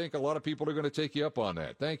there. I think a lot of people are going to take you up on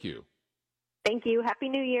that. Thank you. Thank you. Happy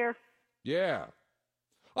New Year. Yeah.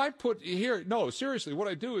 I put here, no, seriously, what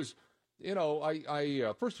I do is,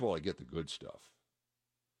 I first of all, I get the good stuff.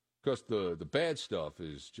 Because the bad stuff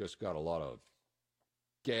is just got a lot of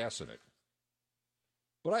gas in it.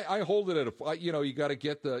 But I hold it at you got to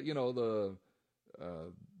get the,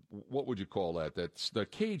 what would you call that? That's the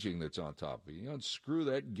caging that's on top of it. You unscrew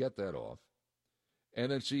that and get that off.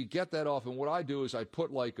 And then so you get that off, and what I do is I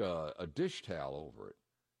put like a dish towel over it.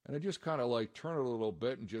 And I just kind of like turn it a little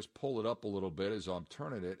bit and just pull it up a little bit as I'm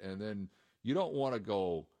turning it. And then you don't want to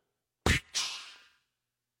go,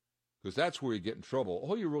 because that's where you get in trouble.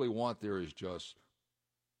 All you really want there is just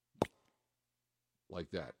like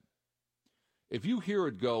that. If you hear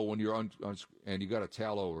it go when you're and you got a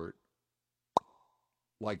towel over it,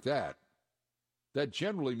 like that, that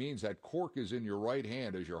generally means that cork is in your right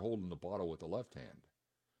hand as you're holding the bottle with the left hand.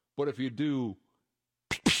 But if you do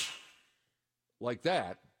like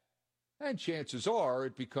that, and chances are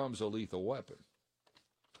it becomes a lethal weapon.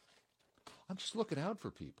 I'm just looking out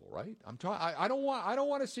for people, right? I don't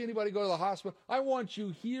want to see anybody go to the hospital. I want you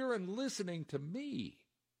here and listening to me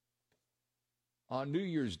on New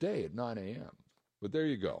Year's Day at 9 a.m. But there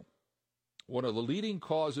you go. One of the leading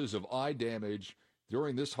causes of eye damage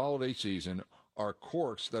during this holiday season are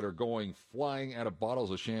corks that are going flying out of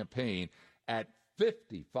bottles of champagne at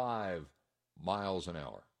 55 miles an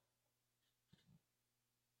hour.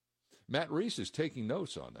 Matt Reese is taking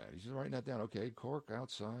notes on that. He's writing that down. Okay, cork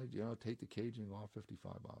outside, take the caging off, 55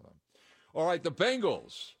 miles an hour. All right, the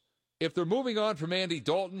Bengals. If they're moving on from Andy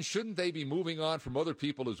Dalton, shouldn't they be moving on from other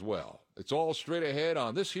people as well? It's all straight ahead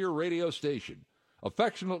on this here radio station,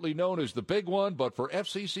 affectionately known as the Big One, but for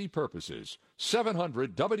FCC purposes,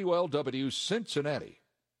 700 WLW Cincinnati.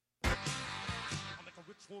 I make a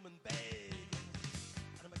rich woman beg,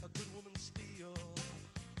 and I make a good woman steal.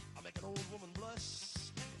 I make an old woman blush,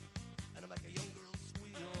 and I make a young girl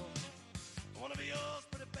squeal. I want to be yours,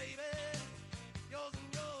 pretty baby, yours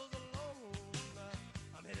and yours alone.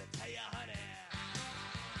 I'm here to tell you, honey,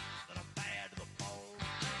 that I'm bad to the bone,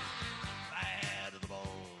 bad to the bone,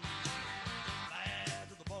 bad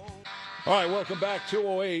to the bone. All right, welcome back.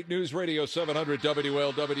 208 News Radio 700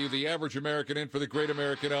 WLW, the average American in for the Great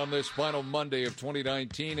American on this final Monday of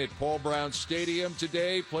 2019 at Paul Brown Stadium.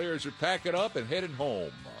 Today, players are packing up and heading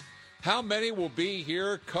home. How many will be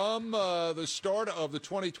here come the start of the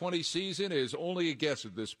 2020 season is only a guess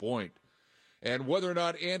at this point. And whether or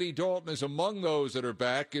not Andy Dalton is among those that are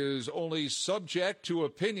back is only subject to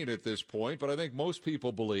opinion at this point. But I think most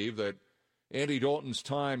people believe that Andy Dalton's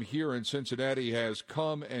time here in Cincinnati has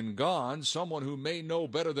come and gone. Someone who may know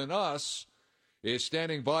better than us is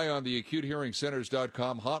standing by on the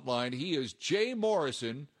AcuteHearingCenters.com hotline. He is Jay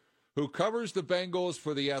Morrison, who covers the Bengals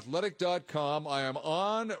for TheAthletic.com. I am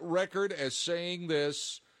on record as saying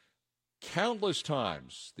this countless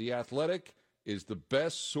times. The Athletic is the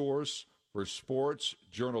best source for sports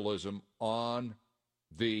journalism on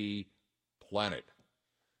the planet.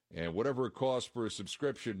 And whatever it costs for a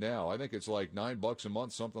subscription now, I think it's like $9 a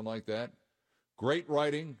month, something like that. Great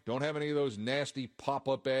writing. Don't have any of those nasty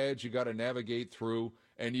pop-up ads you got to navigate through.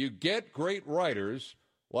 And you get great writers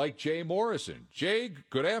like Jay Morrison. Jay,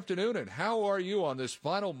 good afternoon, and how are you on this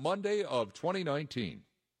final Monday of 2019?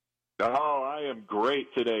 Oh, I am great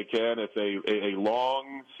today, Ken. It's a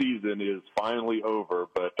long season is finally over,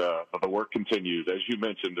 but the work continues. As you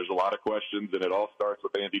mentioned, there's a lot of questions, and it all starts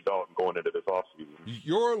with Andy Dalton going into this offseason.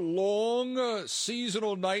 Your long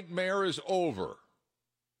seasonal nightmare is over.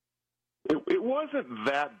 It wasn't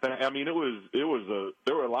that bad. I mean, there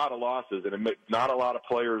were a lot of losses, and not a lot of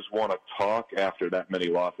players want to talk after that many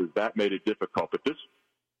losses. That made it difficult. But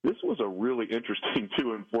this was a really interesting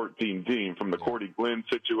 2-14 team, from the Cordy Glenn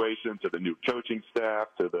situation to the new coaching staff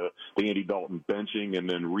to the Andy Dalton benching and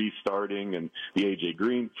then restarting and the A.J.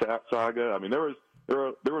 Green saga. I mean, there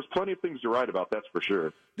was plenty of things to write about. That's for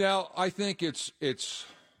sure. Now, I think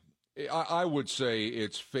I would say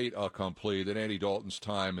it's fait accompli that Andy Dalton's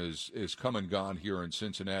time is come and gone here in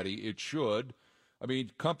Cincinnati. It should. I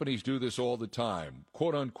mean, companies do this all the time.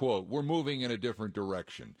 Quote, unquote, we're moving in a different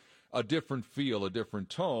direction, a different feel, a different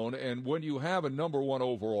tone. And when you have a number one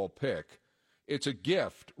overall pick, it's a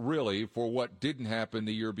gift, really, for what didn't happen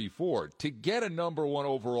the year before. To get a number one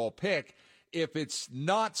overall pick, if it's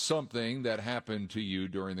not something that happened to you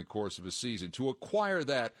during the course of a season, to acquire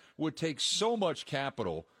that would take so much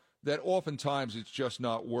capital that oftentimes it's just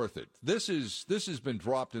not worth it. This has been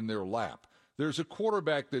dropped in their lap. There's a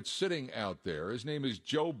quarterback that's sitting out there. His name is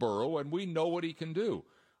Joe Burrow, and we know what he can do.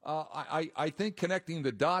 I think connecting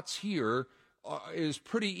the dots here is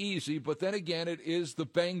pretty easy, but then again, it is the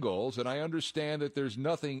Bengals, and I understand that there's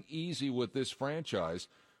nothing easy with this franchise.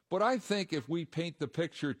 But I think if we paint the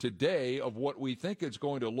picture today of what we think it's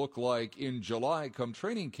going to look like in July come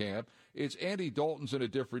training camp, it's Andy Dalton's in a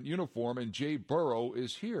different uniform and Jay Burrow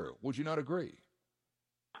is here. Would you not agree?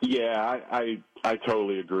 Yeah, I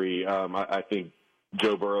totally agree. I think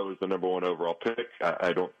Joe Burrow is the number one overall pick.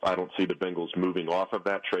 I don't see the Bengals moving off of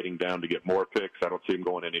that, trading down to get more picks. I don't see him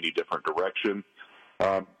going in any different direction.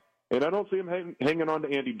 And I don't see him hanging on to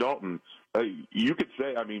Andy Dalton. You could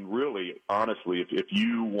say, I mean, really, honestly, if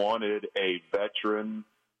you wanted a veteran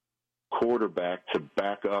quarterback to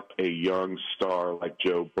back up a young star like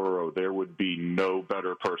Joe Burrow, there would be no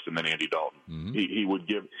better person than Andy Dalton. Mm-hmm. He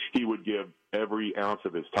would give every ounce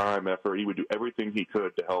of his time, effort. He would do everything he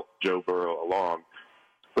could to help Joe Burrow along.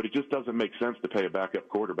 But it just doesn't make sense to pay a backup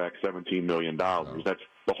quarterback $17 million. No. That's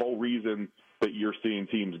the whole reason that you're seeing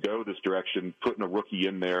teams go this direction, putting a rookie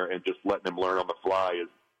in there and just letting him learn on the fly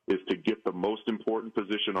is to get the most important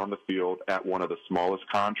position on the field at one of the smallest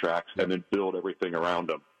contracts and then build everything around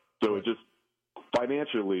him. So it just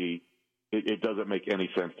financially, it doesn't make any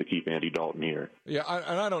sense to keep Andy Dalton here. Yeah,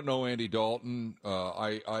 I don't know Andy Dalton.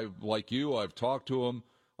 I like you. I've talked to him.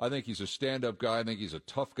 I think he's a stand-up guy. I think he's a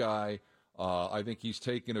tough guy. I think he's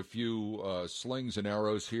taken a few slings and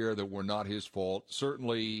arrows here that were not his fault.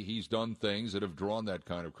 Certainly, he's done things that have drawn that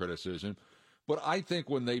kind of criticism. But I think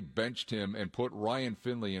when they benched him and put Ryan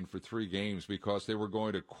Finley in for 3 games because they were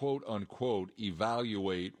going to, quote-unquote,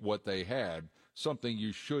 evaluate what they had, something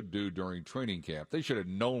you should do during training camp. They should have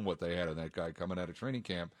known what they had in that guy coming out of training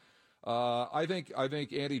camp. I think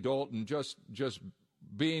Andy Dalton, just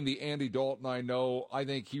being the Andy Dalton I know, I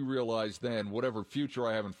think he realized then whatever future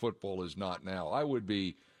I have in football is not now. I would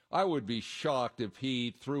be shocked if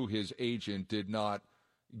he, through his agent, did not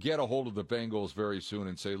get a hold of the Bengals very soon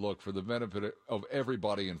and say, look, for the benefit of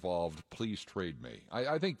everybody involved, please trade me.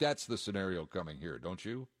 I think that's the scenario coming here, don't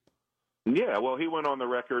you? Yeah, well, he went on the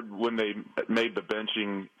record when they made the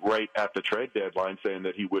benching right at the trade deadline saying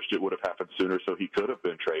that he wished it would have happened sooner so he could have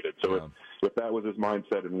been traded. So if that was his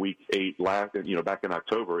mindset in Week 8 back in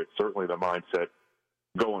October, it's certainly the mindset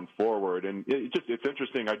going forward. And it's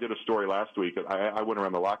interesting. I did a story last week. I went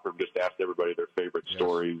around the locker room, just asked everybody their favorite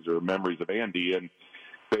stories or memories of Andy, and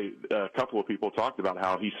a couple of people talked about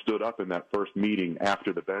how he stood up in that first meeting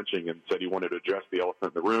after the benching and said he wanted to address the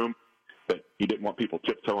elephant in the room, that he didn't want people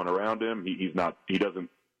tiptoeing around him. He doesn't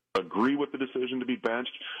agree with the decision to be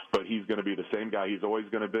benched, but he's going to be the same guy he's always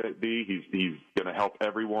going to be. He's going to help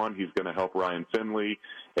everyone. He's going to help Ryan Finley,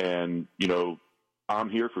 and I'm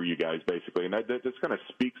here for you guys, basically. And that just kind of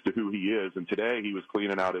speaks to who he is. And today he was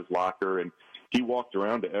cleaning out his locker, and he walked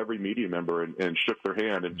around to every media member and shook their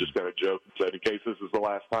hand and just kind of joked and said, in case this is the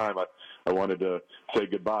last time, I wanted to say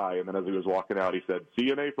goodbye. And then as he was walking out, he said, see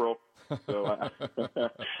you in April. So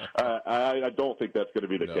I don't think that's going to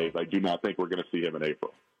be the case. I do not think we're going to see him in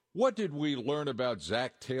April. What did we learn about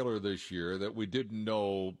Zach Taylor this year that we didn't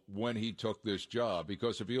know when he took this job?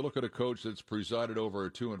 Because if you look at a coach that's presided over a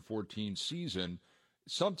 2-14 season,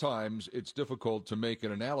 sometimes it's difficult to make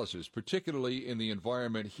an analysis, particularly in the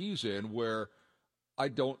environment he's in, where I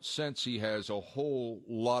don't sense he has a whole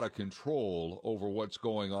lot of control over what's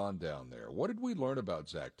going on down there. What did we learn about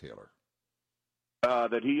Zach Taylor?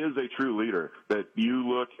 That he is a true leader. That you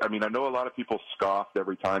look, I know a lot of people scoffed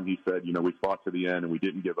every time he said, we fought to the end and we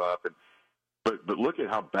didn't give up. But look at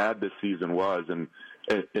how bad this season was, and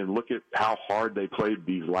look at how hard they played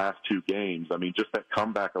these last 2 games. Just that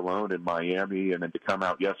comeback alone in Miami, and then to come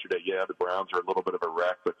out yesterday, the Browns are a little bit of a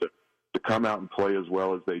wreck, but to come out and play as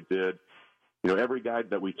well as they did. Every guy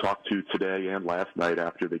that we talked to today and last night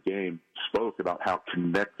after the game spoke about how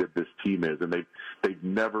connected this team is, and they've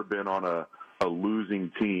never been on a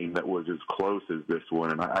losing team that was as close as this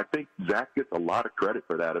one. And I think Zach gets a lot of credit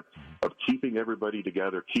for that, of keeping everybody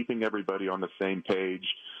together, keeping everybody on the same page.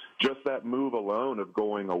 Just that move alone of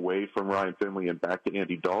going away from Ryan Finley and back to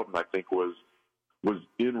Andy Dalton, I think was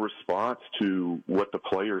in response to what the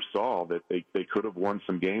players saw, that they could have won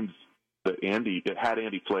some games that had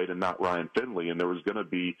Andy played and not Ryan Finley, and there was going to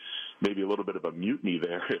be maybe a little bit of a mutiny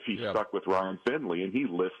there if he stuck with Ryan Finley, and he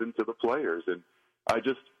listened to the players. And I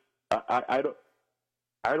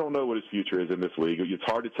don't know what his future is in this league. It's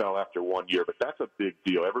hard to tell after 1 year, but that's a big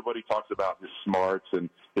deal. Everybody talks about his smarts and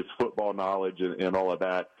his football knowledge and all of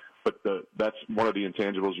that, but that's one of the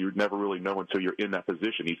intangibles you never really know until you're in that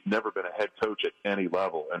position. He's never been a head coach at any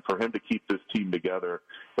level, and for him to keep this team together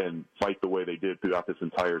and fight the way they did throughout this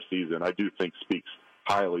entire season, I do think speaks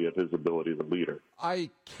highly of his ability as a leader. I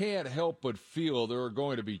can't help but feel there are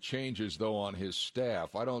going to be changes, though, on his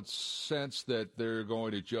staff. I don't sense that they're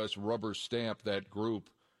going to just rubber stamp that group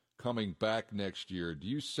coming back next year. Do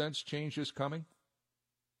you sense changes coming?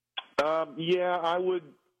 Yeah, I would.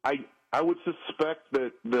 I would suspect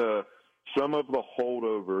that some of the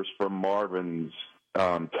holdovers from Marvin's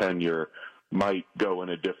tenure might go in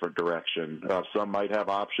a different direction. Some might have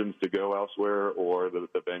options to go elsewhere, or the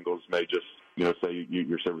Bengals may just say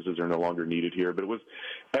your services are no longer needed here. But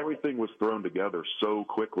everything was thrown together so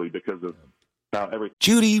quickly because of how everything.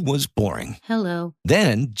 Judy was boring. Hello.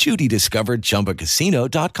 Then Judy discovered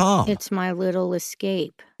ChumbaCasino.com. It's my little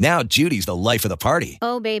escape. Now Judy's the life of the party.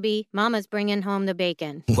 Oh, baby, mama's bringing home the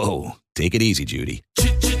bacon. Whoa, take it easy, Judy.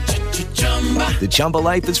 The Chumba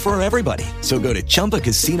life is for everybody. So go to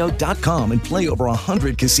ChumbaCasino.com and play over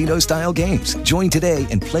 100 casino-style games. Join today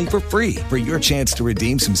and play for free for your chance to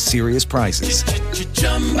redeem some serious prizes.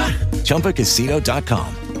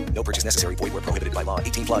 ChumbaCasino.com. No purchase necessary. Void where prohibited by law.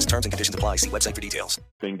 18+ terms and conditions apply. See website for details.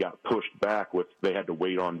 Thing got pushed back they had to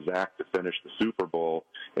wait on Zach to finish the Super Bowl,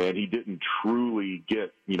 and he didn't truly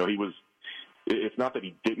get, it's not that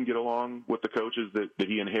he didn't get along with the coaches that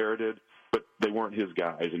he inherited, but they weren't his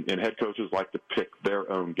guys, and head coaches like to pick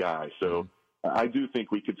their own guys. So I do think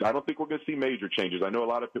I don't think we're going to see major changes. I know a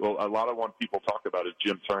lot of what people talk about is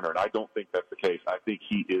Jim Turner, and I don't think that's the case. I think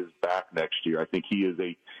he is back next year. I think he is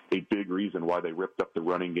a big reason why they ripped up the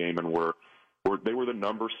running game and they were the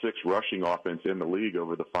number 6 rushing offense in the league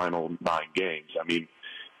over the final 9 games. I mean,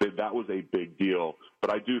 that was a big deal.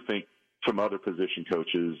 But I do think some other position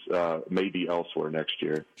coaches may be elsewhere next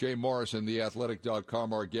year. Jay Morrison,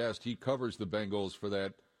 theathletic.com, our guest. He covers the Bengals for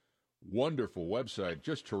that wonderful website.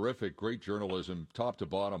 Just terrific, great journalism, top to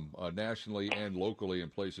bottom, nationally and locally in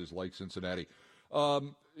places like Cincinnati.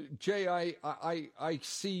 Jay, I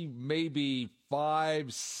see maybe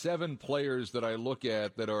 5-7 players that I look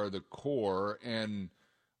at that are the core, and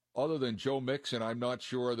other than Joe Mixon, I'm not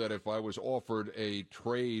sure that if I was offered a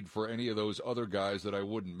trade for any of those other guys that I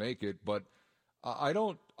wouldn't make it. But I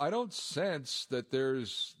don't sense that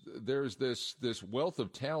there's this wealth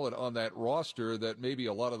of talent on that roster that maybe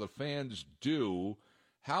a lot of the fans do.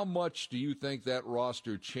 How much do you think that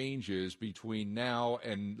roster changes between now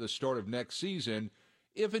and the start of next season,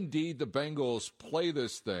 if indeed the Bengals play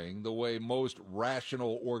this thing the way most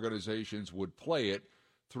rational organizations would play it,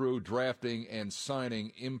 through drafting and signing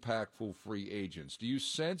impactful free agents? Do you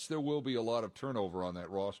sense there will be a lot of turnover on that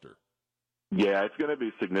roster? Yeah, it's going to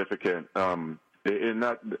be significant. I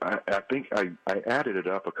think I added it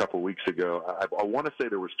up a couple weeks ago. I want to say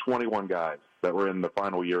there was 21 guys that were in the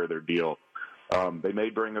final year of their deal. They may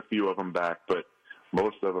bring a few of them back, but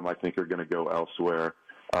most of them I think are going to go elsewhere.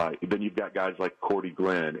 Then you've got guys like Cordy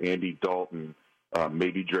Glenn, Andy Dalton,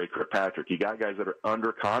 maybe Dre Kirkpatrick. You got guys that are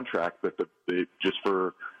under contract that just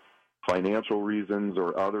for financial reasons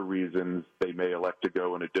or other reasons they may elect to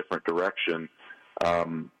go in a different direction.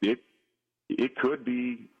 It could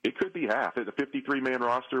be half. At a 53-man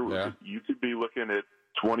roster, you could be looking at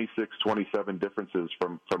 26, 27 differences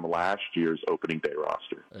from last year's opening day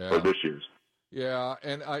roster or this year's. Yeah,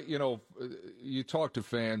 and you talk to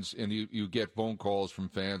fans and you get phone calls from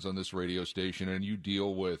fans on this radio station, and you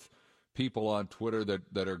deal with people on Twitter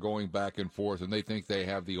that are going back and forth, and they think they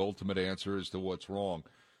have the ultimate answer as to what's wrong.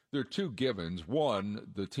 There are two givens. One,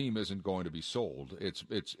 the team isn't going to be sold.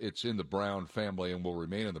 It's in the Brown family and will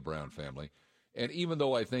remain in the Brown family. And even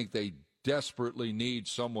though I think they desperately need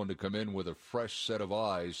someone to come in with a fresh set of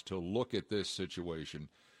eyes to look at this situation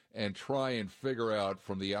and try and figure out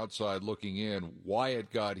from the outside looking in why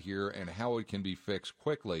it got here and how it can be fixed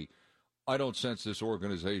quickly, I don't sense this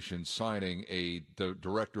organization signing the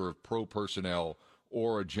director of pro personnel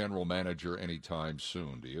or a general manager anytime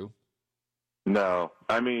soon. Do you? No.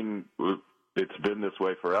 I mean, it's been this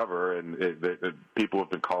way forever, and people have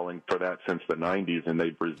been calling for that since the 90s, and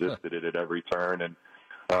they've resisted it at every turn. And,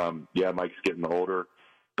 Mike's getting older,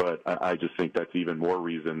 but I just think that's even more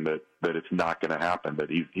reason that it's not going to happen, that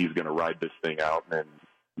he's going to ride this thing out and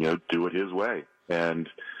do it his way. And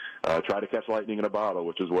try to catch lightning in a bottle,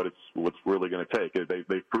 which is what's really going to take.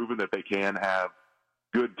 They've proven that they can have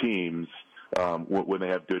good teams when they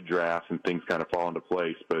have good drafts and things kind of fall into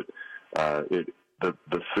place. But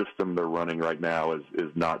the system they're running right now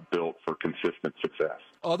is not built for consistent success.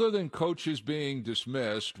 Other than coaches being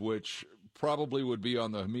dismissed, which probably would be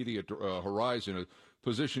on the immediate horizon,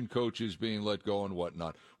 position coaches being let go and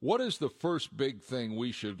whatnot, what is the first big thing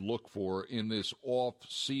we should look for in this off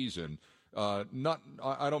season? I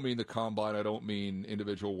don't mean the combine. I don't mean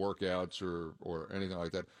individual workouts or anything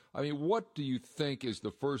like that. I mean, what do you think is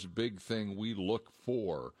the first big thing we look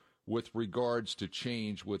for with regards to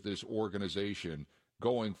change with this organization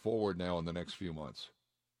going forward now in the next few months?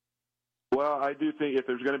 Well, I do think if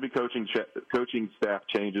there's going to be coaching staff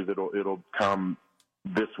changes, it'll come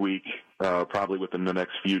this week, probably within the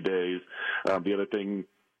next few days. The other thing,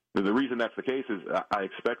 the reason that's the case is I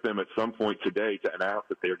expect them at some point today to announce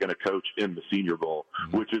that they're going to coach in the Senior Bowl,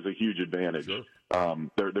 which is a huge advantage. Sure.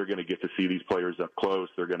 They're going to get to see these players up close.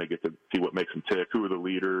 They're going to get to see what makes them tick. Who are the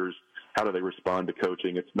leaders? How do they respond to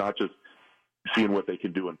coaching? It's not just seeing what they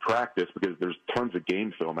can do in practice, because there's tons of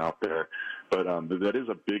game film out there. But that is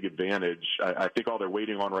a big advantage. I think all they're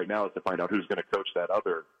waiting on right now is to find out who's going to coach that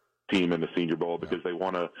other team in the Senior Bowl, because they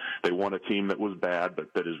want a team that was bad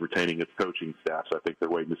but that is retaining its coaching staff. So I think they're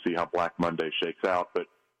waiting to see how Black Monday shakes out. But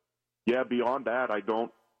yeah, beyond that, I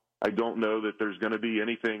don't know that there's going to be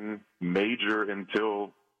anything major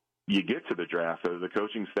until you get to the draft. So the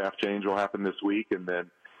coaching staff change will happen this week, and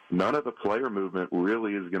then none of the player movement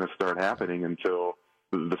really is going to start happening until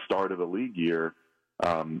the start of the league year.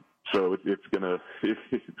 So it's gonna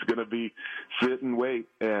be sit and wait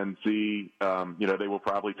and see. They will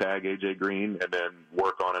probably tag AJ Green and then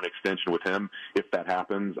work on an extension with him. If that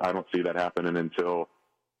happens, I don't see that happening until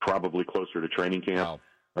probably closer to training camp.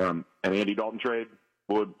 An Andy Dalton trade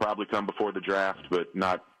would probably come before the draft, but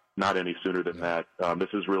not any sooner than that. This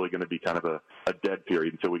is really going to be kind of a dead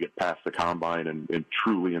period until we get past the combine and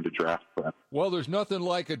truly into draft prep. Well, there's nothing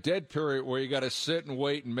like a dead period where you got to sit and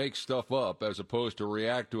wait and make stuff up as opposed to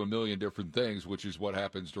react to a million different things, which is what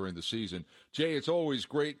happens during the season. Jay, it's always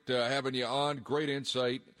great having you on. Great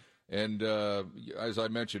insight. And as I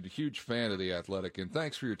mentioned, a huge fan of The Athletic. And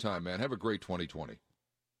thanks for your time, man. Have a great 2020.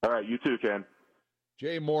 All right, you too, Ken.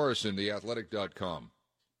 Jay Morrison, theathletic.com.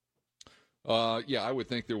 I would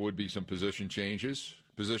think there would be some position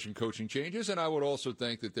coaching changes, and I would also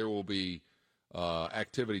think that there will be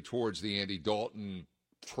activity towards the Andy Dalton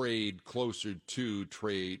trade closer to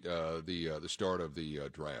the start of the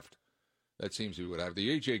draft. That seems to be what happened.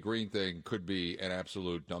 The A.J. Green thing could be an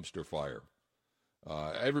absolute dumpster fire.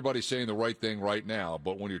 Everybody's saying the right thing right now,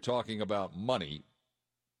 but when you're talking about money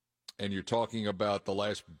and you're talking about the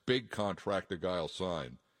last big contract a guy will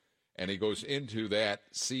sign, and he goes into that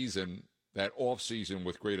season, that off-season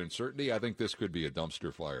with great uncertainty, I think this could be a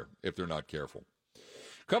dumpster fire if they're not careful.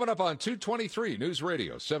 Coming up on 223 News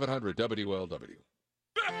Radio, 700 WLW.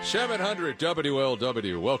 700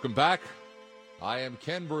 WLW. Welcome back. I am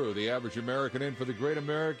Ken Brew, the average American in for the Great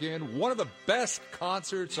American. One of the best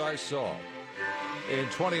concerts I saw in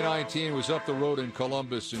 2019 was up the road in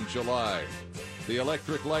Columbus in July. The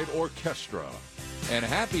Electric Light Orchestra. And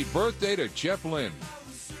happy birthday to Jeff Lynne.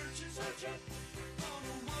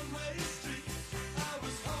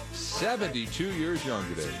 72 years young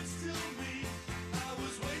today.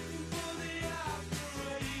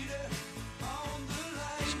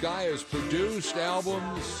 This guy has produced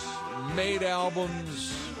albums, made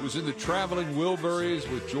albums, was in the Traveling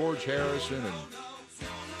Wilburys with George Harrison and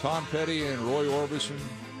Tom Petty and Roy Orbison,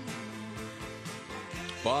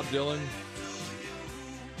 Bob Dylan.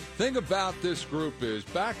 Thing about this group is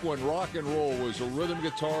back when rock and roll was a rhythm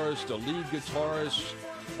guitarist, a lead guitarist,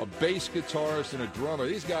 a bass guitarist, and a drummer,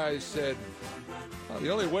 these guys said, the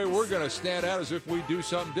only way we're going to stand out is if we do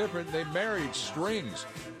something different. They married strings.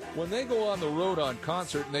 When they go on the road on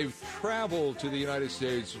concert, and they've traveled to the United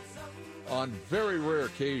States on very rare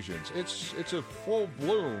occasions, it's a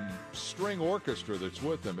full-bloom string orchestra that's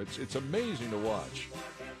with them. It's amazing to watch.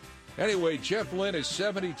 Anyway, Jeff Lynne is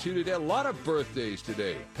 72 today. A lot of birthdays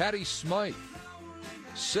today. Patti Smythe,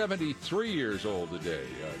 73 years old today.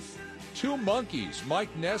 Two Monkeys,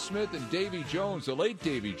 Mike Nesmith and Davy Jones, the late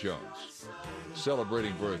Davy Jones,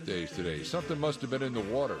 celebrating birthdays today. Something must have been in the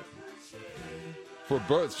water for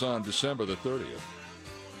births on December the 30th.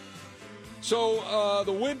 So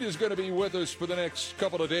the wind is going to be with us for the next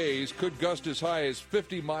couple of days. Could gust as high as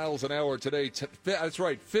 50 miles an hour today. That's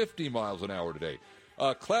right, 50 miles an hour today.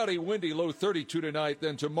 Cloudy, windy, low 32 tonight.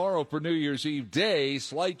 Then tomorrow for New Year's Eve day,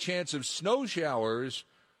 slight chance of snow showers.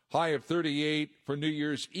 High of 38 for New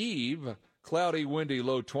Year's Eve. Cloudy, windy,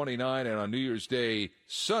 low 29. And on New Year's Day,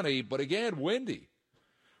 sunny, but again, windy.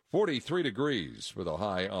 43 degrees for the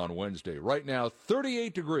high on Wednesday. Right now,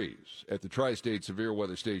 38 degrees at the Tri-State Severe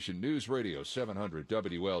Weather Station. News Radio 700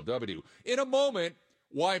 WLW. In a moment,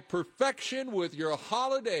 why perfection with your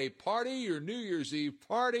holiday party, your New Year's Eve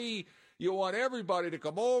party. You want everybody to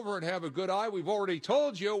come over and have a good eye. We've already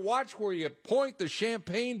told you, watch where you point the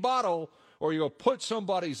champagne bottle or you'll put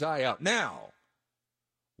somebody's eye out. Now,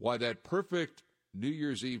 why that perfect New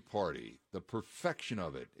Year's Eve party, the perfection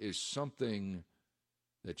of it, is something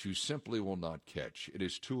that you simply will not catch. It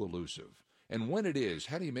is too elusive. And when it is,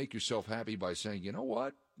 how do you make yourself happy by saying, you know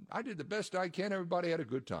what, I did the best I can, everybody had a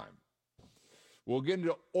good time. We'll get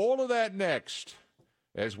into all of that next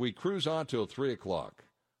as we cruise on till 3 o'clock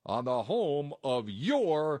on the home of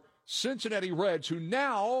your Cincinnati Reds, who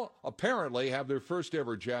now apparently have their first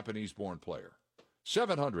ever Japanese-born player.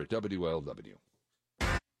 700 WLW.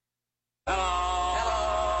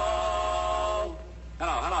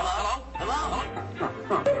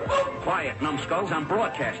 Quiet, numbskulls. I'm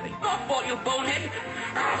broadcasting. Oh, you bonehead.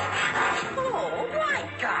 Oh, right,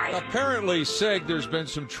 guy. Apparently, Seg, there's been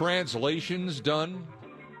some translations done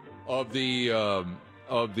of the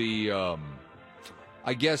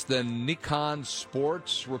I guess the Nikon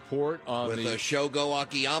Sports report on with the Shogo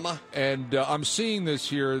Akiyama. And I'm seeing this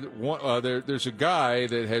here. There's a guy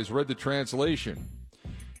that has read the translation,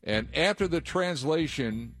 and after the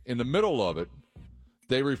translation, in the middle of it,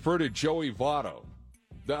 they refer to Joey Votto.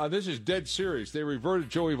 This is dead serious. They reverted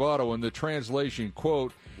Joey Votto in the translation,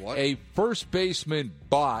 quote, what? A first baseman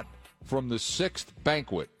bought from the sixth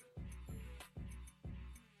banquet.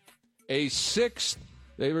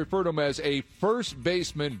 They refer to him as a first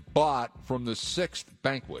baseman bought from the sixth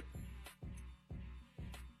banquet.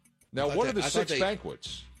 Now, what are the six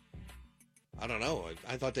banquets? I don't know.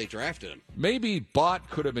 I thought they drafted him. Maybe Bott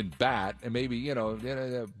could have been Bat, and maybe,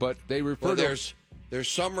 but they refer to... There's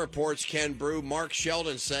some reports, Ken Brew, Mark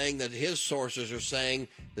Sheldon saying that his sources are saying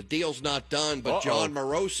the deal's not done, but John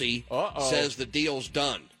Morosi says the deal's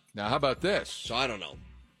done. Now, how about this? So I don't know.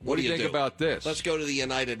 What do you think about this? Let's go to the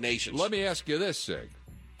United Nations. Let me ask you this, Sig.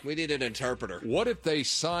 We need an interpreter. What if they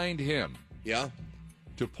signed him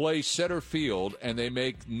to play center field, and they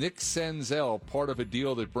make Nick Senzel part of a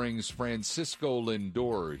deal that brings Francisco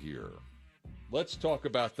Lindor here? Let's talk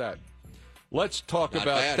about that. Let's talk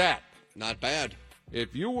about that. Not bad.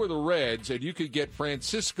 If you were the Reds and you could get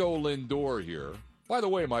Francisco Lindor here. By the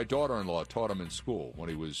way, my daughter-in-law taught him in school when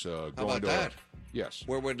he was going How about that? Yes.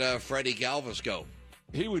 Where would Freddie Galvis go?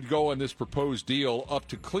 He would go on this proposed deal up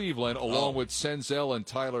to Cleveland along with Senzel and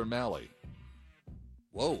Tyler Mahle.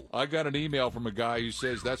 Whoa. I got an email from a guy who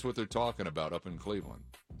says that's what they're talking about up in Cleveland.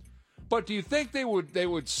 But do you think they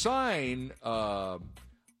would sign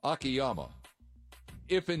Akiyama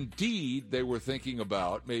if indeed they were thinking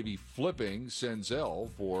about maybe flipping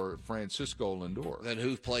Senzel for Francisco Lindor? Then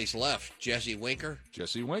who plays left? Jesse Winker?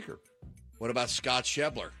 Jesse Winker. What about Scott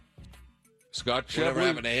Schebler? Scott Schebler. Whatever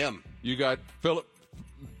happened to him? You got Philip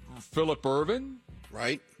Irvin.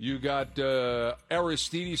 Right. You got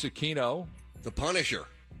Aristides Aquino. The Punisher.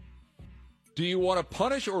 Do you want to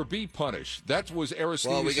punish or be punished? That was Aristides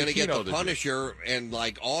Aquino. Well, we're going to get the Punisher in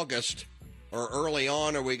like August or early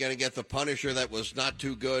on. Or are we going to get the Punisher that was not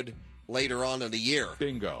too good later on in the year?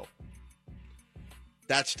 Bingo.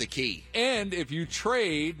 That's the key. And if you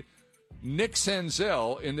trade Nick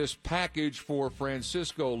Senzel in this package for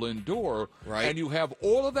Francisco Lindor, and you have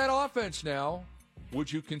all of that offense now,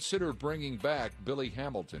 would you consider bringing back Billy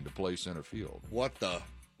Hamilton to play center field? What the?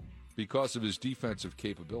 Because of his defensive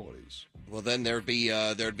capabilities. Well, then there'd be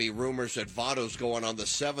rumors that Votto's going on the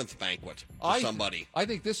 7th banquet to somebody. I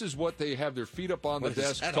think this is what they have their feet up on the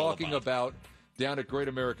desk talking about down at Great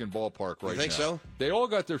American Ballpark right now. You think so? They all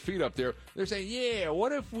got their feet up there. They're saying, yeah,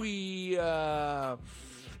 what if we...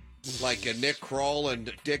 like Nick Kroll and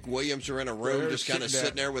Dick Williams are in a room just kind of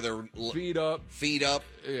sitting there with their feet up,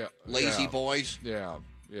 lazy boys. Yeah.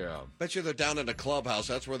 Bet you they're down in the clubhouse.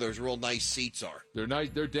 That's where those real nice seats are. They're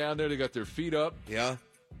nice. They're down there. They got their feet up. Yeah.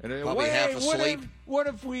 And they, probably half asleep. What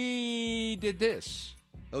if we did this?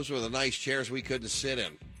 Those were the nice chairs we couldn't sit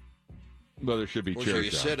in. Well, there should be chairs. Sure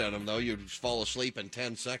you sit in them, though, you'd fall asleep in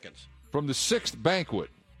 10 seconds. From the 6th banquet.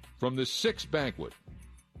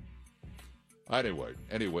 Anyway,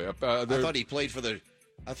 I thought he played for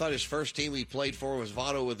I thought his first team he played for was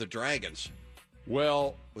Votto with the Dragons.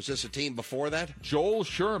 Well, was this a team before that? Joel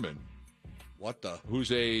Sherman. What the?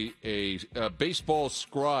 Who's a baseball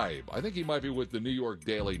scribe. I think he might be with the New York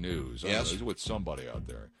Daily News. Yes. He's with somebody out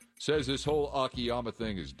there. Says this whole Akiyama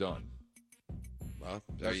thing is done. Well,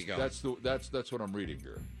 there you go. That's what I'm reading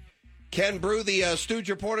here. Ken Brew, the Stooge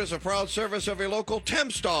Report, is a proud service of your local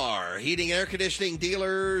Tempstar Heating Air Conditioning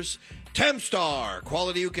dealers. Tempstar,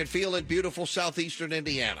 quality you can feel in beautiful southeastern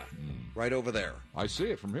Indiana. Right over there. I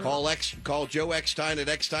see it from here. Call Joe Eckstein at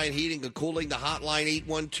Eckstein Heating and Cooling. The hotline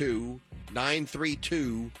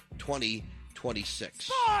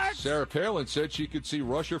 812-932-2026. Sarah Palin said she could see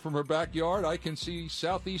Russia from her backyard. I can see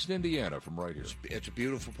southeast Indiana from right here. It's a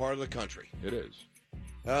beautiful part of the country. It is.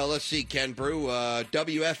 Let's see, Ken Brew.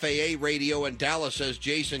 WFAA radio in Dallas says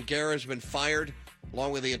Jason Garrett has been fired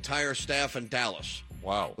along with the entire staff in Dallas.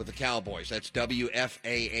 Wow. With the Cowboys. That's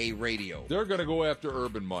WFAA radio. They're going to go after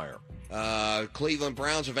Urban Meyer. Cleveland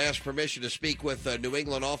Browns have asked permission to speak with New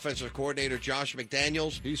England offensive coordinator Josh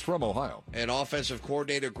McDaniels. He's from Ohio. And offensive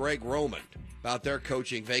coordinator Greg Roman about their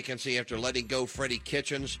coaching vacancy after letting go Freddie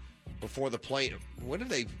Kitchens before the play. When did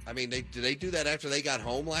they? I mean, did they do that after they got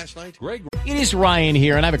home last night? Greg. It is Ryan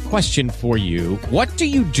here, and I have a question for you. What do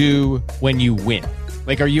you do when you win?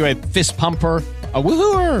 Like, are you a fist pumper, a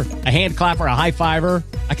woohooer, a hand clapper, a high fiver?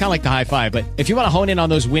 I kind of like the high five, but if you want to hone in on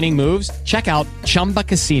those winning moves, check out Chumba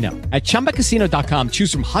Casino. At ChumbaCasino.com,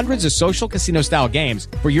 choose from hundreds of social casino-style games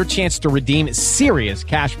for your chance to redeem serious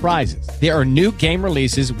cash prizes. There are new game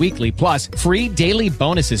releases weekly, plus free daily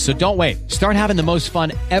bonuses. So don't wait. Start having the most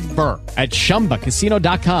fun ever at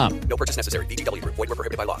ChumbaCasino.com. No purchase necessary. VGW. Void where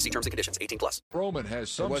prohibited by law. See terms and conditions. 18+. Roman has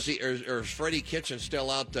some... Or is Freddie Kitchens still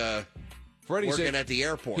out... working at the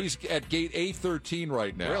airport. He's at gate A13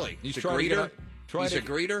 right now. Really? He's a trying greeter? to get a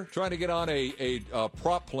greeter? Trying to get on a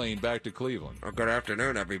prop plane back to Cleveland. Good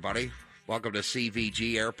afternoon, everybody. Welcome to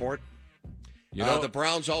CVG Airport. The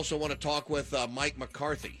Browns also want to talk with Mike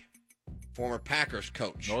McCarthy, former Packers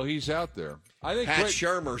coach. Oh, he's out there. I think Pat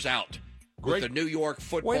Shurmur's out with the New York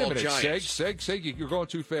Football Wait a minute, Giants. Seg, you're going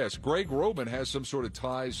too fast. Greg Roman has some sort of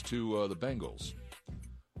ties to the Bengals.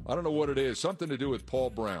 I don't know what it is. Something to do with Paul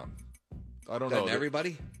Brown. I don't know.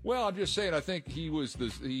 Everybody? Well, I'm just saying. I think he's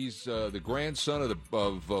the grandson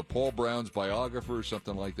of Paul Brown's biographer or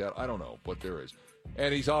something like that. I don't know, but there is,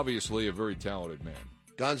 and he's obviously a very talented man.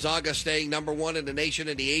 Gonzaga staying number 1 in the nation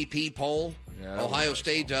in the AP poll. Yeah, Ohio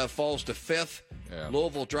State falls to 5th. Yeah.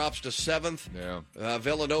 Louisville drops to 7th. Yeah.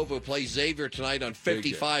 Villanova plays Xavier tonight on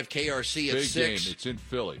 55 KRC at Big 6. Game. It's in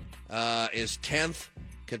Philly. Is 10th.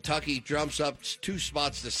 Kentucky jumps up 2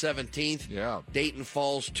 spots to 17th. Yeah. Dayton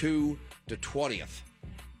falls 2 to 20th.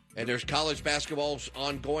 And there's college basketball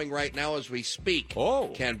ongoing right now as we speak.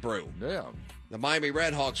 Ken Brew. Yeah. The Miami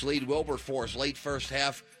Redhawks lead Wilberforce late first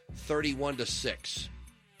half, 31-6.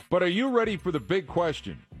 But are you ready for the big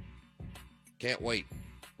question? Can't wait.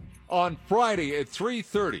 On Friday at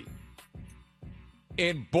 3:30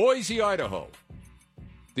 in Boise, Idaho,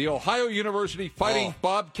 the Ohio University Fighting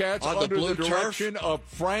Bobcats on the under blue the direction of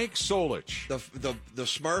Frank Solich. The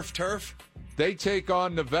Smurf turf? They take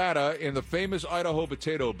on Nevada in the famous Idaho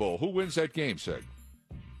Potato Bowl. Who wins that game, Seg?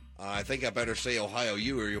 I think I better say Ohio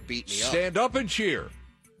U or you'll beat me up. Stand up and cheer.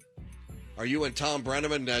 Are you and Tom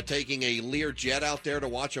Brenneman taking a Lear jet out there to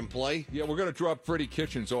watch them play? Yeah, we're going to drop Freddie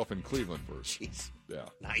Kitchens off in Cleveland first. Jeez. Yeah.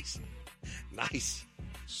 Nice.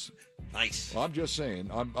 Well, I'm just saying.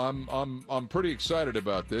 I'm pretty excited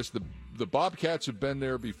about this. The Bobcats have been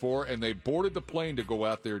there before, and they boarded the plane to go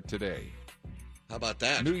out there today. How about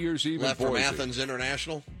that? New Year's Eve left in Boise. from Athens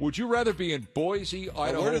International. Would you rather be in Boise,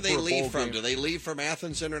 Idaho? Where do they for a leave bowl from? game? Do they leave from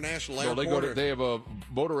Athens International No, Airport? they have a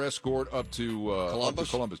motor escort up to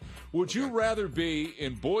Columbus. Would you rather be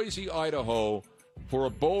in Boise, Idaho for a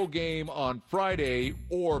bowl game on Friday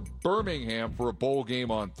or Birmingham for a bowl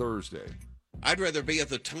game on Thursday? I'd rather be at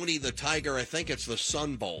the Tony the Tiger. I think it's the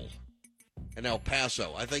Sun Bowl in El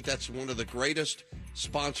Paso. I think that's one of the greatest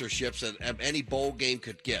sponsorships that any bowl game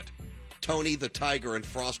could get. Tony the Tiger and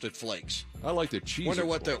Frosted Flakes. I like the cheese. Wonder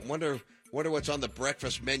what's on the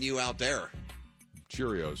breakfast menu out there.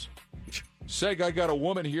 Cheerios. Seg, I got a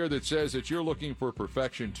woman here that says that you're looking for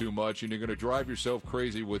perfection too much, and you're going to drive yourself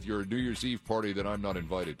crazy with your New Year's Eve party that I'm not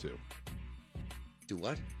invited to. Do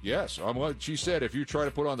what? Yes, she said if you try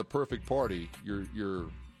to put on the perfect party,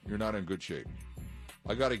 you're not in good shape.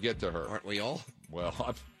 I got to get to her. Aren't we all?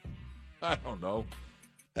 Well, I don't know.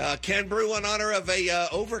 Ken Brew, in honor of a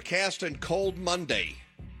overcast and cold Monday.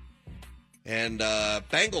 And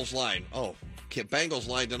Bengals line. Bengals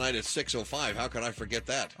line tonight at 6:05. How could I forget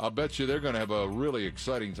that? I'll bet you they're going to have a really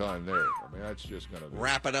exciting time there. I mean, that's just going to be...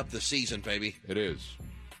 Wrapping up the season, baby. It is.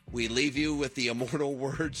 We leave you with the immortal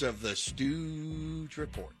words of the Stooge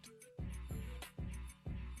Report.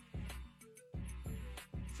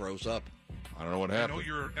 Froze up. I don't know what happened. I know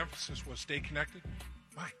your emphasis was stay connected.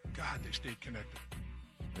 My God, they stayed connected.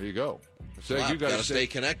 There you go. So you got to stay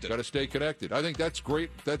connected. Got to stay connected. I think that's great.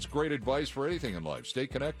 That's great advice for anything in life. Stay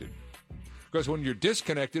connected. Because when you're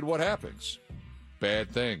disconnected, what happens?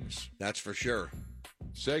 Bad things. That's for sure.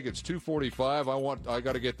 Seg, it's 2:45. I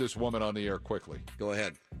got to get this woman on the air quickly. Go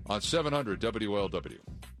ahead. On 700 WLW.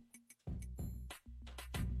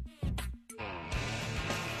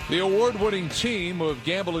 The award-winning team of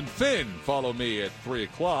Gamble and Finn follow me at 3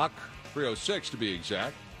 o'clock, 3:06 to be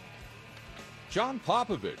exact. John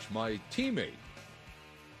Popovich, my teammate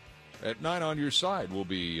at 9 on Your Side, will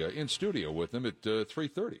be in studio with him at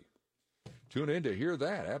 3:30. Tune in to hear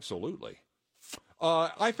that, absolutely.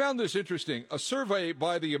 I found this interesting. A survey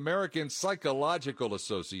by the American Psychological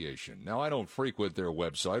Association. Now, I don't frequent their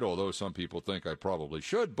website, although some people think I probably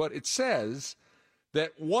should, but it says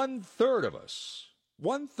that one-third of us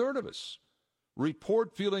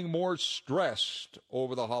report feeling more stressed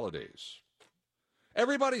over the holidays.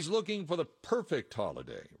 Everybody's looking for the perfect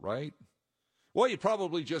holiday, right? Well, you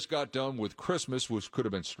probably just got done with Christmas, which could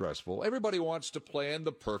have been stressful. Everybody wants to plan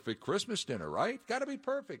the perfect Christmas dinner, right? Got to be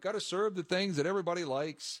perfect. Got to serve the things that everybody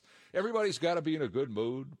likes. Everybody's got to be in a good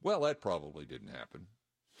mood. Well, that probably didn't happen.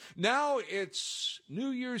 Now it's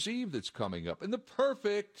New Year's Eve that's coming up, and the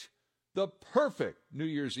perfect New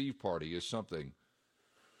Year's Eve party is something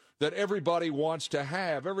that everybody wants to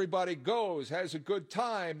have. Everybody goes, has a good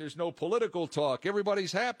time. There's no political talk.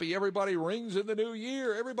 Everybody's happy. Everybody rings in the new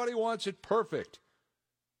year. Everybody wants it perfect.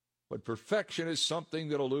 But perfection is something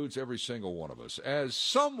that eludes every single one of us. As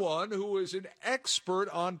someone who is an expert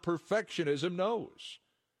on perfectionism knows.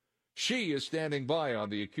 She is standing by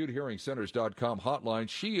on the AcuteHearingCenters.com hotline.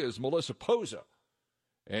 She is Melissa Posa.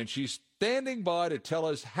 And she's standing by to tell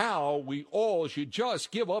us how we all should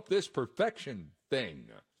just give up this perfection thing.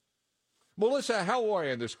 Melissa, how are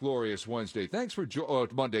you on this glorious Wednesday?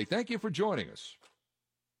 Monday. Thank you for joining us.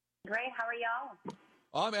 Great. How are y'all?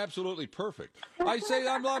 I'm absolutely perfect. I say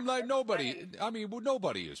I'm like nobody. I mean,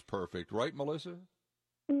 nobody is perfect, right, Melissa?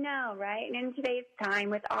 No, right? And in today's time,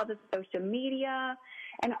 with all the social media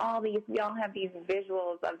and all these, we all have these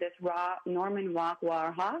visuals of this Norman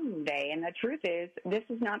Rockwell holiday. And the truth is, this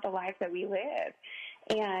is not the life that we live.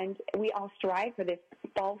 And we all strive for this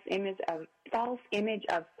false image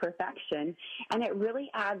of perfection. And it really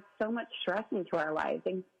adds so much stress into our lives,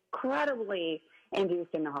 incredibly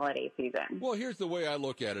induced in the holiday season. Well, here's the way I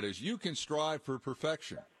look at it is you can strive for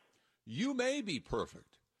perfection. You may be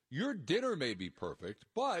perfect. Your dinner may be perfect,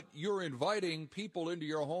 but you're inviting people into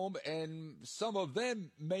your home, and some of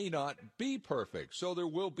them may not be perfect. So there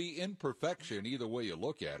will be imperfection either way you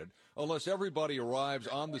look at it, unless everybody arrives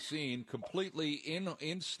on the scene completely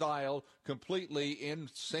in style, completely in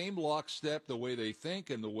same lockstep, the way they think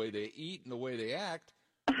and the way they eat and the way they act.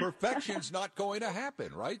 Perfection's not going to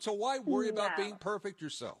happen, right? So why worry about being perfect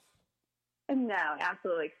yourself? No,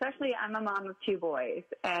 absolutely. Especially I'm a mom of 2 boys.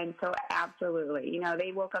 And so absolutely, you know,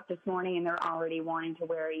 they woke up this morning and they're already wanting to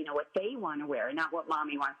wear, you know, what they want to wear, not what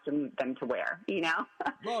mommy wants them to wear, you know?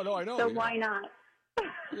 No, I know. So why not?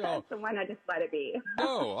 You know, so why not just let it be?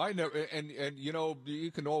 No, I know. And, you know,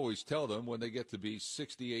 you can always tell them when they get to be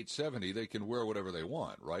 68, 70, they can wear whatever they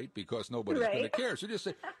want, right? Because nobody's going to care. So just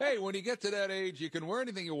say, hey, when you get to that age, you can wear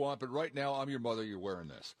anything you want, but right now I'm your mother, you're wearing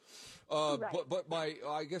this. But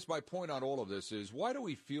I guess my point on all of this is, why do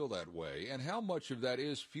we feel that way? And how much of that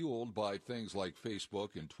is fueled by things like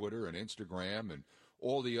Facebook and Twitter and Instagram and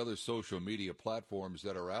all the other social media platforms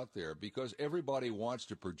that are out there? Because everybody wants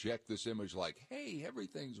to project this image like, hey,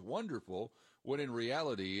 everything's wonderful, when in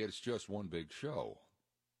reality it's just one big show.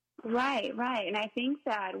 Right. And I think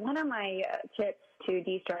that one of my tips to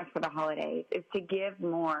de-stress for the holidays is to give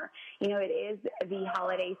more. You know, it is the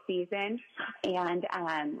holiday season, and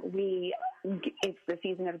it's the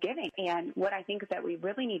season of giving. And what I think that we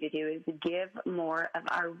really need to do is give more of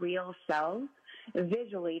our real selves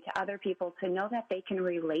visually to other people, to know that they can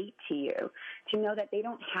relate to you, to know that they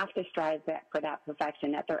don't have to strive for that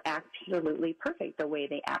perfection, that they're absolutely perfect the way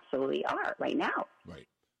they absolutely are right now.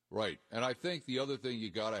 Right. And I think the other thing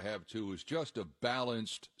you got to have, too, is just a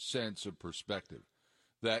balanced sense of perspective,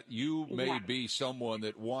 that you may be someone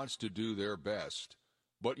that wants to do their best,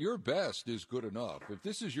 but your best is good enough. If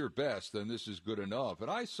this is your best, then this is good enough.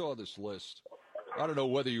 And I saw this list. I don't know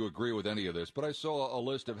whether you agree with any of this, but I saw a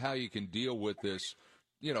list of how you can deal with this,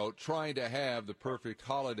 you know, trying to have the perfect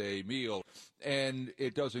holiday meal, and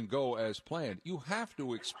it doesn't go as planned. You have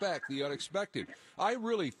to expect the unexpected. I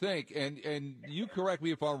really think, and you correct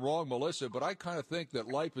me if I'm wrong, Melissa, but I kind of think that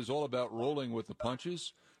life is all about rolling with the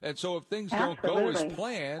punches. And so if things don't go as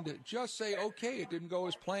planned, just say, okay, it didn't go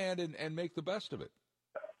as planned, and make the best of it.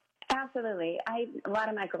 Absolutely. A lot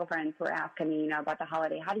of my girlfriends were asking me, you know, about the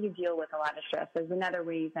holiday. How do you deal with a lot of stress? There's another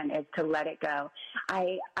reason is to let it go.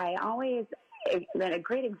 I always, a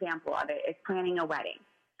great example of it is planning a wedding.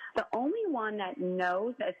 The only one that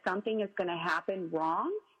knows that something is going to happen wrong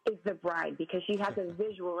is the bride, because she has a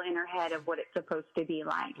visual in her head of what it's supposed to be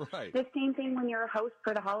like. Right. The same thing when you're a host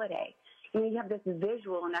for the holiday. You know, you have this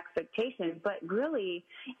visual and expectation, but really,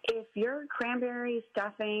 if your cranberry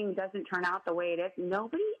stuffing doesn't turn out the way it is,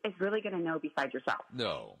 nobody is really going to know besides yourself.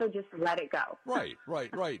 No. So just let it go. Right.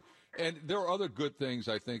 And there are other good things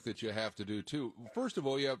I think that you have to do, too. First of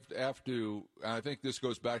all, you have to, and I think this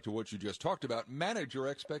goes back to what you just talked about, manage your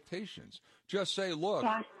expectations. Just say, look,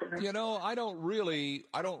 you know, I really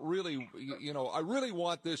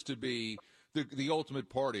want this to be the ultimate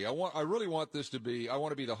party. I really want this to be, I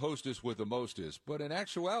want to be the hostess with the mostest. But in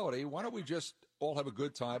actuality, why don't we just all have a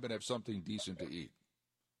good time and have something decent to eat?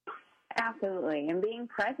 Absolutely. And being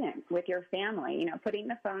present with your family, you know, putting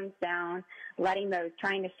the phones down,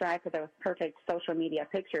 trying to strive for those perfect social media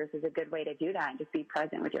pictures is a good way to do that, and just be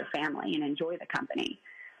present with your family and enjoy the company.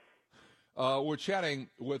 We're chatting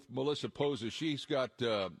with Melissa Posa. She's got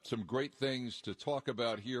some great things to talk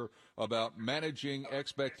about here about managing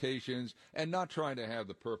expectations and not trying to have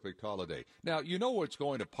the perfect holiday. Now, you know what's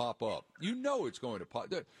going to pop up. You know it's going to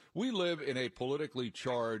pop. We live in a politically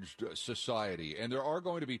charged society, and there are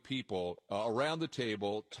going to be people around the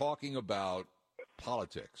table talking about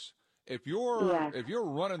politics. If you're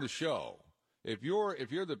running the show, if you're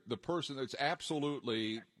the person that's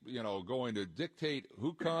absolutely, you know, going to dictate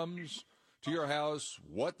who comes to your house,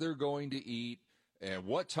 what they're going to eat, and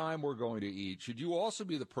what time we're going to eat, should you also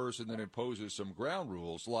be the person that imposes some ground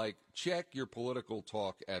rules, like check your political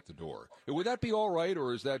talk at the door? Would that be all right,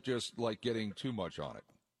 or is that just like getting too much on it?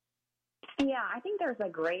 Yeah, I think there's a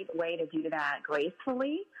great way to do that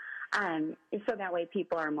gracefully. so that way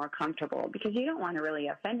people are more comfortable, because you don't want to really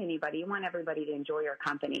offend anybody. You want everybody to enjoy your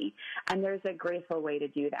company. And there's a graceful way to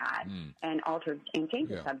do that and change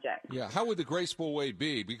the subject. Yeah. How would the graceful way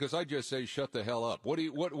be? Because I just say shut the hell up.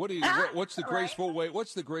 What's the graceful way?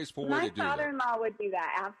 What's the graceful way to do that? My father-in-law would do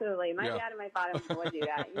that. Absolutely. My dad and my father-in-law would do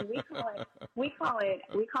that. We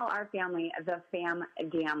call our family the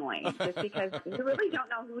fam-gamily, just because you really don't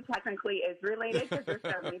know who technically is related, because there's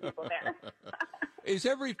so many people there. Is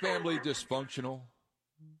every family dysfunctional?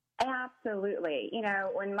 Absolutely. You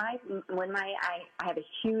know, I have a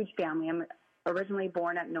huge family. I'm originally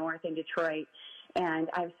born up north in Detroit, and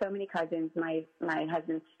I have so many cousins. My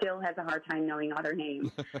husband still has a hard time knowing all their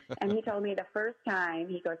names. And he told me the first time,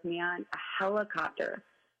 he goes, "Man, a helicopter.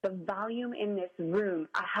 The volume in this room,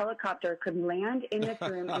 a helicopter could land in this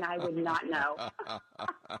room and I would not know."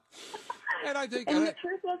 And I think, the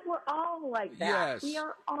truth is, we're all like that. Yes. We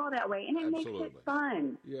are all that way, and it makes it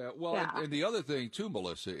fun. Yeah. Well, and the other thing too,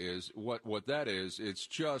 Melissa, is what that is. It's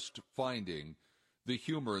just finding the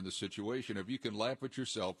humor in the situation. If you can laugh at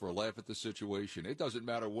yourself or laugh at the situation, it doesn't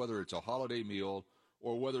matter whether it's a holiday meal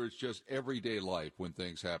or whether it's just everyday life when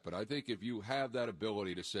things happen. I think if you have that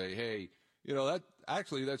ability to say, hey, you know,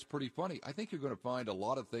 that's pretty funny. I think you're going to find a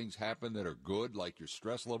lot of things happen that are good, like your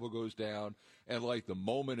stress level goes down and like the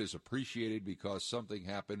moment is appreciated because something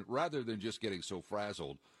happened, rather than just getting so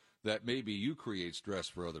frazzled that maybe you create stress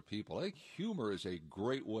for other people. I think humor is a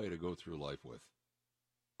great way to go through life with.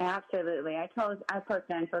 Absolutely. I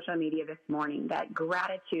posted on social media this morning that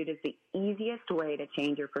gratitude is the easiest way to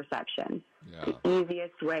change your perception. Yeah. The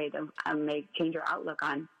easiest way to change your outlook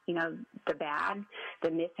on, you know, the bad, the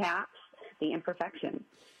mishaps, the imperfections.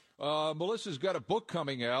 Melissa's got a book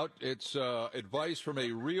coming out. It's advice from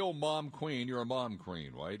a real mom queen. You're a mom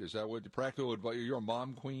queen, right? Is that what practical advice? You're a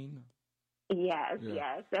mom queen? Yes,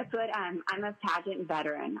 yes. That's what I'm a pageant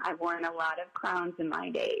veteran. I've worn a lot of crowns in my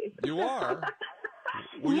days. You are?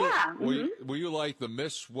 Were you like the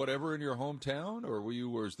Miss whatever in your hometown, or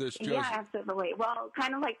was this just? Yeah, absolutely. Well,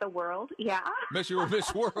 kind of like the world. Yeah. You were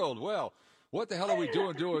Miss World. Well, what the hell are we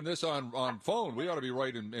doing this on phone? We ought to be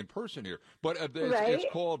right in person here. But it's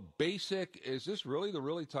called Basic. Is this really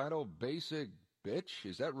the title? Basic Bitch?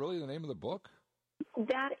 Is that really the name of the book?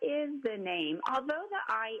 That is the name. Although the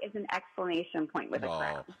I is an exclamation point with a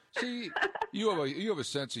crown. See, you have a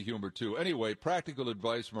sense of humor too. Anyway, practical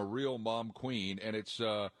advice from a real mom queen, and it's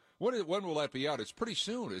when will that be out? It's pretty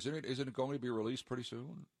soon, isn't it? Isn't it going to be released pretty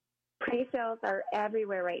soon? Pre-sales are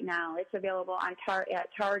everywhere right now. It's available at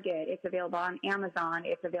Target. It's available on Amazon.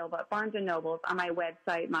 It's available at Barnes & Nobles, on my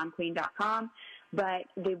website, momqueen.com. But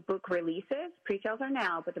the book releases, pre-sales are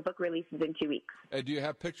now, but the book releases in 2 weeks. And do you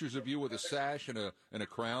have pictures of you with a sash and a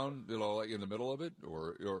crown, you know, like in the middle of it?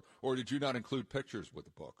 Or did you not include pictures with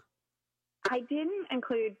the book? I didn't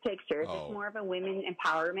include pictures. It's more of a women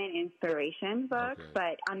empowerment inspiration book,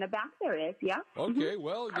 but on the back there is, yeah. Okay,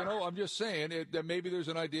 well, you know, I'm just saying that maybe there's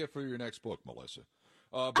an idea for your next book, Melissa.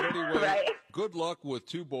 But anyway, good luck with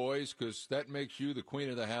 2 boys, because that makes you the queen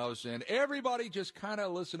of the house. And everybody just kind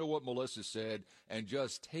of listen to what Melissa said and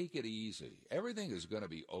just take it easy. Everything is going to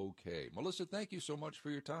be okay. Melissa, thank you so much for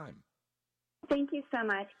your time. Thank you so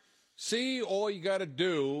much. See, all you got to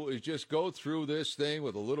do is just go through this thing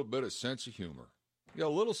with a little bit of sense of humor. You know, a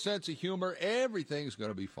little sense of humor, everything's going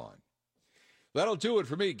to be fine. That'll do it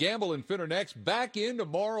for me. Gamble and Fin are next. Back in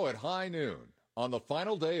tomorrow at high noon on the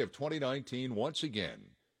final day of 2019. Once again,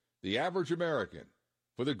 the average American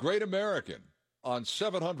for the great American on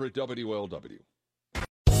 700 WLW.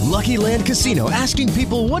 Lucky Land Casino, asking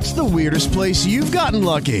people, what's the weirdest place you've gotten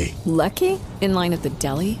lucky? Lucky? In line at the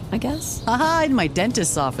deli, I guess? Aha, in my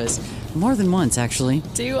dentist's office. More than once, actually.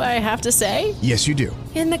 Do I have to say? Yes, you do.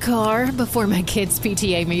 In the car before my kids'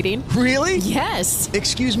 PTA meeting. Really? Yes.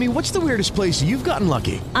 Excuse me, what's the weirdest place you've gotten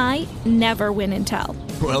lucky? I never win and tell.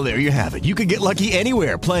 Well, there you have it. You can get lucky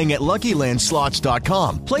anywhere, playing at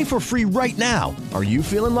LuckyLandSlots.com. Play for free right now. Are you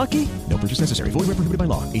feeling lucky? No purchase necessary. Void where prohibited by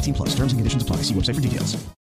law. 18+. Terms and conditions apply. See website for details.